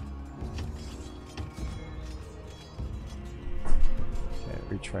 Okay,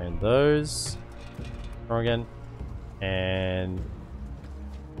 retrain those. Wrong again. And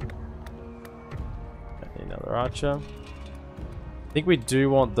another archer. I think we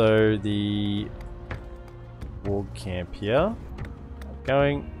do want though the warg camp here.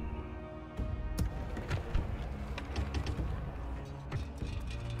 Going.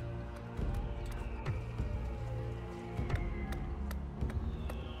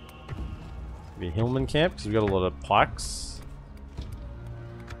 Be a Hillman camp because we've got a lot of pikes.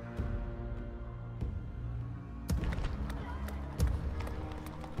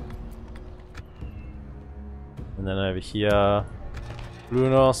 And then over here,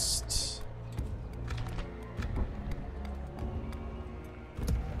 Brunost.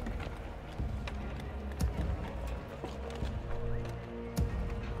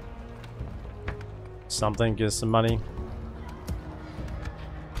 Something, give us some money.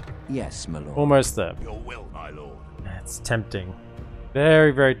 Yes, my lord. Almost there. Your will, my lord. It's tempting.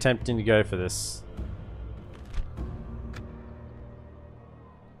 Very, very tempting to go for this.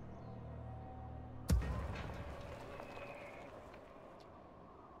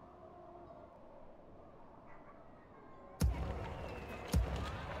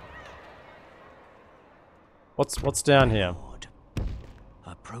 What's down here? Lord,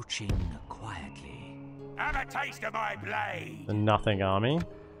 approaching quietly. Have a taste of my blade. The Nothing Army.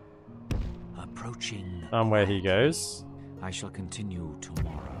 Approaching. Somewhere he goes. I shall continue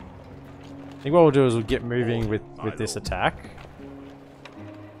tomorrow. I think what we'll do is we'll get moving with this attack.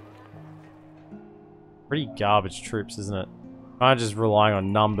 Pretty garbage troops, isn't it? Kind of just relying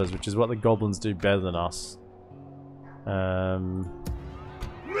on numbers, which is what the goblins do better than us.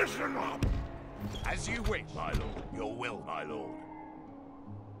 Listen up. As you wish, my lord. Your will, my lord.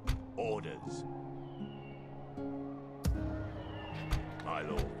 Orders. My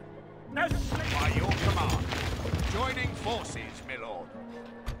lord. By your command. Joining forces, my lord.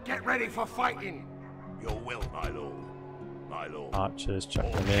 Get ready for fighting. Your will, my lord. My lord. Archers, chuck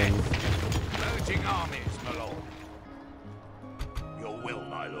them in. Merging armies, my lord.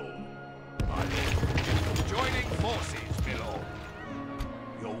 my lord. My lord. Joining forces, my lord.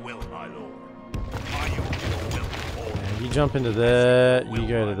 Your will, my lord. Your will, order. You jump into there, you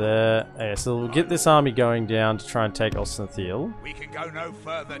go to there. Okay, so we'll get this army going down to try and take Osnathil. We can go no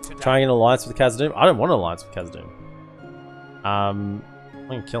further today. Trying an alliance with Khazad-dûm. I don't want an alliance with Khazad-dûm. I'm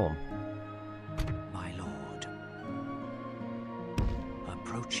gonna kill him. My lord.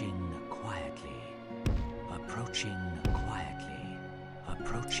 Approaching quietly. Approaching quietly.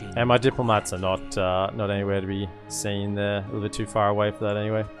 Approaching. And my diplomats are not anywhere to be seen there. A little bit too far away for that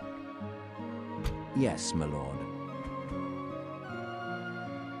anyway. Yes, my lord.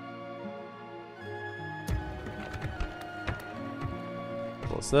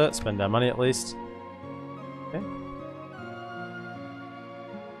 What's that? Spend our money at least. Okay.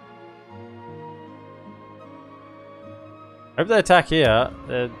 Hope they attack here.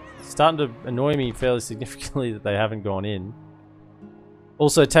 They're starting to annoy me fairly significantly that they haven't gone in.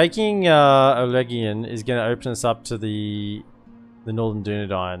 Also, taking Olegian is going to open us up to the Northern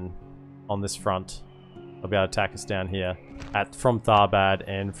Dunedain on this front. They'll be able to attack us down here from Tharbad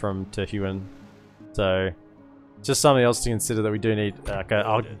and from Terhuen. So, just something else to consider, that we do need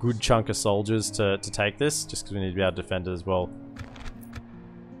a good chunk of soldiers to take this, just because we need to be able to defend it as well.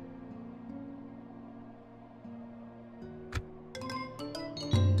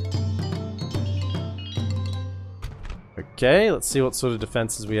 Okay, let's see what sort of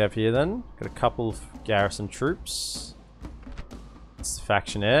defenses we have here then. Got a couple of garrison troops. It's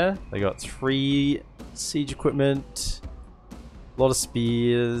Factionaire. They got 3 siege equipment, a lot of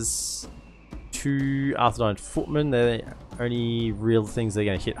spears, 2 Arthurdine footmen. They're the only real things they're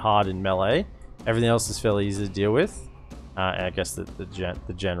going to hit hard in melee. Everything else is fairly easy to deal with. And I guess the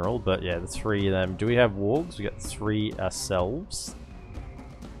general, but yeah, the 3 of them. Do we have wargs? We got 3 ourselves.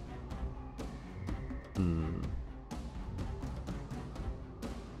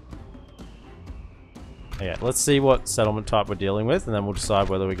 Okay, let's see what settlement type we're dealing with, and then we'll decide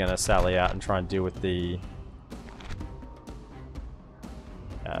whether we're going to sally out and try and deal with the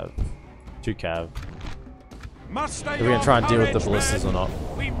 2 cav. Are we going to try and deal with the ballistas or not?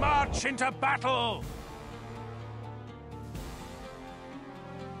 We march into battle.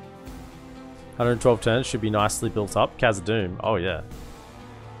 112 turns should be nicely built up. Khazad-dûm. Oh yeah.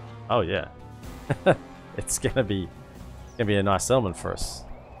 Oh yeah. It's gonna be a nice settlement for us.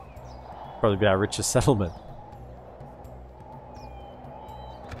 Probably be our richest settlement.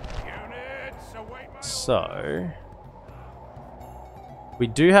 So we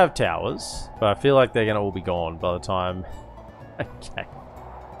do have towers, but I feel like they're gonna all be gone by the time. Okay.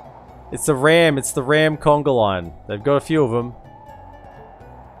 It's the ram conga line. They've got a few of them.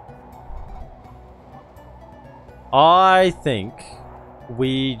 I think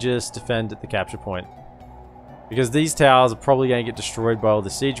we just defend at the capture point, because these towers are probably going to get destroyed by all the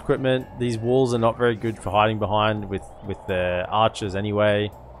siege equipment. These walls are not very good for hiding behind with their archers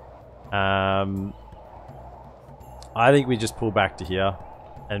anyway. I think we just pull back to here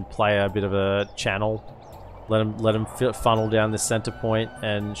and play a bit of a channel. Let them funnel down this center point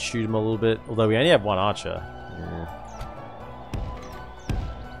and shoot them a little bit. Although we only have 1 archer. Yeah.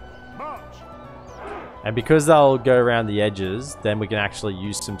 And because they'll go around the edges, then we can actually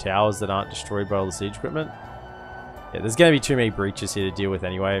use some towers that aren't destroyed by all the siege equipment. Yeah, there's going to be too many breaches here to deal with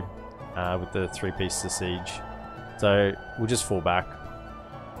anyway, with the 3 pieces of siege. So we'll just fall back.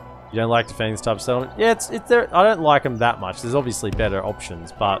 You don't like defending this type of settlement? Yeah, it's there. I don't like them that much. There's obviously better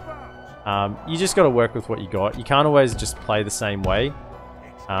options, but you just got to work with what you got. You can't always just play the same way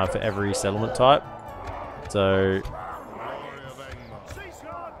for every settlement type. So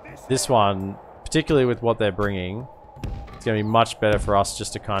this one, particularly with what they're bringing, it's going to be much better for us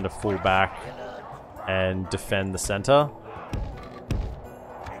just to kind of fall back and defend the center.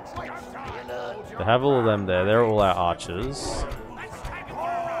 To have all of them there, they're all our archers.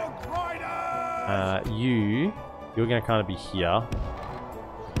 You're going to kind of be here.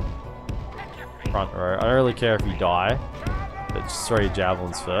 Front row. I don't really care if you die, but just throw your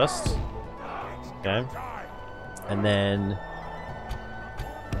javelins first. Okay. And then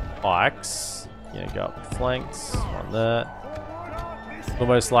pikes. You know, go up the flanks. On there.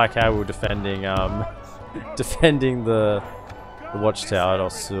 Almost like how we were defending defending the watchtower at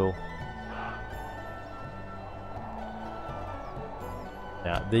Ossul.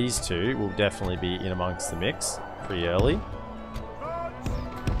 Now these 2 will definitely be in amongst the mix pretty early.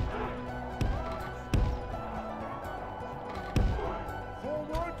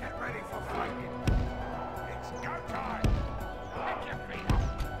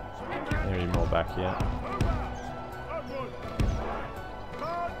 Maybe more back here.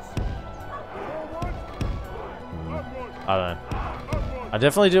 I don't know. I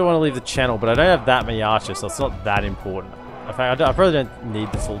definitely do want to leave the channel, but I don't have that many archers, so it's not that important. In fact, I probably don't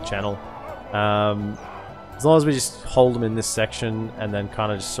need the full channel. As long as we just hold them in this section and then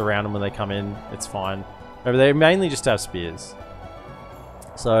kind of just surround them when they come in, it's fine. Remember, they mainly just have spears.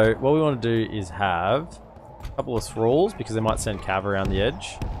 So what we want to do is have a couple of thralls, because they might send cav around the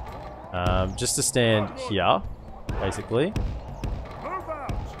edge. Just to stand here, basically.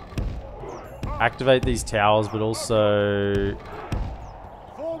 Activate these towers, but also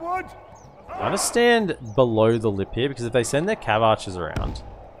kind of stand below the lip here, because if they send their cav archers around,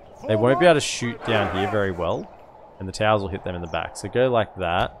 they won't be able to shoot down here very well, and the towers will hit them in the back. So go like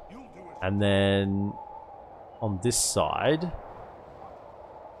that, and then on this side,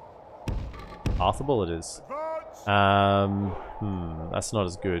 half the bullet is. That's not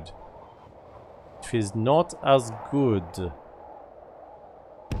as good. It is not as good.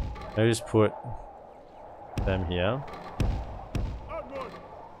 Maybe just put them here.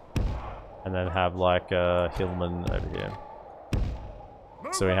 And then have like a hillman over here.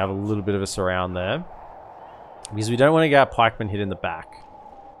 So we have a little bit of a surround there. Because we don't want to get our pikemen hit in the back.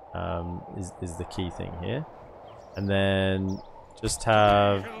 Is the key thing here. And then just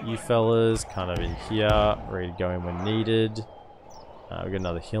have you fellas kind of in here, ready to go in when needed. We've got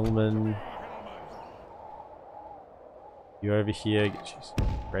another hillman. You over here, get you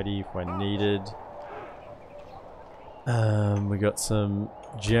ready when needed. We got some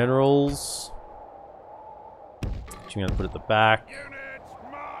generals, which I'm going to put at the back.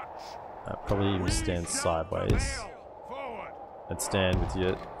 Probably even stand sideways. And stand with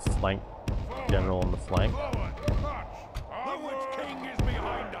your flank general on the flank.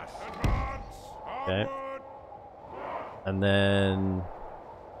 Okay. And then,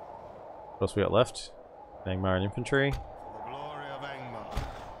 what else we got left? Angmar and infantry.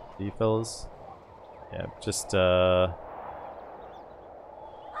 You fellas. Yeah, just hang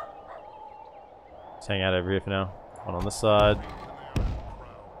out over here for now. One on this side.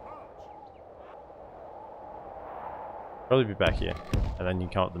 Probably be back here. And then you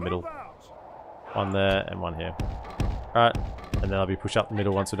can come up the middle. One there and one here. Alright. And then I'll be push up the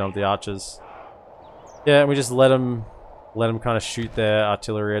middle once we're done with the archers. Yeah, and we just let them kind of shoot their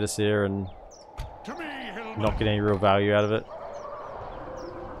artillery at us here and not get any real value out of it.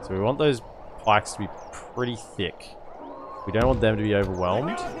 So we want those pikes to be pretty thick. We don't want them to be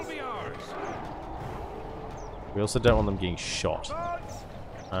overwhelmed. We also don't want them getting shot.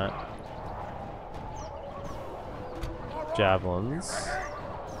 Alright. Javelins.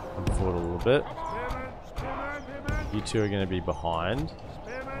 Come forward a little bit. You two are going to be behind.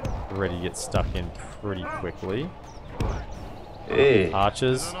 Ready to get stuck in pretty quickly. Hey,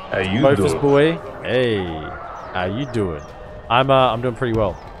 Archers. how you Mofus doing? boy. Hey, how you doing? I'm doing pretty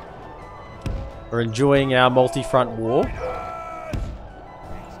well. We're enjoying our multi-front war.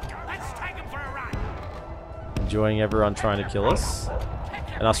 Enjoying everyone trying to kill us.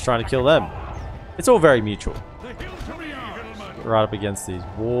 And us trying to kill them. It's all very mutual. Right up against these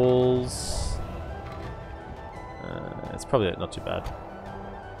walls. It's probably not too bad.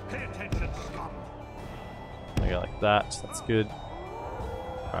 I go like that. That's good.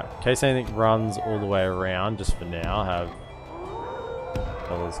 Alright, in case anything runs all the way around, just for now, have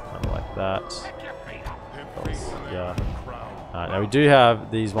fellas kind of like that. Fellas, yeah. Now we do have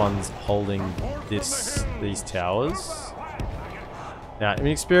these ones holding these towers. Now, in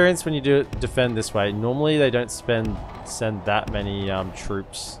experience, when you do defend this way, normally they don't send that many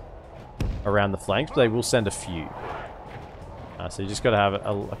troops around the flanks, but they will send a few. So you just got to have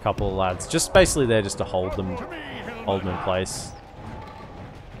a couple of lads, just basically there just to hold them in place.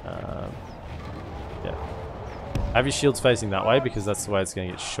 Yeah. Have your shields facing that way because that's the way it's going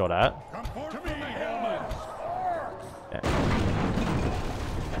to get shot at. Yeah.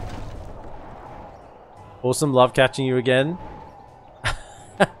 Awesome, love catching you again.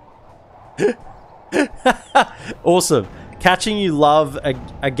 Awesome. Catching you, love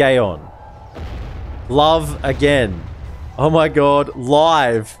again. Love again. Oh my god,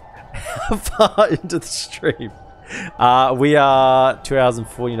 live. How far into the stream? We are 2 hours and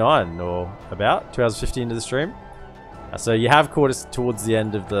 49 or about 2 hours 50 into the stream. So you have caught us towards the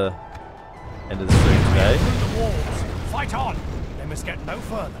end of the stream today. The walls. Fight on. They must get no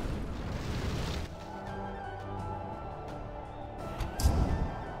further.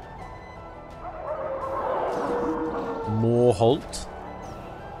 More halt.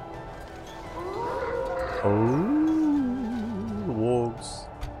 Oh, the wargs.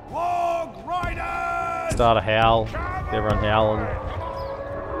 Warg riders! Start a howl. Get everyone howling.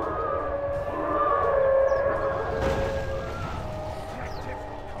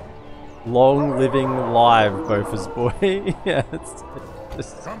 Long living live, Bofus boy. Yeah,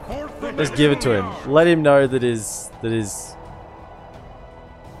 Just give it to him. Let him know that his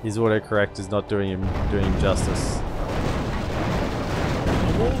autocorrect is not doing him justice.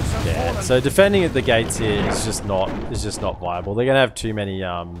 Yeah, so defending at the gates here is just not viable. They're gonna have too many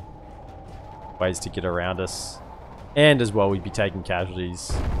ways to get around us, and as well we'd be taking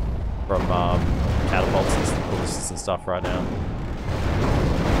casualties from catapults and ballistas and stuff right now.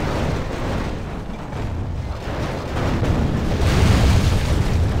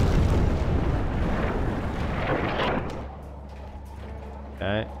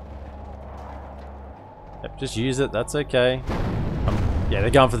 Okay. Yep, just use it. That's okay. Yeah, they're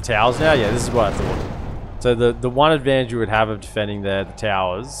going for the towers now. Yeah, this is what I thought. So the one advantage you would have of defending there, the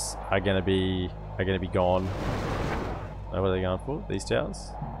towers are gonna be gone. What are they going for? These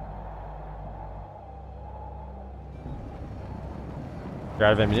towers? You're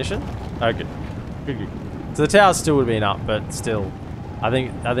out of ammunition? Oh, good. Good. So the towers still would have been up, but still, I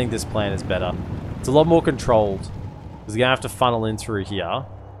think this plan is better. It's a lot more controlled because they're gonna have to funnel in through here.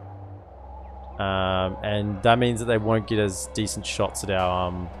 And that means that they won't get as decent shots at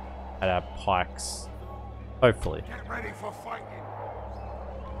our pikes. Hopefully. Get ready for fighting.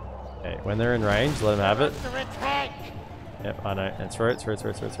 Okay, when they're in range, let them have it. Yep, I know. And throw it. Throw.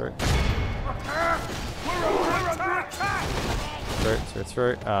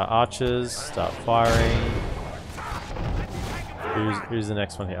 Archers, start firing. Who's the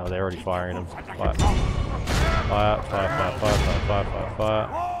next one here? Oh, they're already firing them. Fire.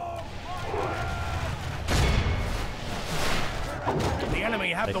 The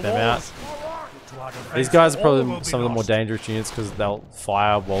enemy have Take the them walls. out. These guys are probably some of the more dangerous units because they'll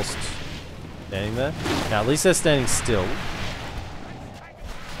fire whilst standing there. Now at least they're standing still.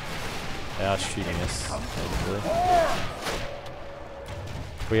 They are shooting us.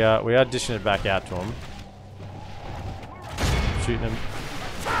 Basically. We are dishing it back out to them. Shooting them.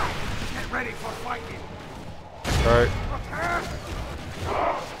 Get ready for fighting. Throw.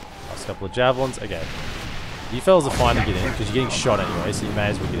 Last couple of javelins. Okay. You fellas are fine to get in because you're getting shot anyway, so you may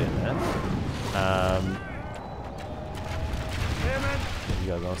as well get in there. You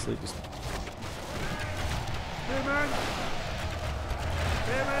guys honestly just.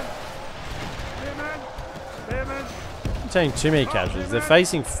 I'm taking too many casualties. They're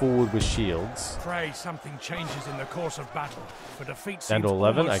facing forward with shields. Pray something changes in the course of battle. For defeat Down to seems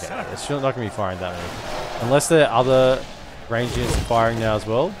 11? almost Okay, certain. it's not going to be firing that many. Unless there are other range units firing now as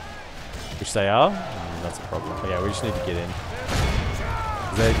well, which they are. That's a problem. Okay, we just need to get in.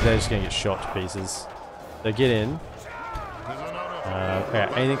 They're just going to get shot to pieces. So get in. Okay,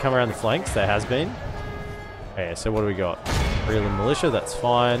 anything come around the flanks? There has been. Okay, so what do we got? Real and militia, that's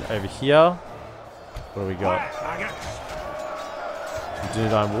fine. Over here, what do we got?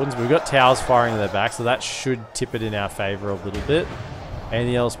 Dunedain Wardens. We've got towers firing in their back, so that should tip it in our favour a little bit.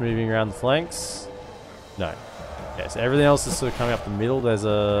 Anything else moving around the flanks? No. Okay, so everything else is sort of coming up the middle. There's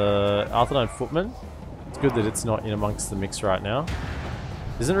a Arthurine Footman. It's good that it's not in amongst the mix right now.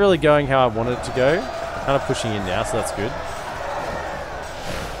 Isn't really going how I wanted it to go. I'm kind of pushing in now, so that's good.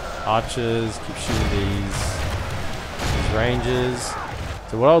 Archers, keep shooting these rangers.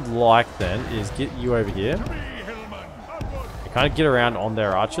 So what I would like then is get you over here. And kind of get around on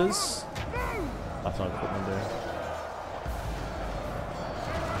their archers. That's not what I'm doing.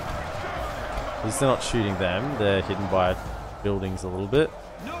 At least they're not shooting them. They're hidden by buildings a little bit.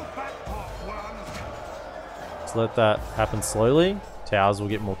 So let that happen slowly. Towers will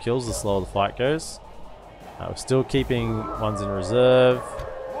get more kills the slower the fight goes. We're still keeping ones in reserve.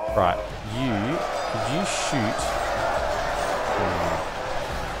 Right, could you shoot?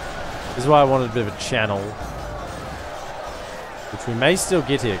 This is why I wanted a bit of a channel. Which we may still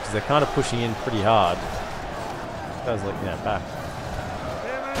get here, because they're kind of pushing in pretty hard. This guy's looking at back.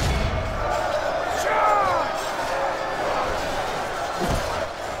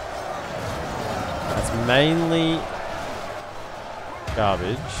 That's mainly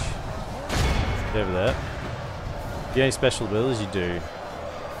garbage. Get over there. Do you have any special abilities? You do.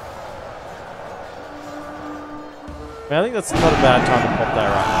 I think that's not a bad time to pop that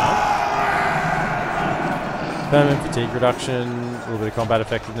right now. Permanent fatigue reduction, a little bit of combat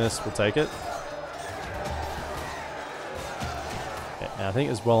effectiveness, we'll take it. Okay, now I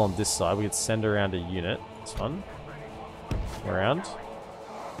think as well on this side, we could send around a unit. It's fun. Around.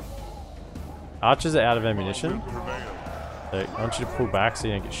 Archers are out of ammunition. So I want you to pull back so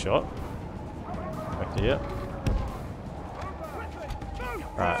you don't get shot. Back to here.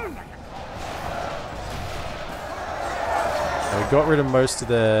 Right. We got rid of most of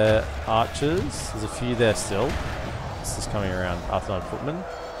their archers. There's a few there still. This is coming around. Arthurine Footman.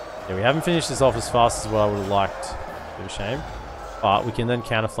 Yeah, we haven't finished this off as fast as what I would have liked. Bit of a shame. But we can then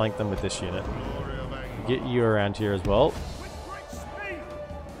counterflank them with this unit. Get you around here as well.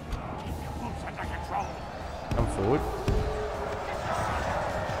 Come forward.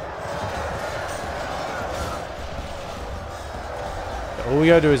 All we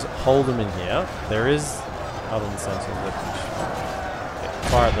gotta do is hold them in here. There is other than sentinels that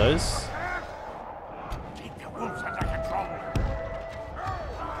fire at those. Keep your wolves under control.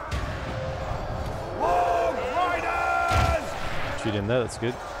 Riders! Shoot in there, that's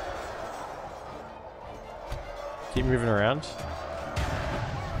good. Keep moving around.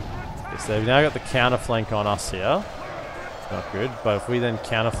 Okay, so they've now got the counter flank on us here. Not good, but if we then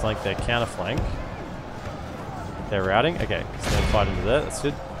counter flank their counter flank, they're routing. Okay, so they'll fight into there. That's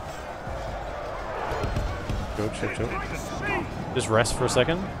good. Chill. Just rest for a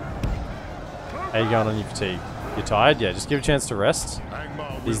second. How you going on your fatigue? You're tired? Yeah, just give a chance to rest.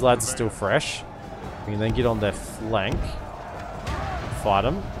 These lads are still fresh. We can then get on their flank. Fight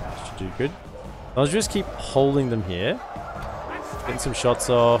them. Should do good. I'll just keep holding them here. Getting some shots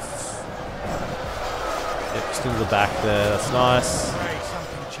off. Yep, just into the back there. That's nice.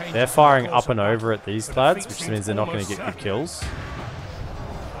 They're firing up and over at these lads, which means they're not going to get good kills.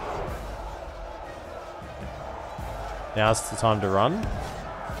 Now's the time to run.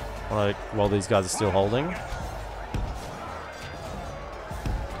 While these guys are still holding.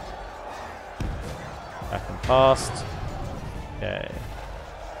 Back and past. Okay.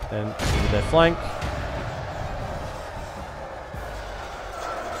 Then with their flank.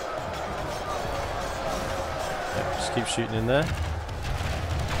 Yep, just keep shooting in there.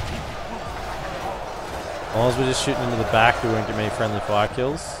 As long as we're just shooting into the back, we won't get many friendly fire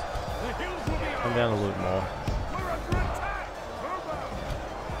kills. Come down a little bit more.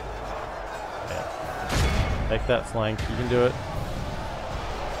 Okay. Take that flank. You can do it.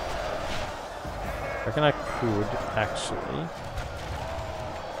 I reckon I could, actually.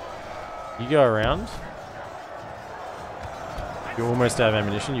 You go around. You're almost out of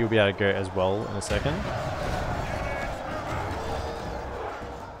ammunition. You'll be able to go as well in a second.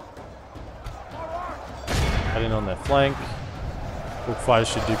 Cut in on their flank. Orc fighters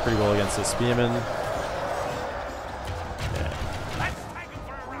should do pretty well against the spearmen. Yeah.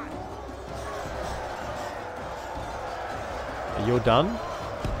 Okay, you're done.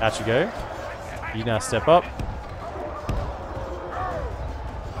 Out you go. You now step up.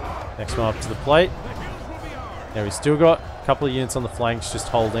 Next one up to the plate. Now we've still got a couple of units on the flanks just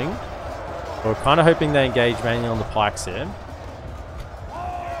holding. We're kind of hoping they engage mainly on the pikes here.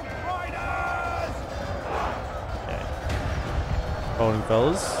 Okay. Holding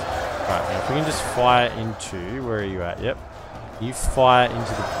fellas. Right, now if we can just fire into... Where are you at? Yep. You fire into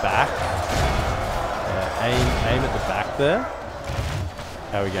the back. Aim at the back there.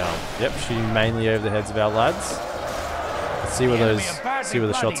 How are we going? Yep, shooting mainly over the heads of our lads. Let's see where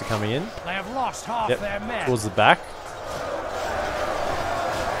the shots are coming in. They have lost half their men. Towards the back.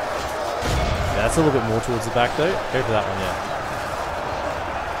 Yeah, that's a little bit more towards the back though. Go for that one, yeah.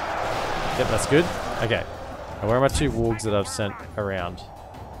 Yep, that's good. Okay. Now where are my two wargs that I've sent around?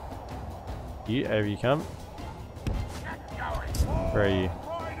 You, over you come. Where are you?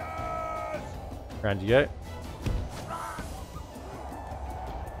 Around you go.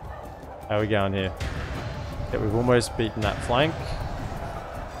 How are we going here? Yeah, we've almost beaten that flank.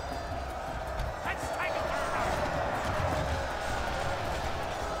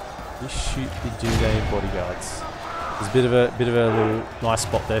 You shoot the Dune bodyguards. There's a bit of a little nice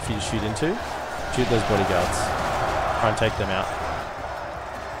spot there for you to shoot into. Shoot those bodyguards. Try and take them out.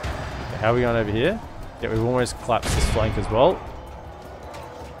 Okay, how are we going over here? Yeah, we've almost collapsed this flank as well.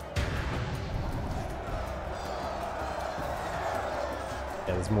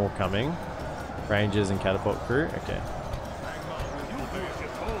 Yeah, there's more coming. Rangers and catapult crew. Okay.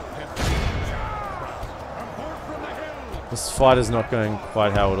 This fight is not going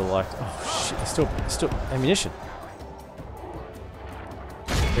quite how I would have liked. Oh shit! There's still ammunition.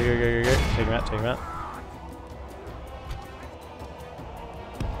 Go! Take him out.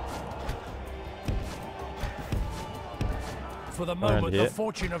 For the moment, the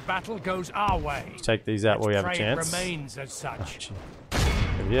fortune of battle goes our way. Let's take these out while we have a chance. Remains as such.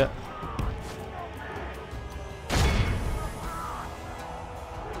 Over here.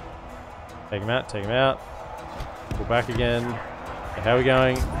 Take him out. Pull back again. Okay, how are we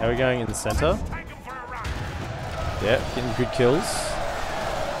going? How are we going in the center? Yeah, getting good kills.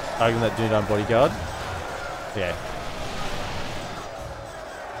 Targeting that Dune bodyguard. Okay.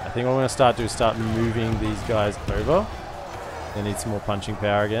 I think what we're going to start doing is start moving these guys over. They need some more punching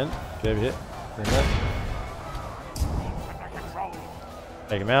power again. Get over here. Bring that.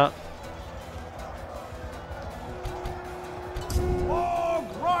 Take him out.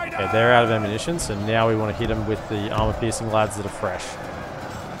 Okay, they're out of ammunition, so now we want to hit them with the armor-piercing lads that are fresh.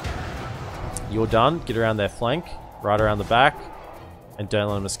 You're done. Get around their flank, right around the back, and don't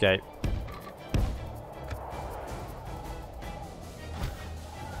let them escape.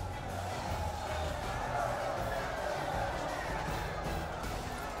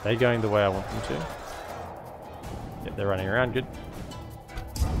 They're going the way I want them to. Yeah, they're running around. Good.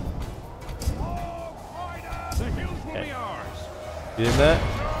 Okay. Get in there.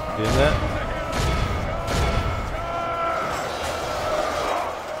 Get in there.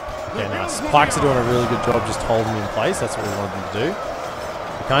 Okay, nice. Pikes are doing a really good job just holding in place. That's what we wanted them to do.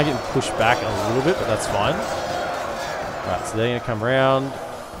 We can't get them pushed back a little bit, but that's fine. Alright, so they're going to come around.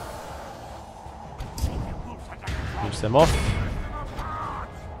 Finish them off.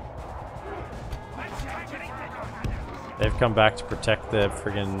 They've come back to protect their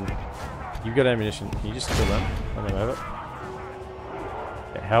friggin'... You've got ammunition. Can you just kill them? Run them over.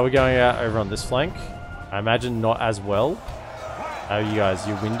 Okay, how are we going out over on this flank? I imagine not as well. How are you guys?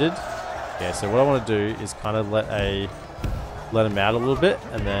 You're winded? Yeah, so what I want to do is kind of let them out a little bit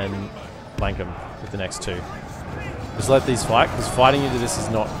and then flank them with the next two. Just let these fight, because fighting into this is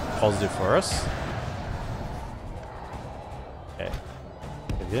not positive for us. Okay.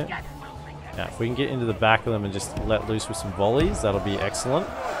 Over here. Now, if we can get into the back of them and just let loose with some volleys, that'll be excellent.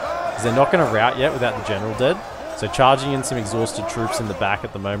 Because they're not going to rout yet without the general dead. So charging in some exhausted troops in the back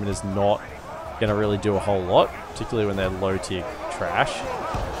at the moment is not going to really do a whole lot, particularly when they're low tier trash.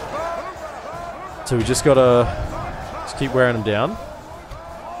 So we just got to just keep wearing them down.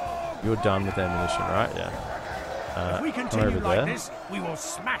 You're done with ammunition, right? Yeah. If we continue like this, we will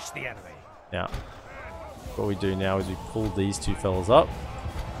smash the enemy. Now, what we do now is we pull these two fellas up.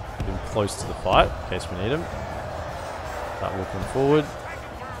 Get them close to the fight, in case we need them. Start walking forward.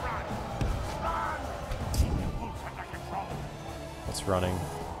 What's running?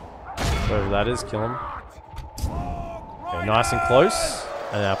 Whoever that is, kill him. Okay, nice and close.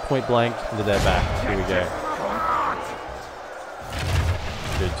 And now point blank into their back. Here we go.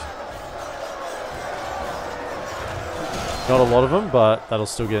 Good. Not a lot of them, but that'll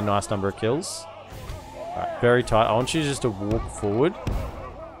still get a nice number of kills. Alright, very tight. I want you just to walk forward.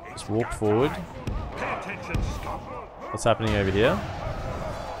 Just walk forward. What's happening over here?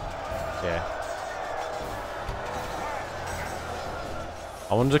 Yeah.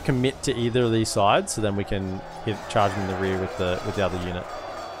 I wanted to commit to either of these sides, so then we can charge them in the rear with the other unit.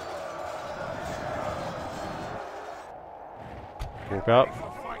 Walk up.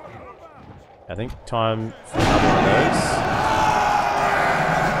 I think time for another one of those.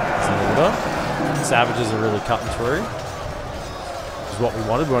 It's in order. Savages are really cutting through. Which is what we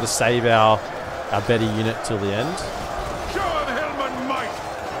wanted. We want to save our better unit till the end.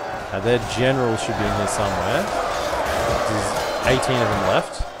 Now their general should be in here somewhere. There's 18 of them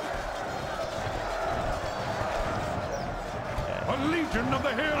left. A legion of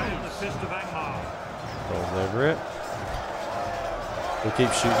the hills. Assist of Angmar. Rolls over it. We'll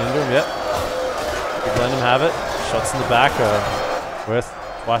keep shooting into them, yep. Keep letting them have it. Shots in the back are worth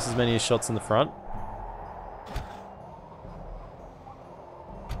twice as many as shots in the front.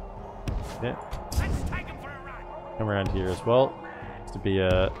 Yeah. Come around here as well. Just to be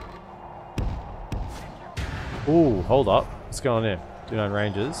a... Ooh, hold up. What's going on here? 29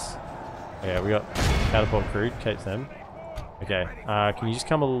 Rangers. Okay, we got catapult crew. Keep them. Okay, can you just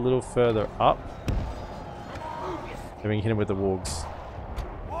come a little further up? Then we can hit him with the wargs.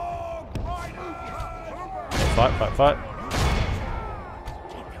 Okay, fight, fight, fight.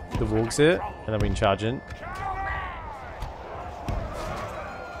 The wargs here, and then we can charge in.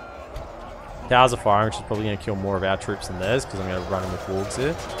 Towers are firing, which is probably going to kill more of our troops than theirs, because I'm going to run in with wargs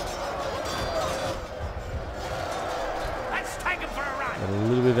here. Got a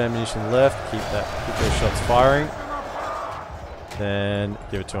little bit of ammunition left. Keep those shots firing. Then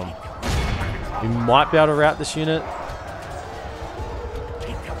give it to them. We might be able to rout this unit.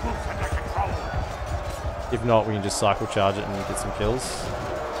 If not, we can just cycle charge it and get some kills.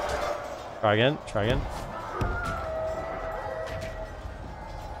 Try again. Try again.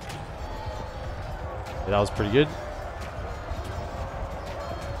 Yeah, that was pretty good.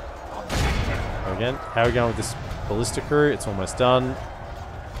 Try again. How are we going with this ballista crew? It's almost done.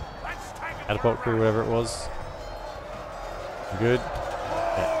 Catapult crew, whatever it was. Good.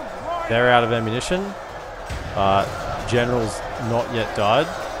 Okay. They're out of ammunition. General's not yet died.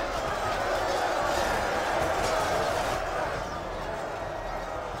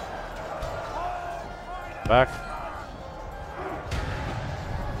 Back.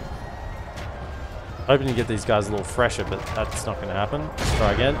 Hoping to get these guys a little fresher, but that's not going to happen. Let's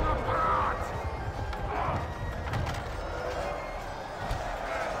try again.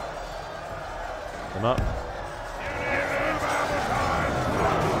 Them up.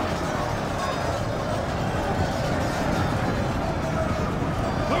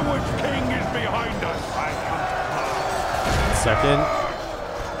 The Witch King is behind us. Second.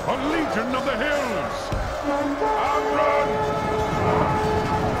 A legion of the hills. Outrun!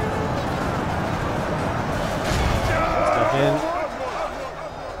 Second.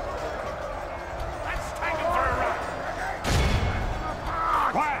 Let's take him for a run.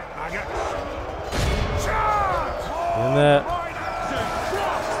 Quiet, maggots. Charge! In there.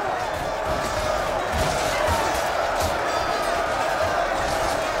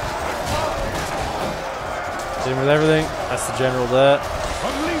 Dealing with everything. That's the general there. A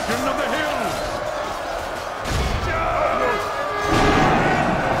legion of the hills.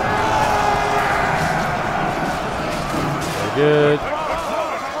 Very good.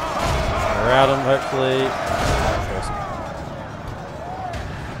 We're out them, hopefully. Awesome.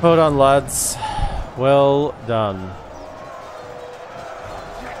 Well done, lads. Well done.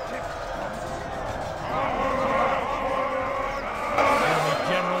 Enemy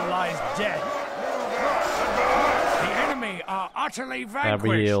general lies dead. The enemy are utterly And we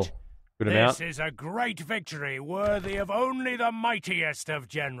vanquished. heal. Good amount. This is a great victory, worthy of only the mightiest of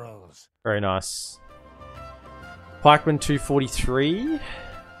generals. Very nice. Pikeman 243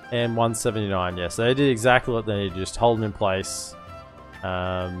 and 179. Yeah, so they did exactly what they needed. Just hold them in place.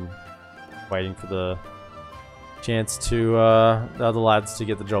 Waiting for the chance to the other lads to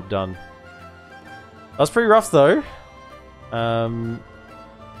get the job done. That was pretty rough though.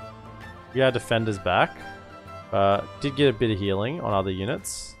 We had defenders back. Did get a bit of healing on other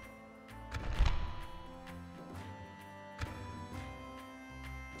units.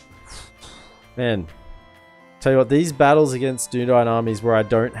 Man, tell you what, these battles against Dunedain armies where I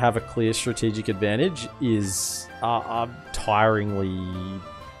don't have a clear strategic advantage are tiringly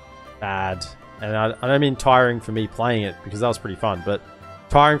bad. And I don't mean tiring for me playing it, because that was pretty fun, but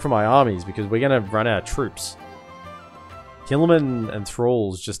tiring for my armies, because we're going to run out of troops. Killmen and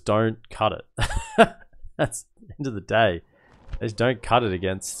Thralls just don't cut it. That's the end of the day. They just don't cut it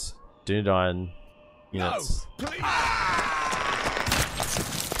against Dunedain units. No, please.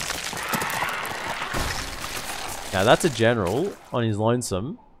 Now that's a general on his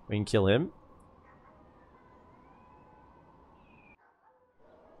lonesome. We can kill him.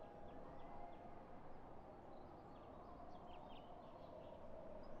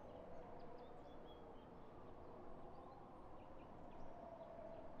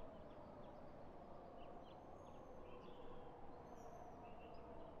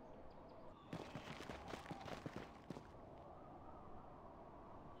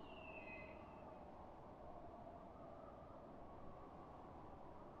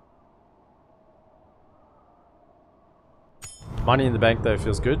 Money in the bank though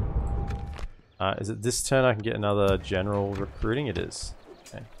feels good. Is it this turn I can get another general recruiting? It is.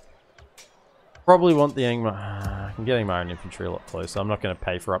 Okay. Probably want the Angmar. I can get Angmar and infantry a lot closer. I'm not going to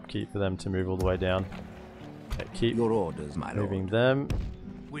pay for upkeep for them to move all the way down. Okay, keep Your orders, my moving lord. them.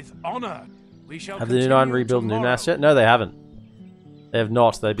 With honor, we shall Have the Dunedain continue rebuilt tomorrow. Nunas yet? No, they haven't. They have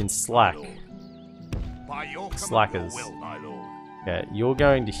not. They've been slack. By your command, Slackers. your will, my lord. Okay, you're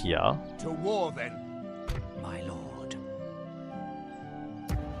going to here. To war then. My lord.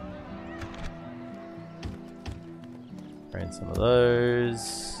 Train some of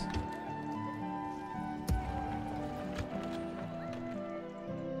those.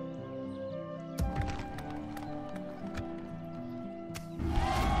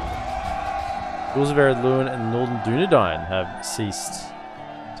 Ghouls of Eredluin and Northern Dunedain have ceased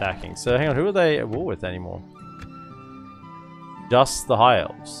attacking. So hang on, who are they at war with anymore? Just the High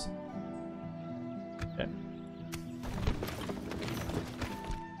Elves. Okay.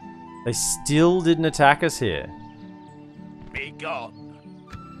 They still didn't attack us here. Be gone.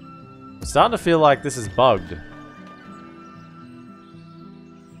 I'm starting to feel like this is bugged.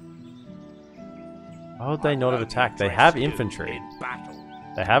 Why would they not have attacked? They have infantry. In battle.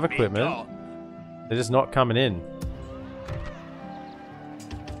 They have Be equipment. gone. They're just not coming in.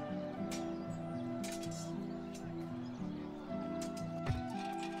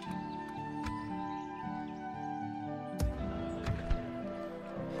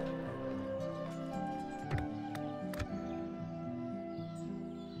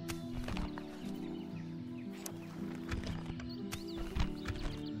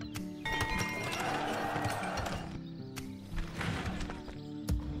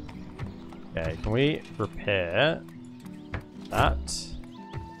 Okay, can we repair that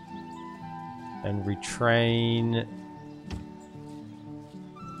and retrain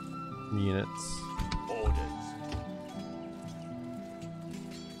units? Orders.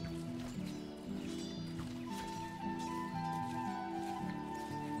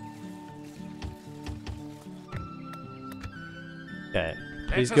 Okay.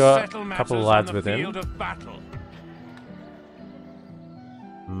 Let He's us got settle a couple of matters lads on the with him. field of battle.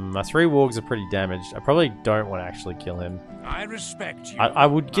 My 3 wargs are pretty damaged. I probably don't want to actually kill him. I respect you. I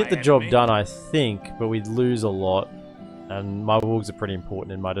would get my the job enemy. done, I think, but we'd lose a lot. And my wargs are pretty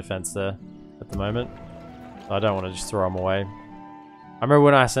important in my defense there at the moment. So I don't want to just throw them away. I remember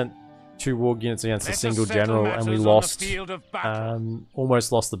when I sent 2 warg units against a Let us single settle general and we matters on the lost, field of battle.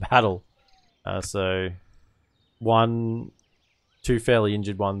 almost lost the battle. So 2 fairly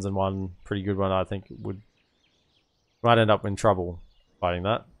injured ones and 1 pretty good one, I think might end up in trouble fighting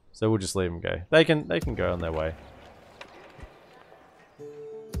that. So we'll just leave them go. They can go on their way.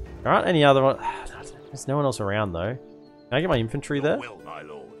 There aren't any other one. There's no one else around though. Can I get my infantry there? Will, my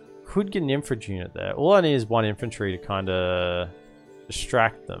lord. Could get an infantry unit there. All I need is 1 infantry to kind of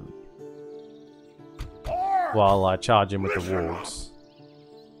distract them while I charge in with the wargs.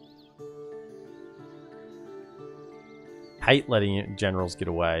 Hate letting generals get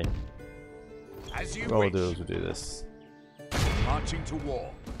away. As you What we'll wish. do is we'll do this. Marching to war.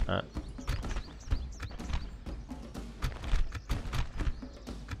 Alright.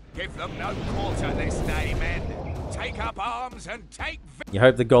 Give them no quarter this day, men. Take up arms and take You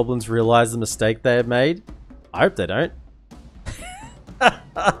hope the goblins realize the mistake they have made? I hope they don't.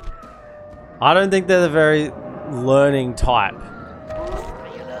 I don't think they're the very learning type.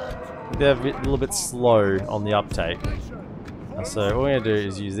 They're a little bit slow on the uptake. So what we're going to do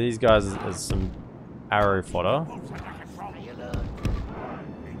is use these guys as some arrow fodder.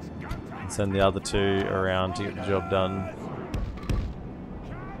 And send the other 2 around to get the job done.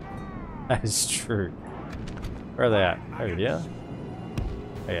 That is true. Where are they at? Over here?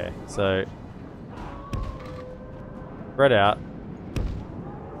 Okay, so spread out.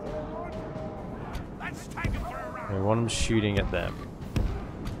 We want them shooting at them.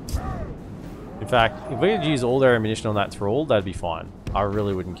 In fact, if we could use all their ammunition on that thrall, that'd be fine. I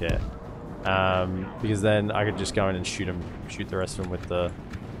really wouldn't care. Because then I could just go in and shoot the rest of them with the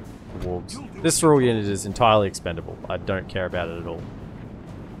wargs. This thrall unit is entirely expendable. I don't care about it at all.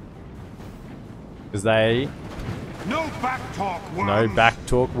 Because they... No back talk, worms. No back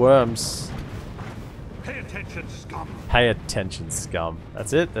talk worms. Pay attention, scum. Pay attention, scum.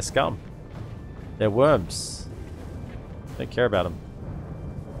 That's it, they're scum. They're worms. Don't care about them.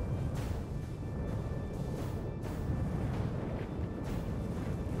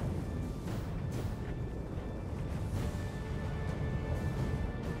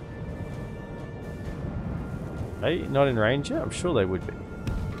 Are they not in range yet? I'm sure they would be.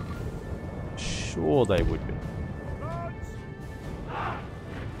 Sure they would be.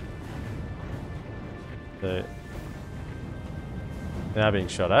 So, now being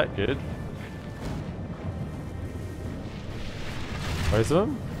shot at, good. Both of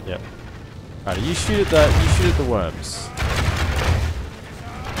them? Yep. Alright, you shoot at the worms.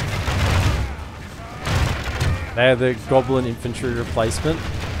 They are the goblin infantry replacement.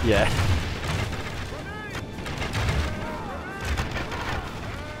 Yeah.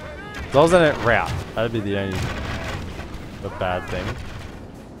 As long as they don't rout, that'd be the only bad thing.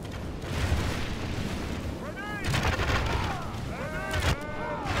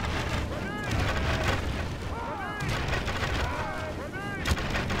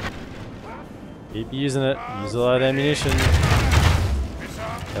 Keep using it. Use a lot of ammunition.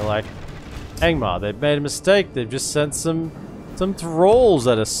 They're like, Angmar, they've made a mistake. They've just sent some thralls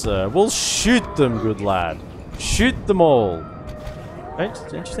at us, sir. We'll shoot them, good lad. Shoot them all.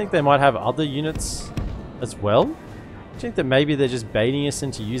 Don't you think they might have other units as well? Do you think that maybe they're just baiting us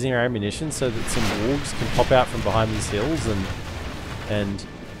into using our ammunition so that some wargs can pop out from behind these hills and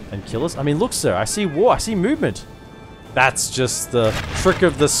kill us? I mean, look, sir, I see war, I see movement. That's just the trick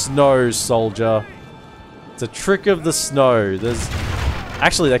of the snow, soldier. It's a trick of the snow.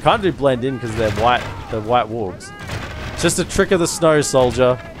 Actually, they kind of do blend in because they're white wargs. It's just a trick of the snow,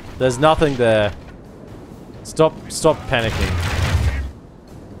 soldier. There's nothing there. Stop panicking.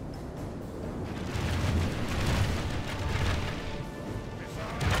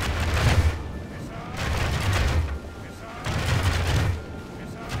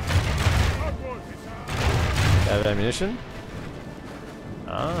 Have ammunition?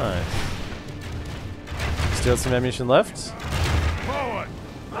 Nice. Still some ammunition left? Forward.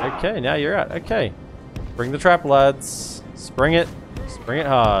 Okay, now you're out. Okay. Bring the trap, lads. Spring it. Spring it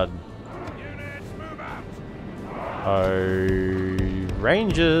hard. Units, move out. Oh,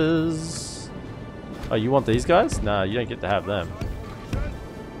 Rangers. Oh, you want these guys? Nah, you don't get to have them.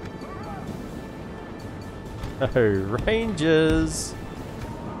 Oh, Rangers.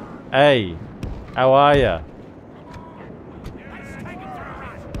 Hey, how are ya?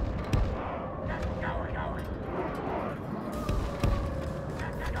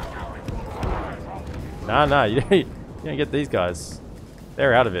 Nah, you don't get these guys.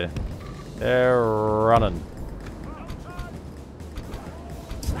 They're out of here. They're running.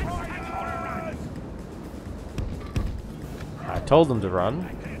 I told them to run.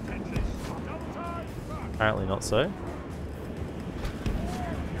 Apparently not so.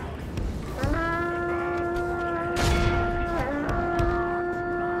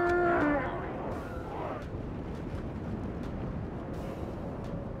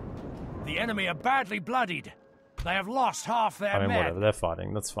 The enemy are badly bloodied. They have lost half their men. Whatever, they're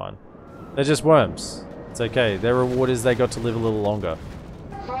fighting, that's fine. They're just worms. It's okay. Their reward is they got to live a little longer.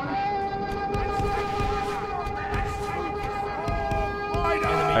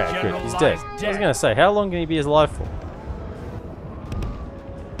 Okay, good. He's dead. I was gonna say, how long can he be alive for?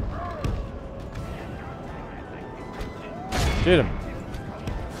 Shoot him.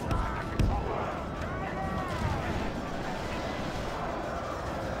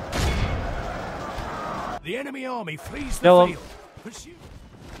 The enemy army flees the Kill him. field. Pursue.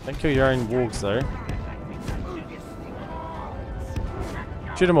 Don't kill your own wargs though.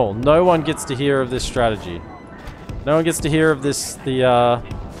 Shoot them all. No one gets to hear of this strategy. No one gets to hear of this, the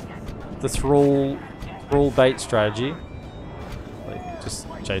thrall bait strategy. Like, just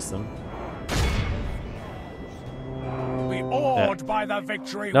chase them. We awed by the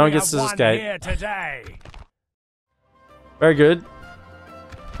victory no one we gets have to won escape. here today. Very good.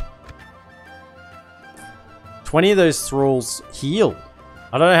 20 of those thralls heal.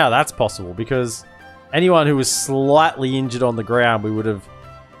 I don't know how that's possible, because anyone who was slightly injured on the ground we would have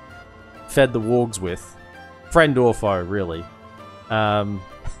fed the wargs with. Friend or foe, really. I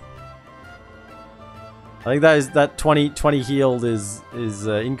think that 20 healed is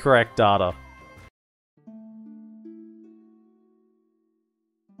incorrect data.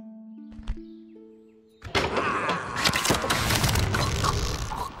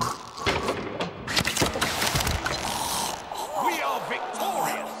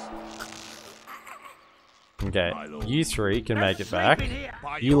 Okay, you three can make it back.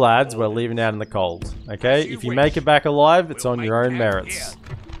 You lads, we're leaving out in the cold. Okay, if you make it back alive, it's on your own merits.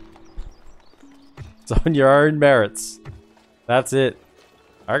 It's on your own merits. That's it.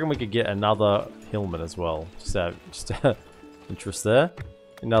 I reckon we could get another hillman as well. Just out interest there.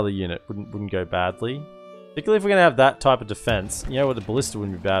 Another unit wouldn't go badly. Particularly if we're gonna have that type of defense. You know what, the ballista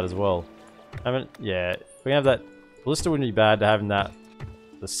wouldn't be bad as well. Yeah, if we have that ballista wouldn't be bad to having that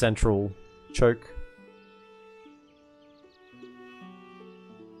the central choke.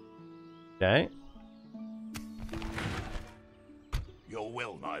 Okay. Your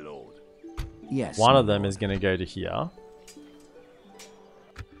will, my lord. Yes. One of them is going to go to here. One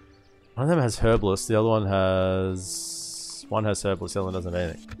of them has herbalist. The other one has... One has herbalist. The other one doesn't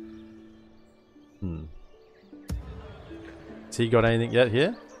have anything. Has he got anything yet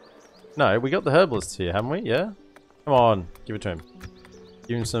here? No, we got the herbalist here, haven't we? Yeah. Come on, give it to him.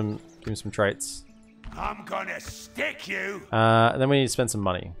 Give him some traits. I'm gonna stick you. And then we need to spend some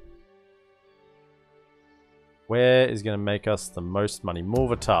money. Where is going to make us the most money?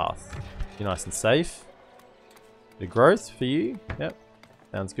 Morvatarth. Be nice and safe. The growth for you. Yep.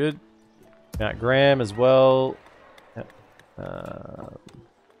 Sounds good. Mount Graham as well. Yep. Now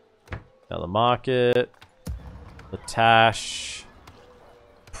the market. The Tash.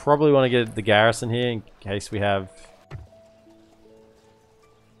 Probably want to get the garrison here in case we have...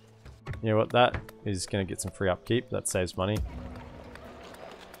 You know what? That is going to get some free upkeep. That saves money.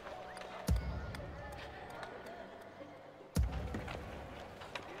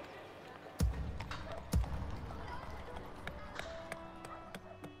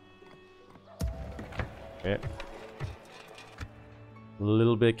 Yep. A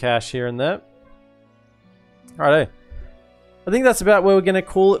little bit of cash here and there. Righto. I think that's about where we're going to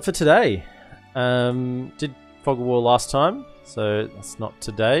call it for today. Did Fog of War last time, so that's not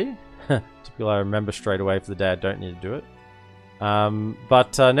today. Typically I remember straight away for the day I don't need to do it.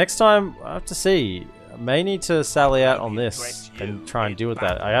 But next time, I have to see. I may need to sally out on this and try and deal with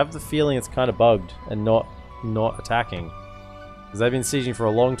that. I have the feeling it's kind of bugged and not attacking. Because they've been sieging for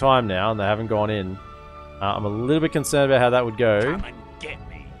a long time now and they haven't gone in. I'm a little bit concerned about how that would go. Come and get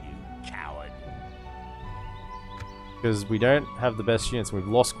me, you coward. Because we don't have the best units. We've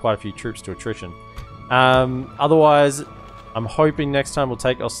lost quite a few troops to attrition. Otherwise, I'm hoping next time we'll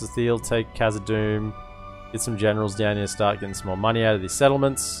take Osterthiel, take Khazad-dûm, get some generals down here, start getting some more money out of these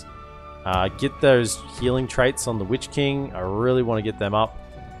settlements. Get those healing traits on the Witch King. I really want to get them up.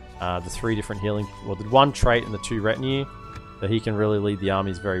 The 3 different healing... Well, the 1 trait and the 2 retinue. So he can really lead the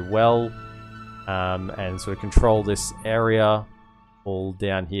armies very well. And sort of control this area all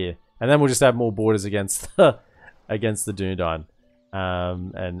down here. And then we'll just have more borders against the Dunedain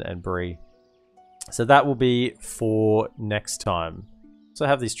and Bree. So that will be for next time. So I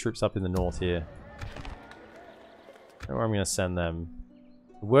have these troops up in the north here. I don't know where I'm going to send them.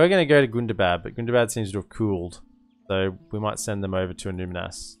 We're going to go to Gundabad, but Gundabad seems to have cooled. So we might send them over to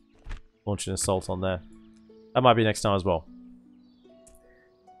Numinas. Launch an assault on there. That might be next time as well.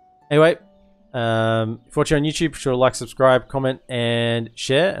 Anyway, if you're watching on YouTube, be sure to like, subscribe, comment, and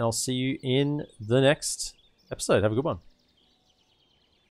share. And I'll see you in the next episode. Have a good one.